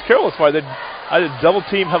if Carroll was smart, I'd double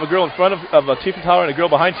team, have a girl in front of Tiefenthaler and a girl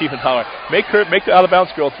behind Tiefenthaler. Make the out of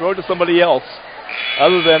bounds girl, throw it to somebody else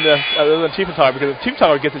other than Tiefenthaler, because if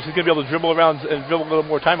Tiefenthaler gets it, she's going to be able to dribble around and dribble a little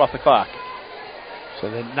more time off the clock. So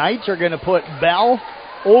the Knights are going to put Bell,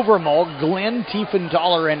 Overmall, Glenn,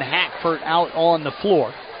 Tiefenthaler, and Hackford out on the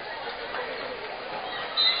floor.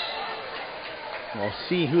 We'll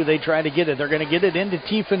see who they try to get it. They're going to get it into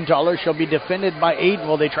Tiefenthaler. She'll be defended by Aiden.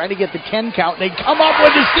 Will they try to get the 10 count? They come up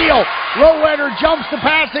with the steal. Rowetter jumps the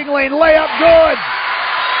passing lane. Layup good.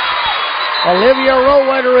 Olivia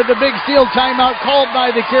Rowetter with the big steal. Timeout called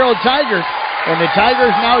by the Carroll Tigers. And the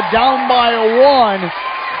Tigers now down by 1.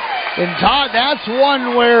 And Todd, that's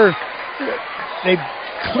one where they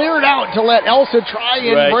cleared out to let Elsa try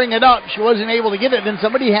and bring it up. She wasn't able to get it. Then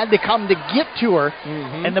somebody had to come to get to her,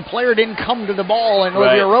 and the player didn't come to the ball, and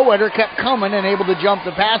Olivia Rowetter kept coming and able to jump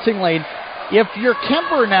the passing lane. If you're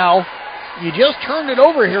Kuemper now, you just turned it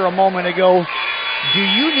over here a moment ago. Do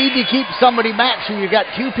you need to keep somebody back so you got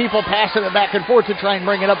 2 people passing it back and forth to try and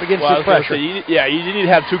bring it up against the pressure? You need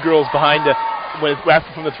to have 2 girls behind when it's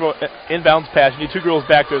after from the inbounds pass. You need 2 girls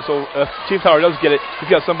back there, so if Tiefenthaler does get it, he's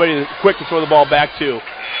got somebody quick to throw the ball back to.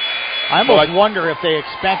 I almost wonder if they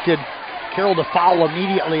expected Carroll to foul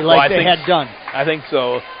immediately like they had done. I think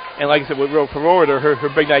so. And like I said, with Rowetter, her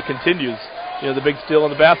big night continues. The big steal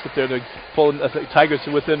in the basket there. They're pulling the Tigers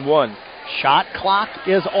to within 1. Shot clock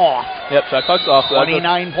is off. Yep, shot clock's off.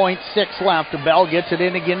 29.6 left. Bell gets it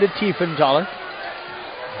in again to Tiefenthaler.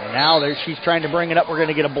 And now she's trying to bring it up. We're going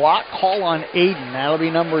to get a block call on Aiden. That'll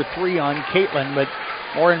be number 3 on Caitlin. But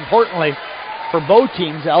more importantly, for both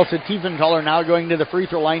teams, Elsa Tiefenthaler now going to the free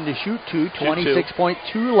throw line to shoot 2.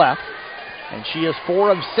 26.2 left. And she is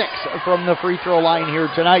 4 of 6 from the free throw line here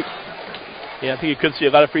tonight. Yeah, I think you could see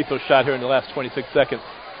a lot of free throw shot here in the last 26 seconds.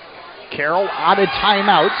 Carroll out of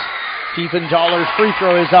timeouts. Tiefenthaler's free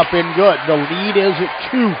throw is up and good. The lead is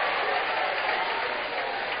at 2.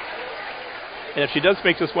 And if she does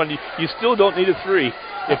make this one, you still don't need a 3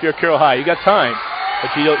 if you're Carroll High. You got time,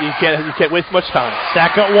 but you can't waste much time.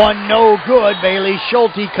 Second one, no good. Bailey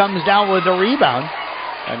Schulte comes down with the rebound.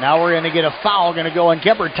 And now we're going to get a foul going to go on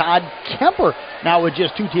Kuemper. Todd Kuemper, now with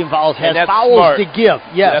just 2 team fouls, has fouls smart to give.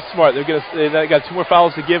 Yes. Yeah, that's smart. They got 2 more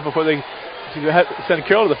fouls to give before they send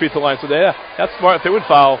Carroll to the free throw line. So that's smart. If they would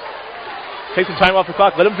foul, take some time off the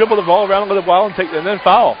clock. Let them dribble the ball around a little while and then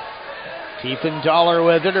foul. Tiefenthaler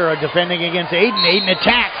with it, or defending against Aiden. Aiden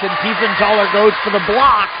attacks, and Tiefenthaler goes for the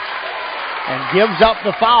block and gives up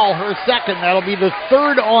the foul, her second. That'll be the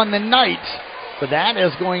 3rd on the night. But that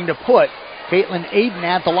is going to put Caitlin Aiden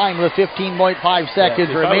at the line with 15.5 seconds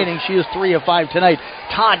remaining. She is 3 of 5 tonight.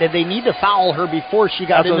 Todd, did they need to foul her before she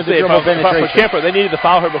got into the dribble penetration? For Kuemper, they needed to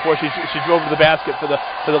foul her before she drove to the basket for the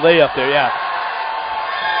layup there, yeah.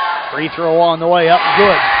 Free throw on the way up,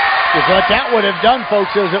 good. Because what that would have done,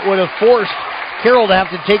 folks, is it would have forced Carroll to have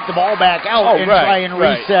to take the ball back out try and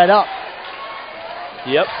reset up.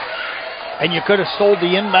 Yep. And you could have stole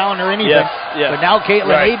the inbound or anything. Yes. But now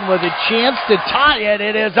Caitlin Aiden with a chance to tie it.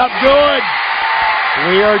 It is up good.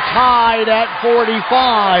 We are tied at 45.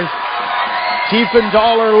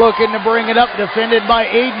 Tiefenthaler looking to bring it up, defended by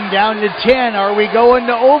Aiden, down to 10. Are we going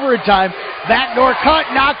to overtime? Backdoor cut,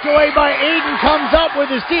 knocked away by Aiden, comes up with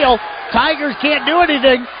a steal. Tigers can't do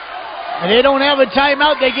anything. And they don't have a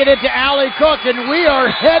timeout. They get it to Allie Cook, and we are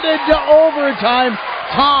headed to overtime,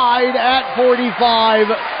 tied at 45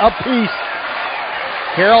 apiece.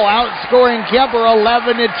 Carroll outscoring Kuemper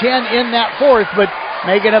 11-10 in that 4th, but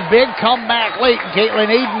making a big comeback late.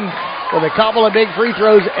 Caitlin Aiden with a couple of big free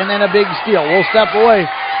throws and then a big steal. We'll step away.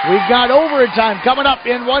 We've got overtime coming up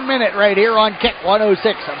in 1 minute right here on Kick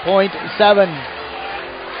 106.7.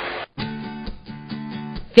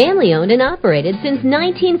 Family owned and operated since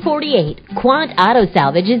 1948, Quant Auto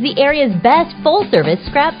Salvage is the area's best full-service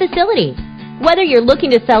scrap facility. Whether you're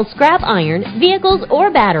looking to sell scrap iron, vehicles, or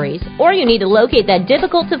batteries, or you need to locate that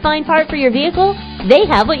difficult-to-find part for your vehicle, they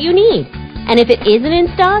have what you need. And if it isn't in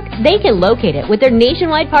stock, they can locate it with their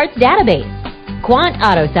nationwide parts database. Quant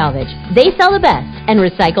Auto Salvage. They sell the best and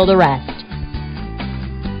recycle the rest.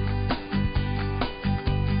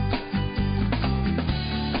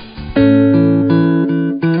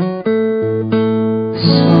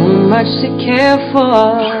 Much to care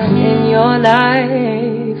for in your life.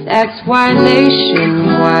 That's why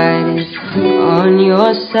Nationwide is on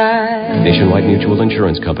your side. Nationwide Mutual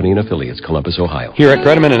Insurance Company and affiliates, Columbus, Ohio. Here at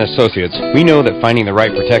Gredeman & Associates, we know that finding the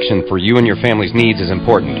right protection for you and your family's needs is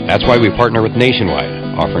important. That's why we partner with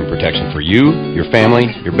Nationwide, offering protection for you, your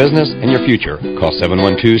family, your business, and your future. Call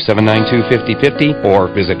 712-792-5050 or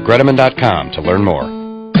visit Gredeman.com to learn more.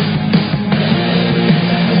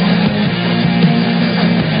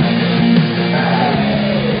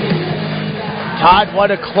 Todd, what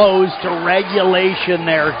a close to regulation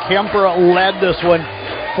there. Kuemper led this one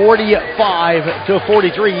 45-43,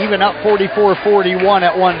 even up 44-41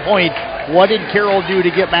 at one point. What did Carroll do to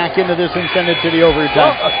get back into this and send it to the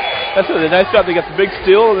overtime? Well, that's a nice job. They got the big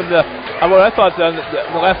steal, and what I thought in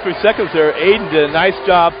the last 3 seconds there, Aiden did a nice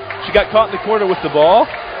job. She got caught in the corner with the ball,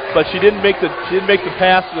 but she didn't make the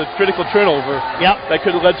pass, the critical turnover. Yep. That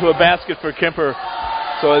could have led to a basket for Kuemper.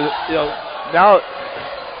 So now.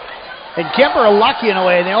 And Kuemper are lucky in a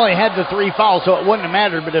way. They only had the 3 fouls, so it wouldn't have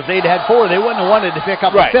mattered. But if they'd had 4, they wouldn't have wanted to pick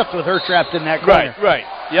up a 5th with her trapped in that corner. Right.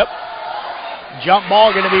 Yep. Jump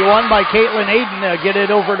ball going to be won by Caitlin Aiden. Get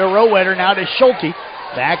it over to Rowetter, now to Schulte.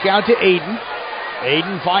 Back out to Aiden.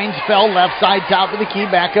 Aiden finds Feld, left side, top of the key.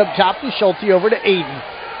 Back up top to Schulte, over to Aiden.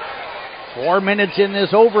 4 minutes in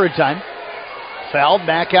this overtime. Feld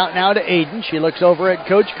back out now to Aiden. She looks over at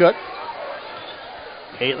Coach Cook.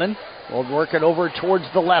 Caitlin will work it over towards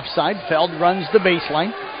the left side. Feld runs the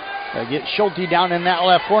baseline. Get Schulte down in that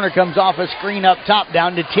left corner. Comes off a screen up top,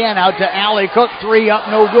 down to 10. Out to Allie Cook. 3 up,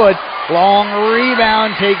 no good. Long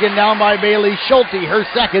rebound taken down by Bailey Schulte. Her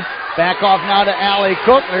second. Back off now to Allie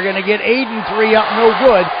Cook. They're going to get Aiden. 3 up, no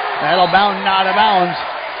good. That'll bound out of bounds.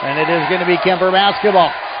 And it is going to be Kuemper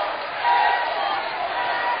basketball.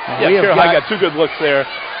 Carroll High got 2 good looks there.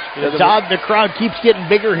 Todd, the crowd keeps getting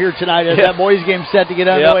bigger here tonight as that boys game set to get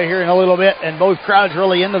underway here in a little bit, and both crowds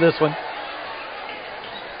really into this one.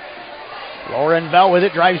 Lauren Bell with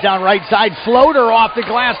it, drives down right side, floater off the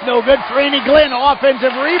glass, no good. Franny Glenn,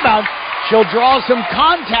 offensive rebound. She'll draw some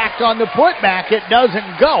contact on the putback. It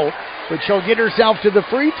doesn't go, but she'll get herself to the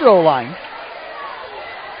free throw line.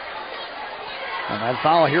 And that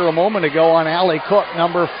foul here a moment ago on Allie Cook,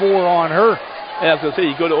 number 4 on her. And I was going to say,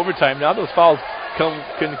 you go to overtime, now those fouls can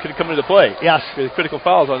come into play. Yes. There's critical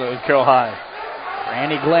fouls on Carroll High.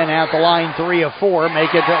 Randy Glenn at the line, 3 of 4,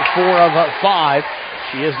 make it 4 of 5.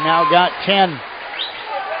 She has now got 10.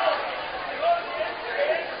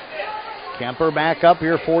 Kuemper back up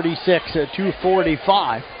here,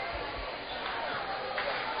 46-45.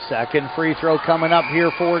 Second free throw coming up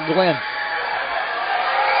here for Glenn.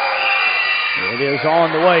 It is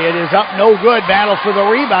on the way. It is up, no good. Battle for the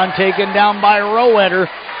rebound, taken down by Rowetter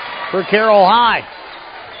for Carroll High.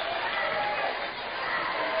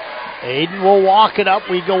 Aiden will walk it up.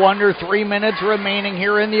 We go under 3 minutes remaining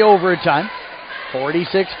here in the overtime.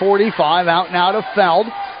 46-45, out and out of Feld.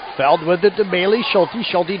 Feld with it to Bailey Schulte.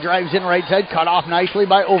 Schulte drives in right side, cut off nicely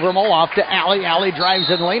by Overmole. Off to Allie. Allie drives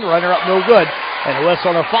in lane, runner up, no good. And a whistle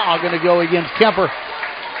and a foul going to go against Kuemper.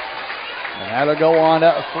 And that'll go on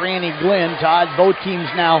to Franny Glenn. Todd, both teams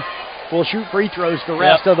now will shoot free throws the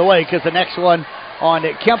rest of the way because the next one on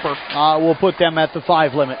Kuemper will put them at the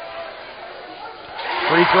 5 limit.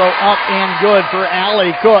 Free throw up and good for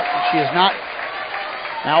Allie Cook. She is not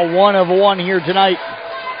now 1 of 1 here tonight.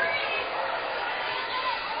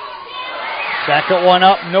 Second one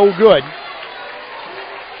up, no good.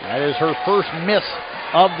 That is her first miss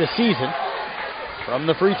of the season. From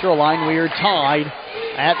the free throw line, we are tied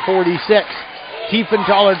at 46.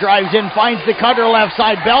 Tiefenthaler drives in, finds the cutter left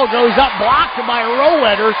side. Bell goes up, blocked by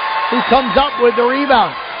Rowetter, who comes up with the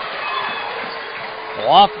rebound.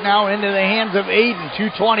 Off now into the hands of Aiden.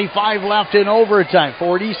 2:25 left in overtime.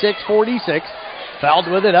 46-46. Fouled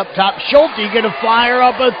with it up top. Schulte going to fire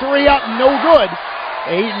up a 3 up, no good.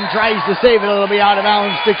 Aiden tries to save it. It'll be out of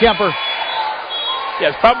bounds to Kuemper. Yeah,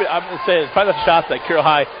 it's probably, I'm going to say, it's probably the shot that Carroll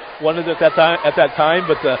High wanted at that time,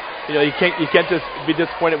 but you can't just be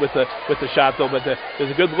disappointed with the shot though. But there's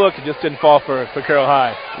a good look. It just didn't fall for Carroll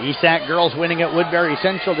High. ESAC girls winning at Woodbury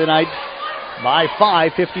Central tonight by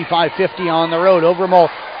 5, 55-50 on the road. Overmole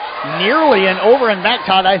nearly an over and back,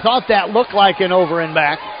 Todd. I thought that looked like an over and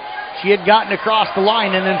back. She had gotten across the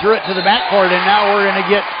line and then threw it to the backcourt, and now we're going to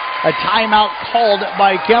get a timeout called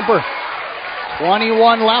by Kuemper.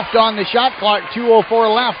 21 left on the shot clock, 2:04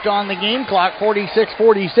 left on the game clock,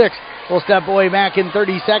 46-46. We'll step away back in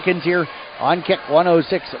 30 seconds here on Kick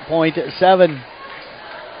 106.7.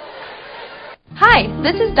 Hi,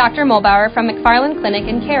 this is Dr. Mulbauer from McFarland Clinic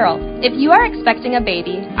in Carroll. If you are expecting a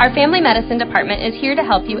baby, our family medicine department is here to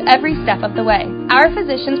help you every step of the way. Our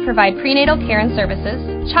physicians provide prenatal care and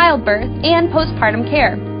services, childbirth, and postpartum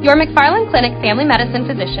care. Your McFarland Clinic family medicine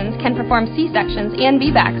physicians can perform C-sections and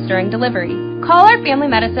VBACs during delivery. Call our family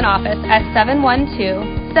medicine office at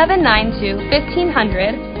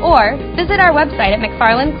 712-792-1500 or visit our website at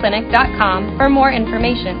mcfarlandclinic.com for more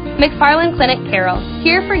information. McFarland Clinic Carroll,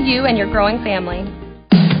 here for you and your growing family.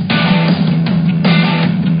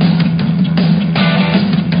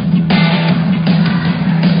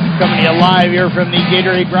 Coming to you live here from the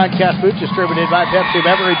Gatorade broadcast booth, distributed by Pepsi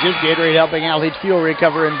Beverages. Gatorade helping athletes fuel,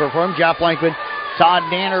 recover, and perform. Jeff Blankman, Todd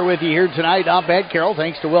Danner with you here tonight up at Carroll.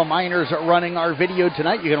 Thanks to Will Miners running our video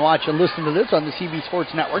tonight. You can watch and listen to this on the CB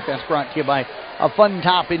Sports Network. That's brought to you by a Fun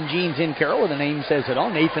Top in Jeans in Carroll, where the name says it all.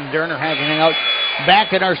 Nathan Derner hanging out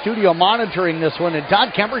back in our studio monitoring this one. And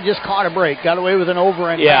Todd Kuemper just caught a break, got away with an over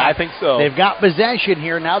and yeah, back. I think so. They've got possession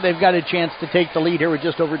here. Now they've got a chance to take the lead here with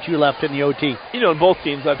just over 2 left in the OT. In both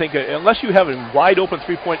teams, I think unless you have a wide open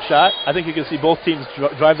three-point shot, I think you can see both teams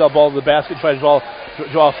drive that ball to the basket, try to draw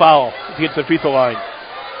a foul to get to the free throw line.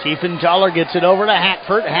 Tiefenthaler gets it over to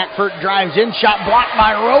Hackford. Hackford drives in, shot blocked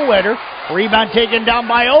by Rowetter. Rebound taken down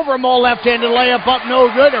by Overmole. Left-handed layup up, no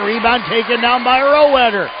good. A rebound taken down by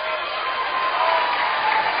Rowetter.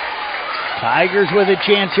 Tigers with a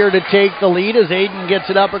chance here to take the lead as Aiden gets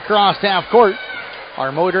it up across half court.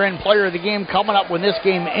 Our motor and player of the game coming up when this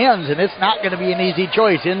game ends, and it's not going to be an easy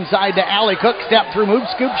choice. Inside to Allie Cook, step through move,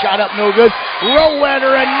 scoop shot up, no good.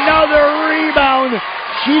 Rowetter, another rebound.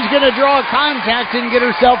 She's going to draw a contact and get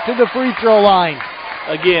herself to the free throw line.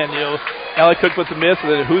 Again, Allie Cook with the miss,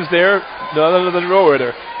 and then who's there? None other than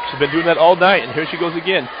Rowetter. She's been doing that all night, and here she goes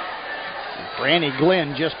again. Franny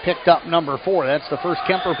Glenn just picked up number 4. That's the first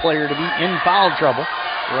Kuemper player to be in foul trouble.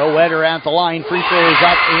 Rowetter at the line, free throw is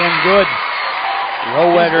up and good.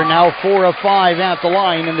 Rowetter now 4 of 5 at the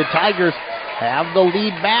line, and the Tigers have the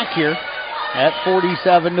lead back here at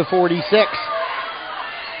 47-46.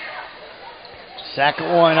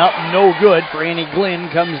 Second one up, no good. Franny Glenn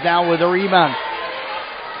comes down with a rebound.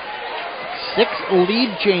 6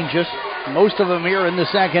 lead changes, most of them here in the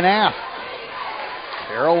second half.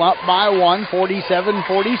 Carroll up by 1,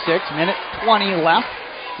 47-46, minute 20 left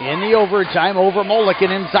In the overtime, Overmole looking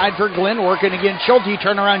inside for Glenn, working against Schulte.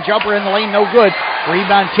 Turnaround jumper in the lane, no good.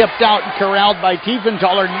 Rebound tipped out and corralled by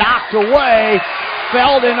Tiefenthaler, knocked away.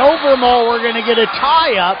 Feld and Overmole, we're going to get a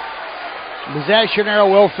tie-up. Possession arrow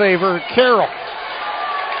will favor Carroll.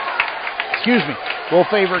 Excuse me, will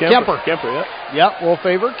favor Kuemper. Kuemper, yep. Yep, will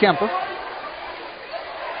favor Kuemper.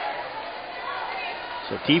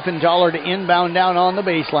 So Tiefenthaler to inbound down on the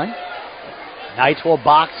baseline. Knights will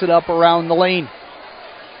box it up around the lane.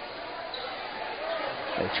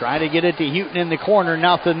 They try to get it to Houghton in the corner.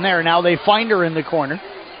 Nothing there. Now they find her in the corner.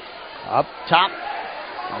 Up top.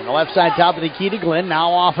 On the left side, top of the key to Glenn.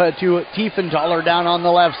 Now off to Tiefenthaler down on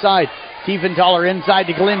the left side. Tiefenthaler inside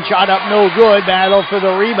to Glenn. Shot up, no good. Battle for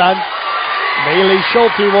the rebound. Bailey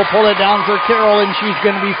Schulte will pull it down for Carroll, and she's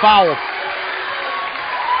going to be fouled.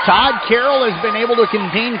 Todd Carroll has been able to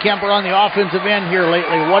contain Kuemper on the offensive end here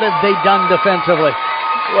lately. What have they done defensively?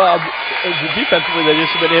 Well, defensively, they've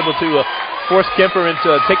just been able to force Kuemper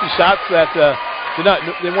into taking shots that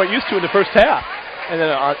they weren't used to in the first half. And then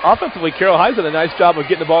offensively, Carroll High's done a nice job of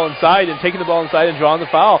getting the ball inside and taking the ball inside and drawing the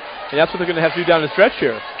foul. And that's what they're going to have to do down the stretch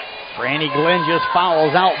here. Franny Glenn just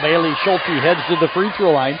fouls out. Bailey Schulte heads to the free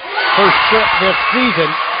throw line. First trip this season.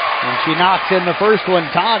 And she knocks in the first one.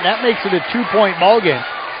 Todd, that makes it a 2-point ball game.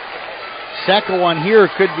 Second one here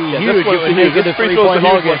could be huge if we make it a 3-point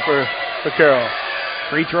ball game for Carroll.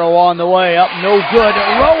 Free throw on the way, up no good.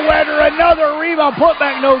 Rowetter, another rebound, put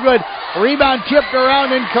back no good. Rebound tipped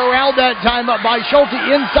around and corralled that time up by Schulte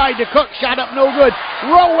inside to Cook, shot up no good.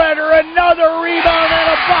 Rowetter, another rebound and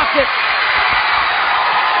a bucket.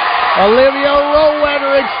 Olivia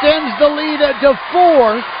Rowetter extends the lead to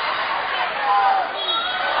 4.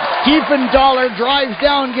 Tiefenthaler drives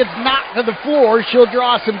down, gets knocked to the floor. She'll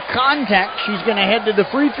draw some contact. She's going to head to the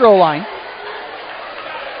free throw line.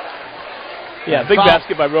 Yeah, big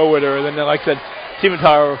basket by Rowetter. And then, like I said,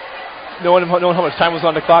 Tiefenthaler, knowing how much time was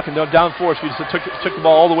on the clock and down 4, she just took the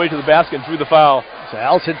ball all the way to the basket and threw the foul. So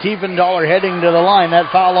Elsa Tiefenthaler heading to the line.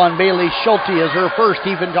 That foul on Bailey Schulte is her first.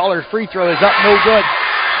 Tiefenthaler's free throw is up, no good.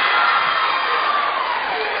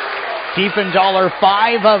 Tiefenthaler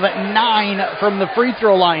 5 of 9 from the free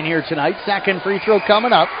throw line here tonight. Second free throw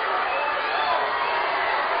coming up.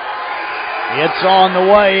 It's on the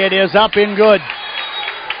way. It is up and good.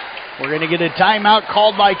 We're going to get a timeout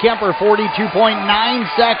called by Kuemper.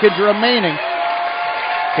 42.9 seconds remaining.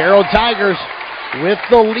 Carroll Tigers with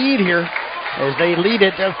the lead here as they lead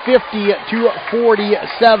it to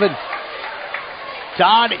 50-47.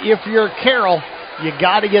 Todd, if you're Carroll, you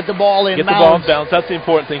got to get the ball in bounds. Get the ball in bounds. That's the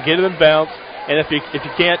important thing. Get it in bounds. And if you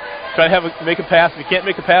can't, try to make a pass. If you can't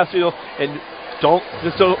make a pass, and don't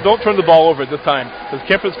turn the ball over this time, because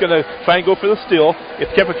Kuemper's going to try and go for the steal. If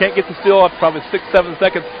Kuemper can't get the steal after probably 6-7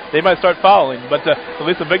 seconds, they might start fouling. But at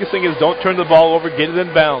least the biggest thing is don't turn the ball over. Get it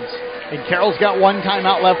in bounds. And Carroll's got 1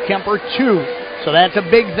 timeout left. Kuemper 2. So that's a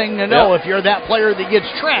big thing to know. If you're that player that gets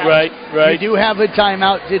trapped, right. You do have a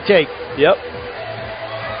timeout to take. Yep.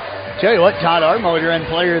 Tell you what, Todd, our motor and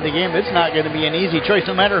player of the game, it's not going to be an easy choice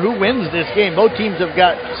no matter who wins this game. Both teams have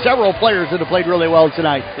got several players that have played really well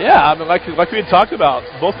tonight. Yeah, I mean, like we had talked about,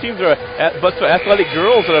 both teams are athletic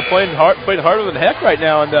girls that are playing harder than heck right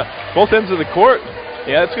now, and both ends of the court.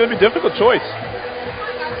 Yeah, it's going to be a difficult choice.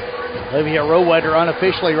 Olivia Rowetter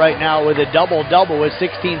unofficially right now with a double-double with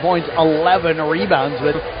 16 points, 11 rebounds.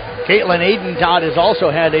 But Caitlin Aiden, Todd, has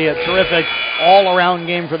also had a terrific all-around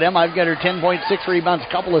game for them. I've got her 10.6 rebounds,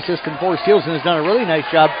 a couple assists, and 4 steals, and has done a really nice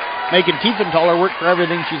job making Tiefenthaler work for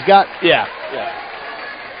everything she's got. Yeah.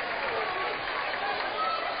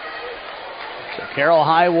 So Carroll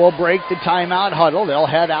High will break the timeout huddle. They'll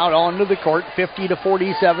head out onto the court,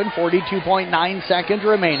 50-47, 42.9 seconds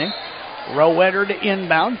remaining. Rowetter to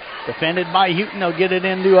inbound, defended by Houghton. They'll get it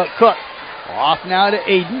into Cook. Off now to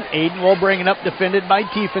Aiden. Aiden will bring it up, defended by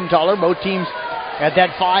Tiefenthaler. Both teams at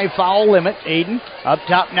that 5-foul limit. Aiden up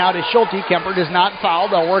top now to Schulte. Kuemper does not foul.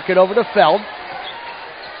 They'll work it over to Feld.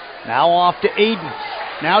 Now off to Aiden.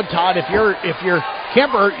 Now, Todd, if you're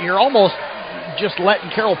Kuemper, you're almost just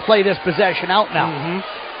letting Carroll play this possession out now. Mm-hmm.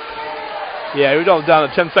 Yeah, we're down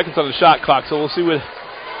to 10 seconds on the shot clock, so we'll see what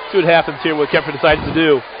happens here, what Kuemper decides to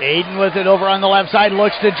do. Aiden with it over on the left side,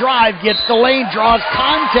 looks to drive, gets the lane, draws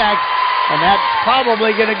contact, and that's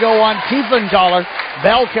probably going to go on Tiefenthaler.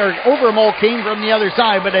 Overmole came from the other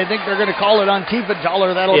side, but I think they're going to call it on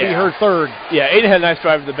Tiefenthaler. That'll be her third. Yeah, Aiden had a nice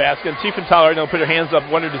drive to the basket, and Tiefenthaler put her hands up,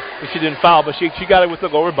 wondered if she didn't foul, but she got it with the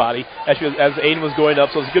lower body as Aiden was going up,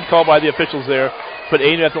 so it's a good call by the officials there. Put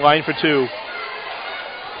Aiden at the line for 2.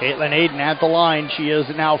 Caitlin Aiden at the line. She is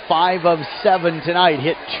now 5 of 7 tonight.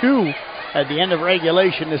 Hit 2 at the end of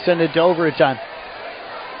regulation to send it to overtime.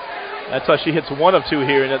 That's how she hits 1 of 2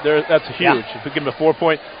 here, and that's huge. If we give them a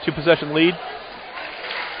 4-point, 2-possession lead.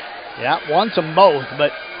 Yeah, wants them both,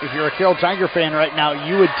 but if you're a Carroll Tiger fan right now,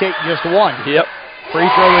 you would take just 1. Yep. Free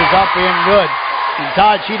throw is up and good. And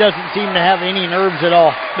Todd, she doesn't seem to have any nerves at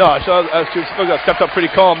all. No, she got stepped up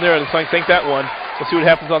pretty calm there, and so I think that one. We'll see what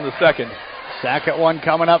happens on the second. Second one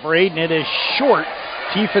coming up for Aiden. It is short.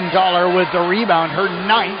 Tiefenthaler with the rebound. Her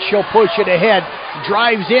 9th. She'll push it ahead.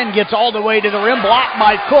 Drives in, gets all the way to the rim. Blocked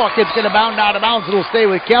by Cook. It's going to bound out of bounds. It'll stay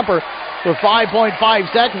with Kuemper with 5.5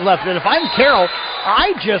 seconds left. And if I'm Carroll,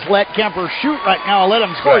 I just let Kuemper shoot right now and let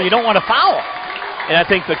him score. Right. You don't want to foul. And I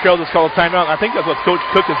think the Carroll just called a timeout. I think that's what Coach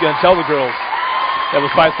Cook is going to tell the girls. That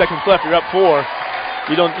was 5 seconds left. You're up 4.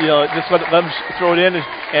 You don't, just let them throw it in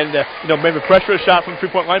and maybe pressure a shot from the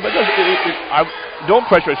 3-point line. But don't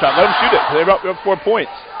pressure a shot. Let them shoot it. They're up 4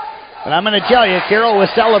 points. And I'm going to tell you, Carroll was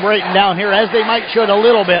celebrating down here, as they might should a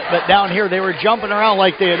little bit, but down here they were jumping around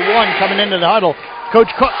like they had won coming into the huddle. Coach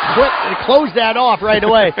Cook closed that off right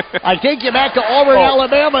away. I take you back to Auburn,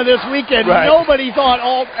 Alabama this weekend. Right. Nobody thought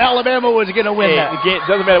Alabama was going to win that. The game,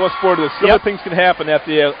 doesn't matter what sport it is. Silly things can happen at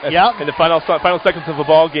the in the final seconds of a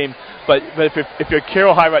ball game. But if you're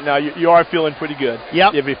Carroll High right now, you are feeling pretty good.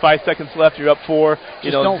 Yep. You have 5 seconds left. You're up 4.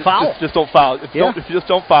 Don't foul. Just don't foul. If you just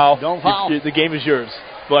don't foul, foul. The game is yours.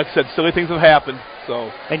 But like I said, silly things have happened.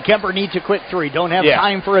 So. And Kuemper needs a quick 3. Don't have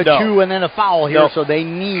time for a 2 and then a foul here, so they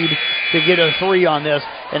need to get a 3 on this.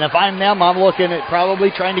 And if I'm them, I'm looking at probably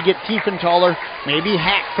trying to get Tiefenthaler, maybe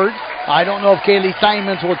Hackford. I don't know if Kaylee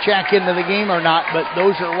Simons will check into the game or not, but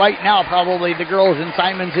those are right now probably the girls, and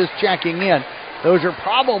Simons is checking in. Those are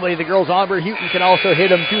probably the girls. Aubrey Houghton can also hit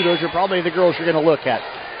them too. Those are probably the girls you're going to look at.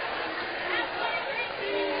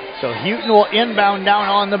 So Houghton will inbound down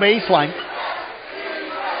on the baseline.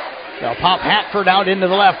 They'll pop Hackford out into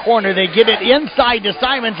the left corner. They get it inside to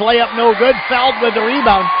Simons. Layup no good. Fouled with the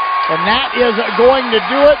rebound. And that is going to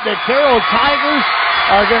do it. The Carroll Tigers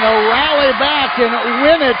are going to rally back and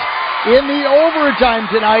win it in the overtime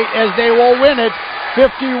tonight, as they will win it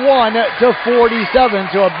 51-47.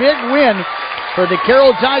 So a big win for the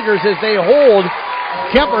Carroll Tigers as they hold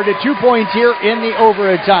Kuemper to 2 points here in the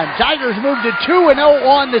overtime. Tigers move to 2-0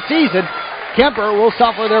 on the season. Kuemper will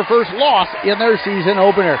suffer their first loss in their season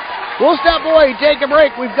opener. We'll step away, take a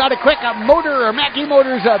break. We've got a quick Mackey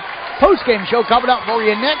Motors post-game show coming up for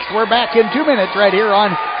you next. We're back in 2 minutes right here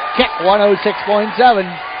on Kick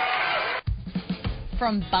 106.7.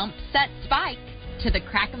 From bump, set, spike to the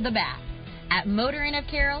crack of the bat. At Motor Inn of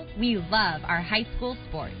Carroll, we love our high school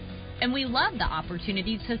sports. And we love the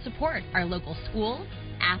opportunity to support our local schools,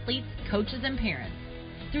 athletes, coaches, and parents.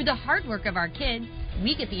 Through the hard work of our kids,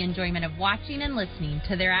 we get the enjoyment of watching and listening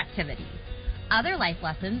to their activities. Other life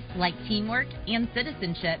lessons, like teamwork and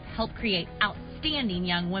citizenship, help create outstanding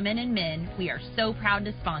young women and men we are so proud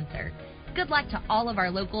to sponsor. Good luck to all of our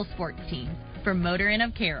local sports teams from Motor Inn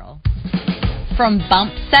of Carroll. From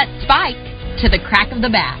bump, set, spike to the crack of the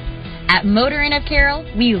bat. At Motor Inn of Carroll,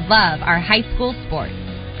 we love our high school sports.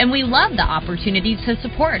 And we love the opportunity to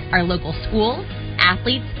support our local schools,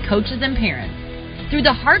 athletes, coaches, and parents. Through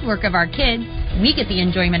the hard work of our kids, we get the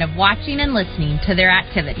enjoyment of watching and listening to their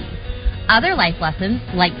activities. Other life lessons,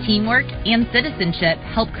 like teamwork and citizenship,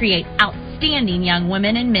 help create outstanding young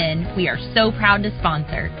women and men we are so proud to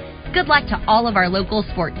sponsor. Good luck to all of our local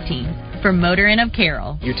sports teams from Motor Inn of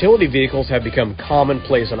Carroll. Utility vehicles have become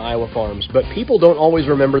commonplace on Iowa farms, but people don't always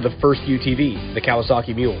remember the first UTV, the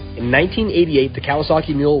Kawasaki Mule. In 1988, the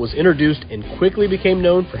Kawasaki Mule was introduced and quickly became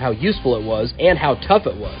known for how useful it was and how tough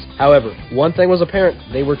it was. However, one thing was apparent: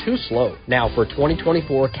 they were too slow. Now, for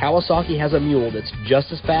 2024, Kawasaki has a mule that's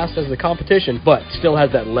just as fast as the competition, but still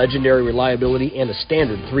has that legendary reliability and a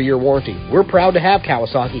standard 3-year warranty. We're proud to have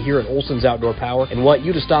Kawasaki here at Olson's Outdoor Power and want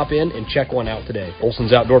you to stop in and check one out today.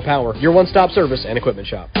 Olson's Outdoor Power, your one-stop service and equipment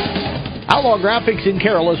shop. Outlaw Graphics in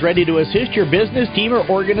Carroll is ready to assist your business, team, or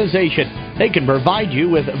organization. They can provide you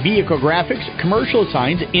with vehicle graphics, commercial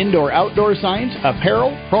signs, indoor-outdoor signs,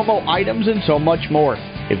 apparel, promo items, and so much more.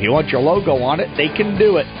 If you want your logo on it, they can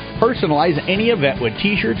do it. Personalize any event with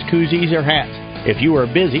t-shirts, koozies, or hats. If you are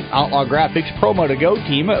busy, Outlaw Graphics Promo to Go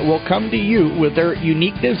team will come to you with their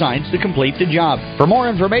unique designs to complete the job. For more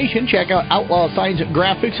information, check out Outlaw Signs,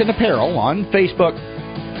 Graphics, and Apparel on Facebook.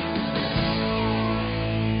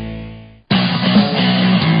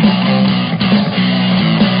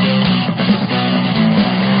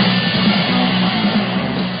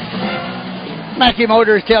 Mackey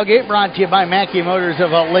Motors Tailgate brought to you by Mackey Motors of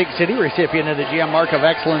Lake City, recipient of the GM Mark of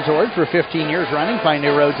Excellence Award for 15 years running. Find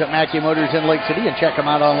new roads at Mackey Motors in Lake City and check them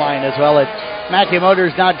out online as well at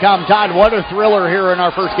MackeyMotors.com. Todd, what a thriller here in our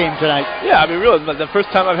first game tonight. Yeah, I mean, really, the first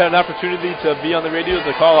time I've had an opportunity to be on the radio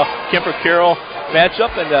to call a Kuemper-at-Carroll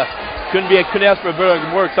matchup, and couldn't ask for a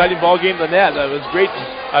more exciting ball game than that. It was great.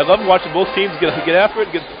 I love watching both teams get after it,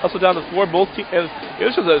 hustle down the floor. Both teams. It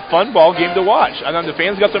was just a fun ball game to watch. I know the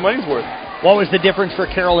fans got their money's worth. What was the difference for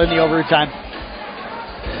Carroll in the overtime?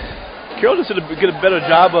 Carroll just did a better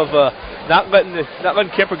job of not letting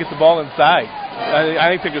Kuemper get the ball inside.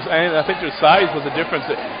 I think their size was the difference.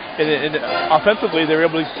 And offensively, they were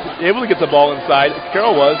able to get the ball inside.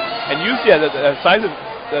 Carroll was, and used the size of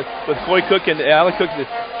with Floyd Cook and Alec Cook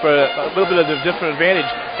for a little bit of a different advantage,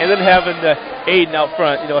 and then having Aiden out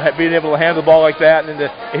front, being able to handle the ball like that, and then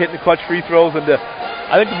hitting the clutch free throws. And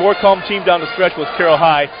I think the more calm team down the stretch was Carroll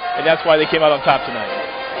High, and that's why they came out on top tonight.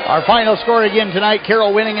 Our final score again tonight,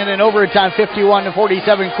 Carroll winning it in overtime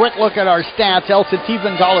 51-47. Quick look at our stats. Elsa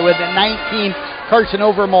Tiefenthaler with 19, Carson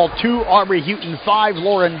Overmall 2, Aubrey Houghton 5,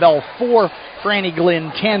 Lauren Bell 4, Franny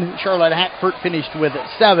Glenn 10, Charlotte Hackford finished with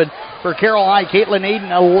 7. For Carroll High, Caitlin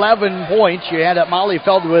Aiden 11 points. You had Molly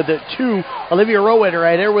Feld with 2, Olivia Rowetter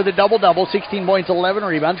right there with a double-double, 16 points, 11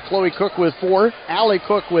 rebounds, Chloe Cook with 4, Allie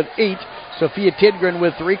Cook with 8, Sophia Tidgren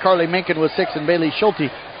with 3, Carly Menken with 6, and Bailey Schulte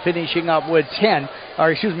finishing up with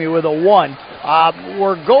with a 1.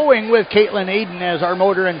 We're going with Caitlin Aiden as our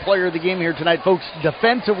motor and player of the game here tonight. Folks,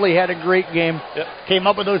 defensively had a great game. Yep. Came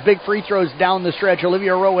up with those big free throws down the stretch.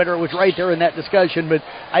 Olivia Rowetter was right there in that discussion, but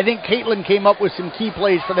I think Caitlin came up with some key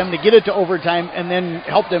plays for them to get it to overtime and then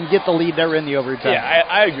help them get the lead there in the overtime. Yeah,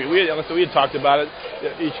 I agree. We had talked about it.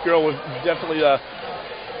 Each girl was definitely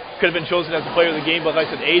could have been chosen as the player of the game, but like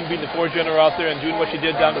I said, Aiden being the floor general out there and doing what she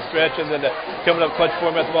did down the stretch, and then coming up clutch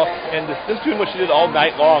for him as well, and just doing what she did all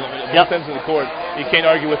night long. I mean, at both ends of the court. You can't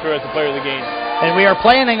argue with her as the player of the game. And we are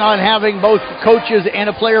planning on having both coaches and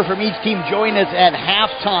a player from each team join us at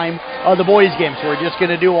halftime of the boys' game. So we're just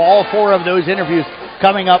going to do all 4 of those interviews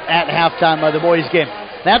coming up at halftime of the boys' game.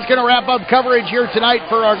 That's going to wrap up coverage here tonight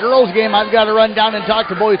for our girls' game. I've got to run down and talk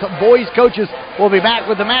to boys coaches. We'll be back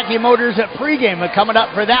with the Mackey Motors at pregame coming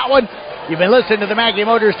up for that one. You've been listening to the Mackey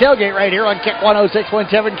Motors tailgate right here on Kick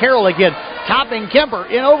 106.7. Carroll again, topping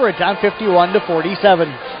Kuemper in overtime 51-47.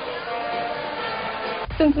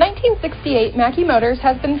 Since 1968, Mackey Motors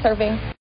has been serving